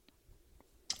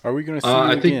 Are we going to see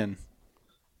you again?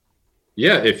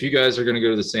 Yeah, if you guys are going to go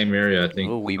to the same area, I think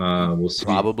we'll see.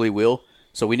 Probably will.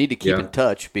 So we need to keep in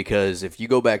touch, because if you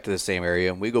go back to the same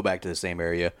area and we go back to the same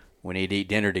area, we need to eat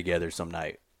dinner together some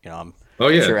night. I'm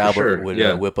sure Albert would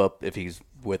whip up if he's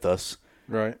with us.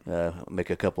 Right. Make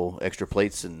a couple extra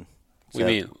plates and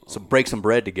break some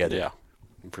bread together. Yeah,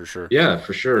 for sure. Yeah,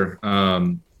 for sure.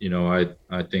 I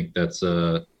think that's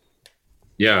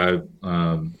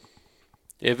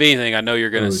if anything, I know you're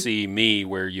going to see me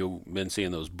where you've been seeing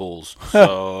those bulls.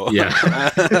 So yeah.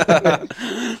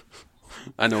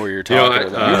 I know where you're talking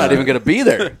about. You're not even going to be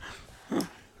there.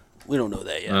 We don't know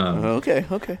that yet.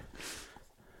 Okay.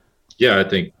 Yeah, I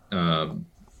think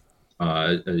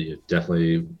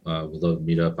definitely would love to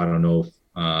meet up. I don't know if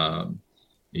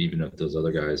even if those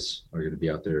other guys are going to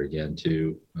be out there again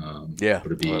too. Would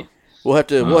it be? We'll have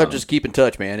to just keep in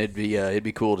touch, man. It'd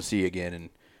be cool to see you again, and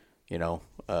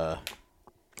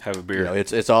have a beer.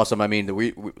 It's awesome. I mean,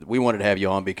 we wanted to have you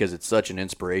on because it's such an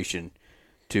inspiration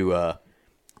to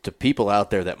people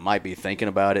out there that might be thinking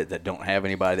about it, that don't have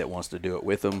anybody that wants to do it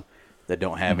with them, that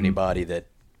don't have anybody that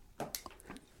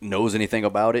knows anything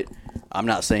about it. I'm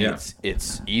not saying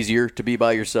it's easier to be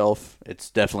by yourself. It's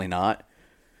definitely not.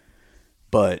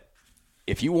 But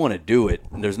if you want to do it,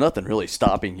 there's nothing really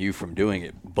stopping you from doing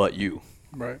it but you.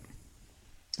 Right.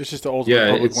 It's just the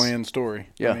ultimate public land story.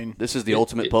 Yeah, I mean, this is the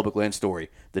ultimate public land story.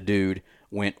 The dude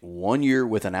went 1 year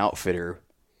with an outfitter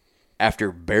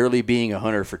after barely being a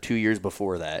hunter for 2 years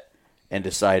before that, and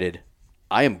decided,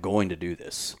 I am going to do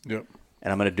this. Yep.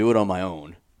 And I'm going to do it on my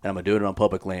own, and I'm going to do it on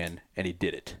public land, and he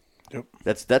did it. Yep.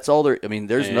 That's all there. I mean,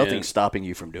 there's nothing stopping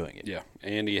you from doing it. Yeah,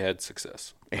 and he had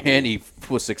success. And he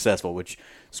was successful, which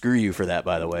screw you for that,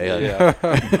 by the way. Yeah.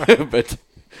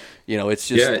 You know, it's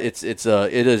just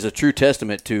it is a true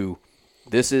testament to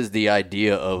this is the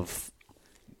idea of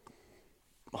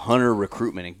hunter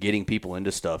recruitment and getting people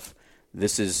into stuff.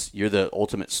 You're the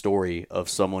ultimate story of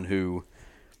someone who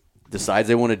decides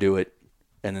they want to do it,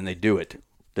 and then they do it.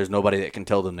 There's nobody that can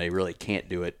tell them they really can't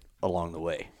do it along the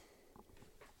way.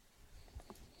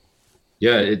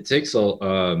 Yeah, it takes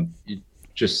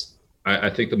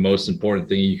I think the most important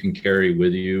thing you can carry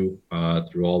with you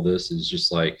through all this is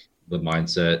just like the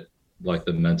mindset, like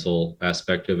the mental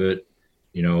aspect of it,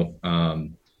 you know,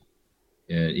 and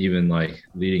even like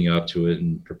leading up to it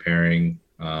and preparing,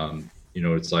 you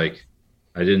know, it's like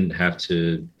I didn't have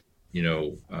to, you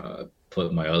know,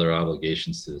 put my other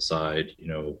obligations to the side, you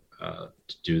know,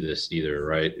 to do this either,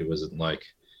 right? It wasn't like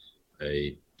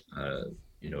I,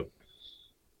 you know,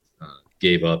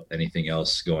 gave up anything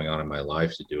else going on in my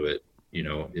life to do it. You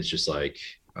know, it's just like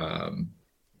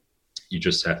you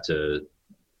just have to,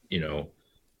 you know,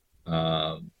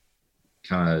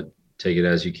 kind of take it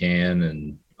as you can,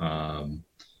 and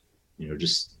you know,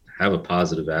 just have a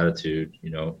positive attitude. You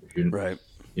know, if you're, right?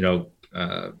 You know,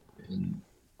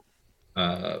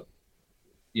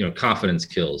 you know, confidence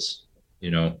kills.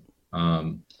 You know,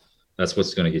 that's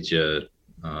what's going to get you,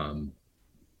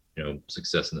 you know,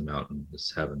 success in the mountain,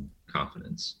 is having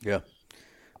confidence. Yeah.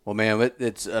 Well, man,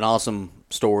 it's an awesome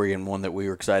story and one that we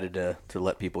were excited to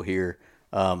let people hear.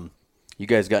 You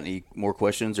guys got any more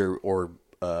questions, or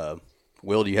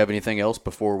Will, do you have anything else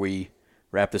before we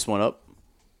wrap this one up?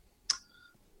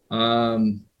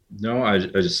 No, I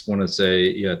just want to say,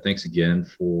 yeah, thanks again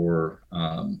for,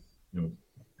 you know,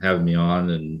 having me on,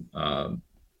 and,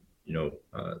 you know,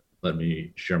 letting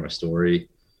me share my story.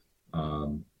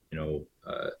 You know,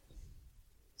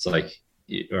 it's like,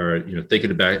 or, you know,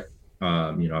 thinking about,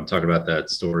 you know, I'm talking about that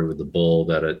story with the bull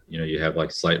that, you know, you have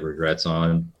like slight regrets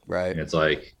on. Right. And it's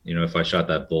like, you know, if I shot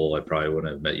that bull, I probably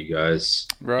wouldn't have met you guys.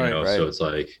 Right. You know, right. so it's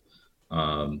like,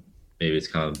 maybe it's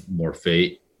kind of more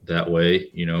fate that way,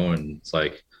 you know, and it's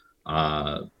like,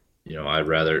 you know, I'd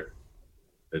rather,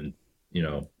 and, you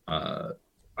know,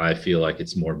 I feel like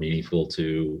it's more meaningful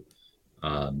to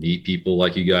meet people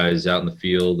like you guys out in the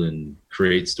field and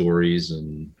create stories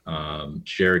and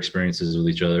share experiences with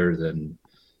each other than,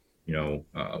 you know,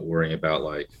 worrying about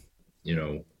like, you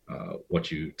know,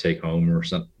 what you take home or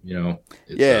something, you know.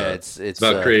 It's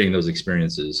about creating those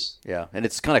experiences. Yeah, and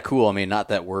it's kind of cool. I mean, not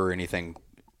that we're anything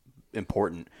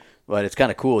important, but it's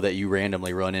kind of cool that you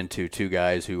randomly run into two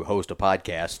guys who host a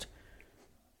podcast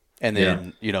and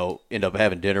then, you know, end up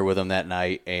having dinner with them that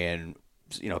night, and,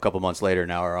 you know, a couple months later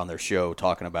now are on their show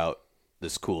talking about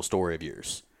this cool story of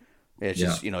yours. It's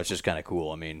just, you know, it's just kind of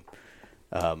cool. I mean,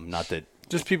 not that.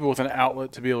 Just people with an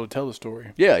outlet to be able to tell the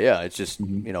story. Yeah, yeah. It's just,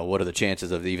 you know, what are the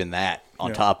chances of even that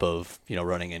on top of, you know,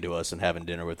 running into us and having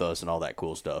dinner with us and all that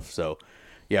cool stuff. So,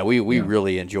 yeah, we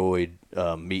really enjoyed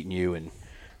meeting you and,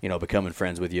 you know, becoming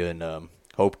friends with you, and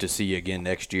hope to see you again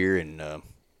next year, and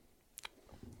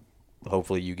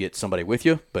hopefully you get somebody with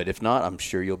you. But if not, I'm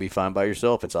sure you'll be fine by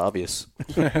yourself. It's obvious.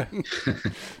 Yeah.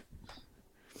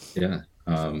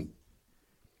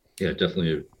 Yeah,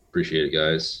 definitely appreciate it,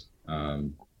 guys.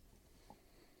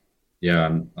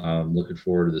 Yeah, I'm looking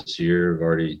forward to this year. I've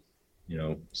already, you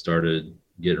know, started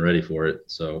getting ready for it.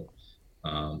 So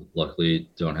luckily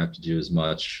don't have to do as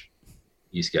much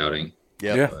e-scouting.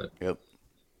 Yep.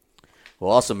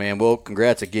 Well, awesome, man. Well,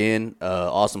 congrats again.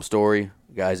 Awesome story.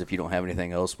 Guys, if you don't have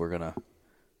anything else, we're going to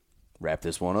wrap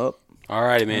this one up. All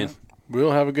righty, man.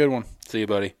 We'll have a good one. See you,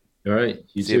 buddy. All right.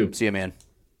 You too. See you, man.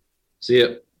 See ya.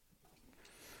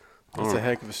 It's a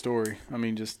heck of a story. I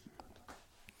mean, just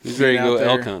he's ready to go out there.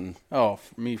 elk hunting. Oh,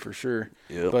 for me for sure.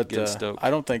 Yep. But I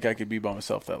don't think I could be by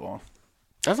myself that long.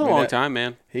 That's a long time,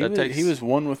 man. He was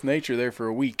one with nature there for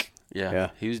a week. Yeah,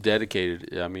 he was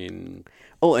dedicated. I mean,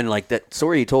 and like that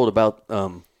story he told about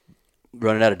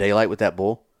running out of daylight with that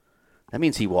bull, that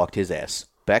means he walked his ass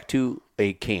back to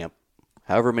a camp,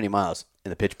 however many miles, in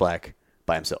the pitch black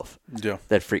by himself. Yeah.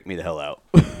 That freaked me the hell out.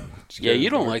 yeah, you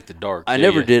don't like the dark. I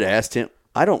never did ask him.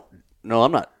 I don't. No,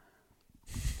 I'm not.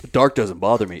 The dark doesn't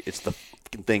bother me. It's the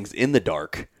fucking things in the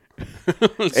dark.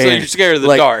 So you're scared of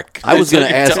the dark. I was going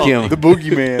to ask him. The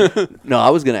boogeyman. No, I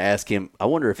was going to ask him. I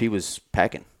wonder if he was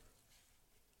packing,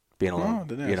 being alone.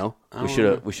 didn't You know, we should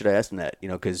have asked him that. You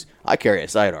know, because I carry a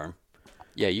sidearm.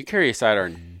 Yeah, you carry a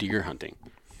sidearm deer hunting.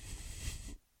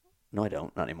 No, I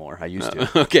don't. Not anymore. I used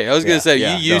to. Okay, I was going to say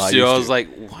you used to. I was to. like,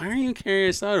 why are you carrying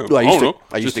a sidearm? Well,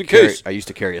 I used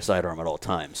to carry a sidearm at all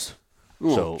times.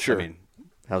 Oh, so sure. I mean,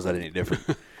 how's that any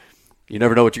different? You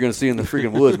never know what you're going to see in the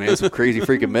freaking woods, man. Some crazy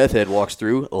freaking meth head walks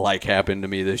through, like happened to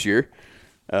me this year.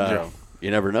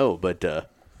 You never know, but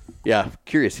yeah,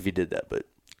 curious if he did that. But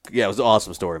Yeah, it was an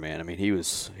awesome story, man. I mean, he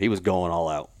was going all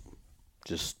out.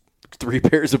 Just 3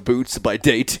 pairs of boots by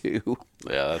day 2.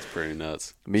 Yeah, that's pretty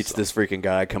nuts. Meets this freaking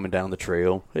guy coming down the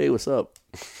trail. Hey, what's up?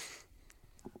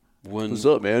 When, What's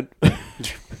up, man?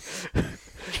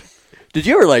 Did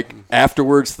you ever,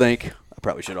 afterwards think, I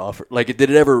probably should offer? Did it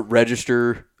ever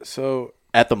register So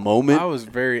at the moment? I was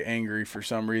very angry for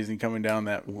some reason coming down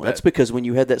that. That's because when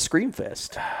you had that Scream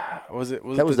Fest. Was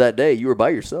That day. You were by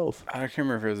yourself. I can't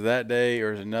remember if it was that day or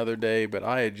it was another day, but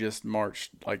I had just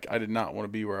marched. I did not want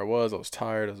to be where I was. I was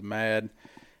tired. I was mad.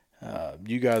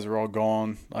 You guys were all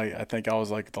gone. I think I was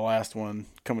the last one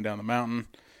coming down the mountain.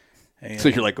 And So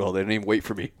you're like, oh, they didn't even wait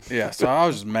for me. yeah, so I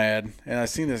was just mad. And I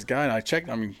seen this guy and I checked.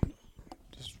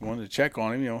 Just wanted to check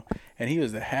on him, and he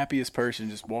was the happiest person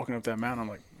just walking up that mountain. I'm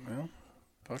like, well,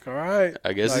 fuck, all right.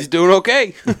 I guess he's doing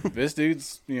okay. This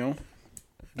dude's,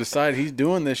 decided he's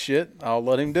doing this shit. I'll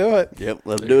let him do it. Yep,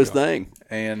 let him do his thing.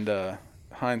 And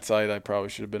hindsight, I probably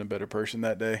should have been a better person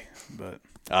that day. But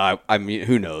I mean,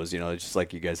 who knows? It's just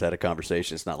like you guys had a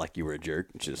conversation. It's not like you were a jerk.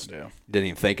 It's just didn't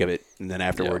even think of it. And then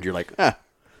afterward, you're like,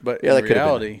 But yeah, in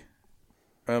reality,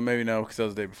 maybe no, because that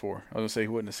was the day before. I was going to say he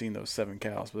wouldn't have seen those 7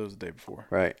 cows, but it was the day before.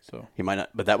 right. So He might not,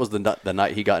 but that was the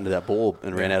night he got into that bull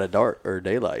and ran out of dark or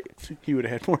daylight. he would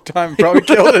have had more time and probably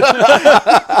killed it.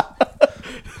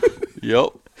 Yep.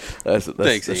 That's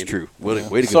Thanks, that's Andy. true. Way to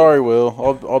go. Sorry, Will.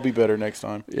 I'll be better next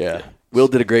time. Yeah. Will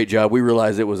did a great job. We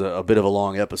realized it was a bit of a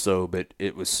long episode, but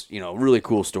it was, a really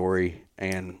cool story.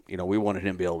 And, we wanted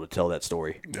him to be able to tell that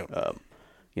story, Yep.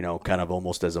 kind of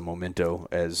almost as a memento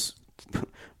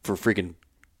for freaking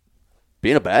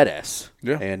being a badass.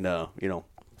 Yeah. And,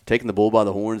 taking the bull by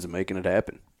the horns and making it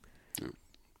happen. Yeah.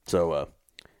 So,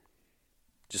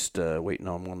 just waiting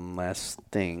on one last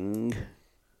thing.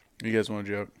 You guys want a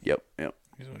joke? Yep. You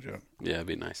guys want a joke? Yeah, it'd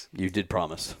be nice. You did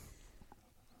promise.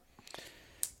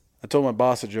 I told my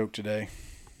boss a joke today.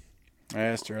 I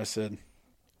asked her, I said,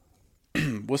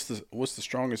 what's the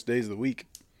strongest days of the week?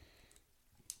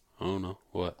 Oh, no.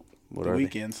 What? What The are they?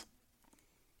 weekends.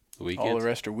 The weekend? All the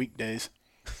rest are weekdays.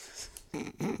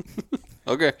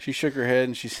 Okay. She shook her head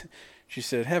and she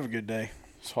said, have a good day.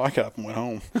 So I got up and went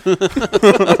home.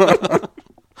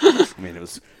 I mean, it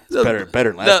was better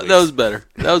than last week. That was better.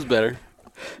 That was better.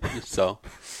 So,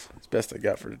 It's best I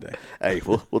got for today. Hey,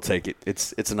 we'll take it.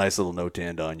 It's a nice little note to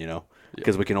end on,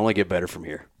 because we can only get better from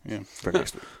here. Yeah. For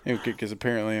next week. Because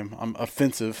apparently I'm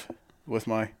offensive with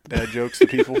my dad jokes to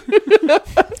people.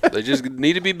 they just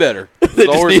need to be better. That's They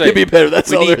all just we're need to saying. be better. That's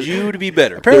we all need they're- you to be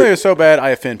better. Apparently it's so bad I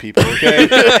offend people, okay?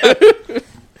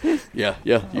 Yeah,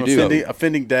 you I'm do.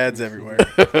 offending dads everywhere.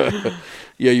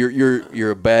 Yeah,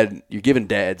 you're giving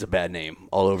dads a bad name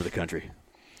all over the country.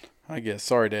 I guess.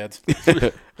 Sorry, dads.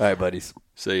 All right, buddies.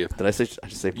 See ya. Did I just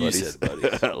say buddies? You said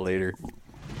buddies. Later.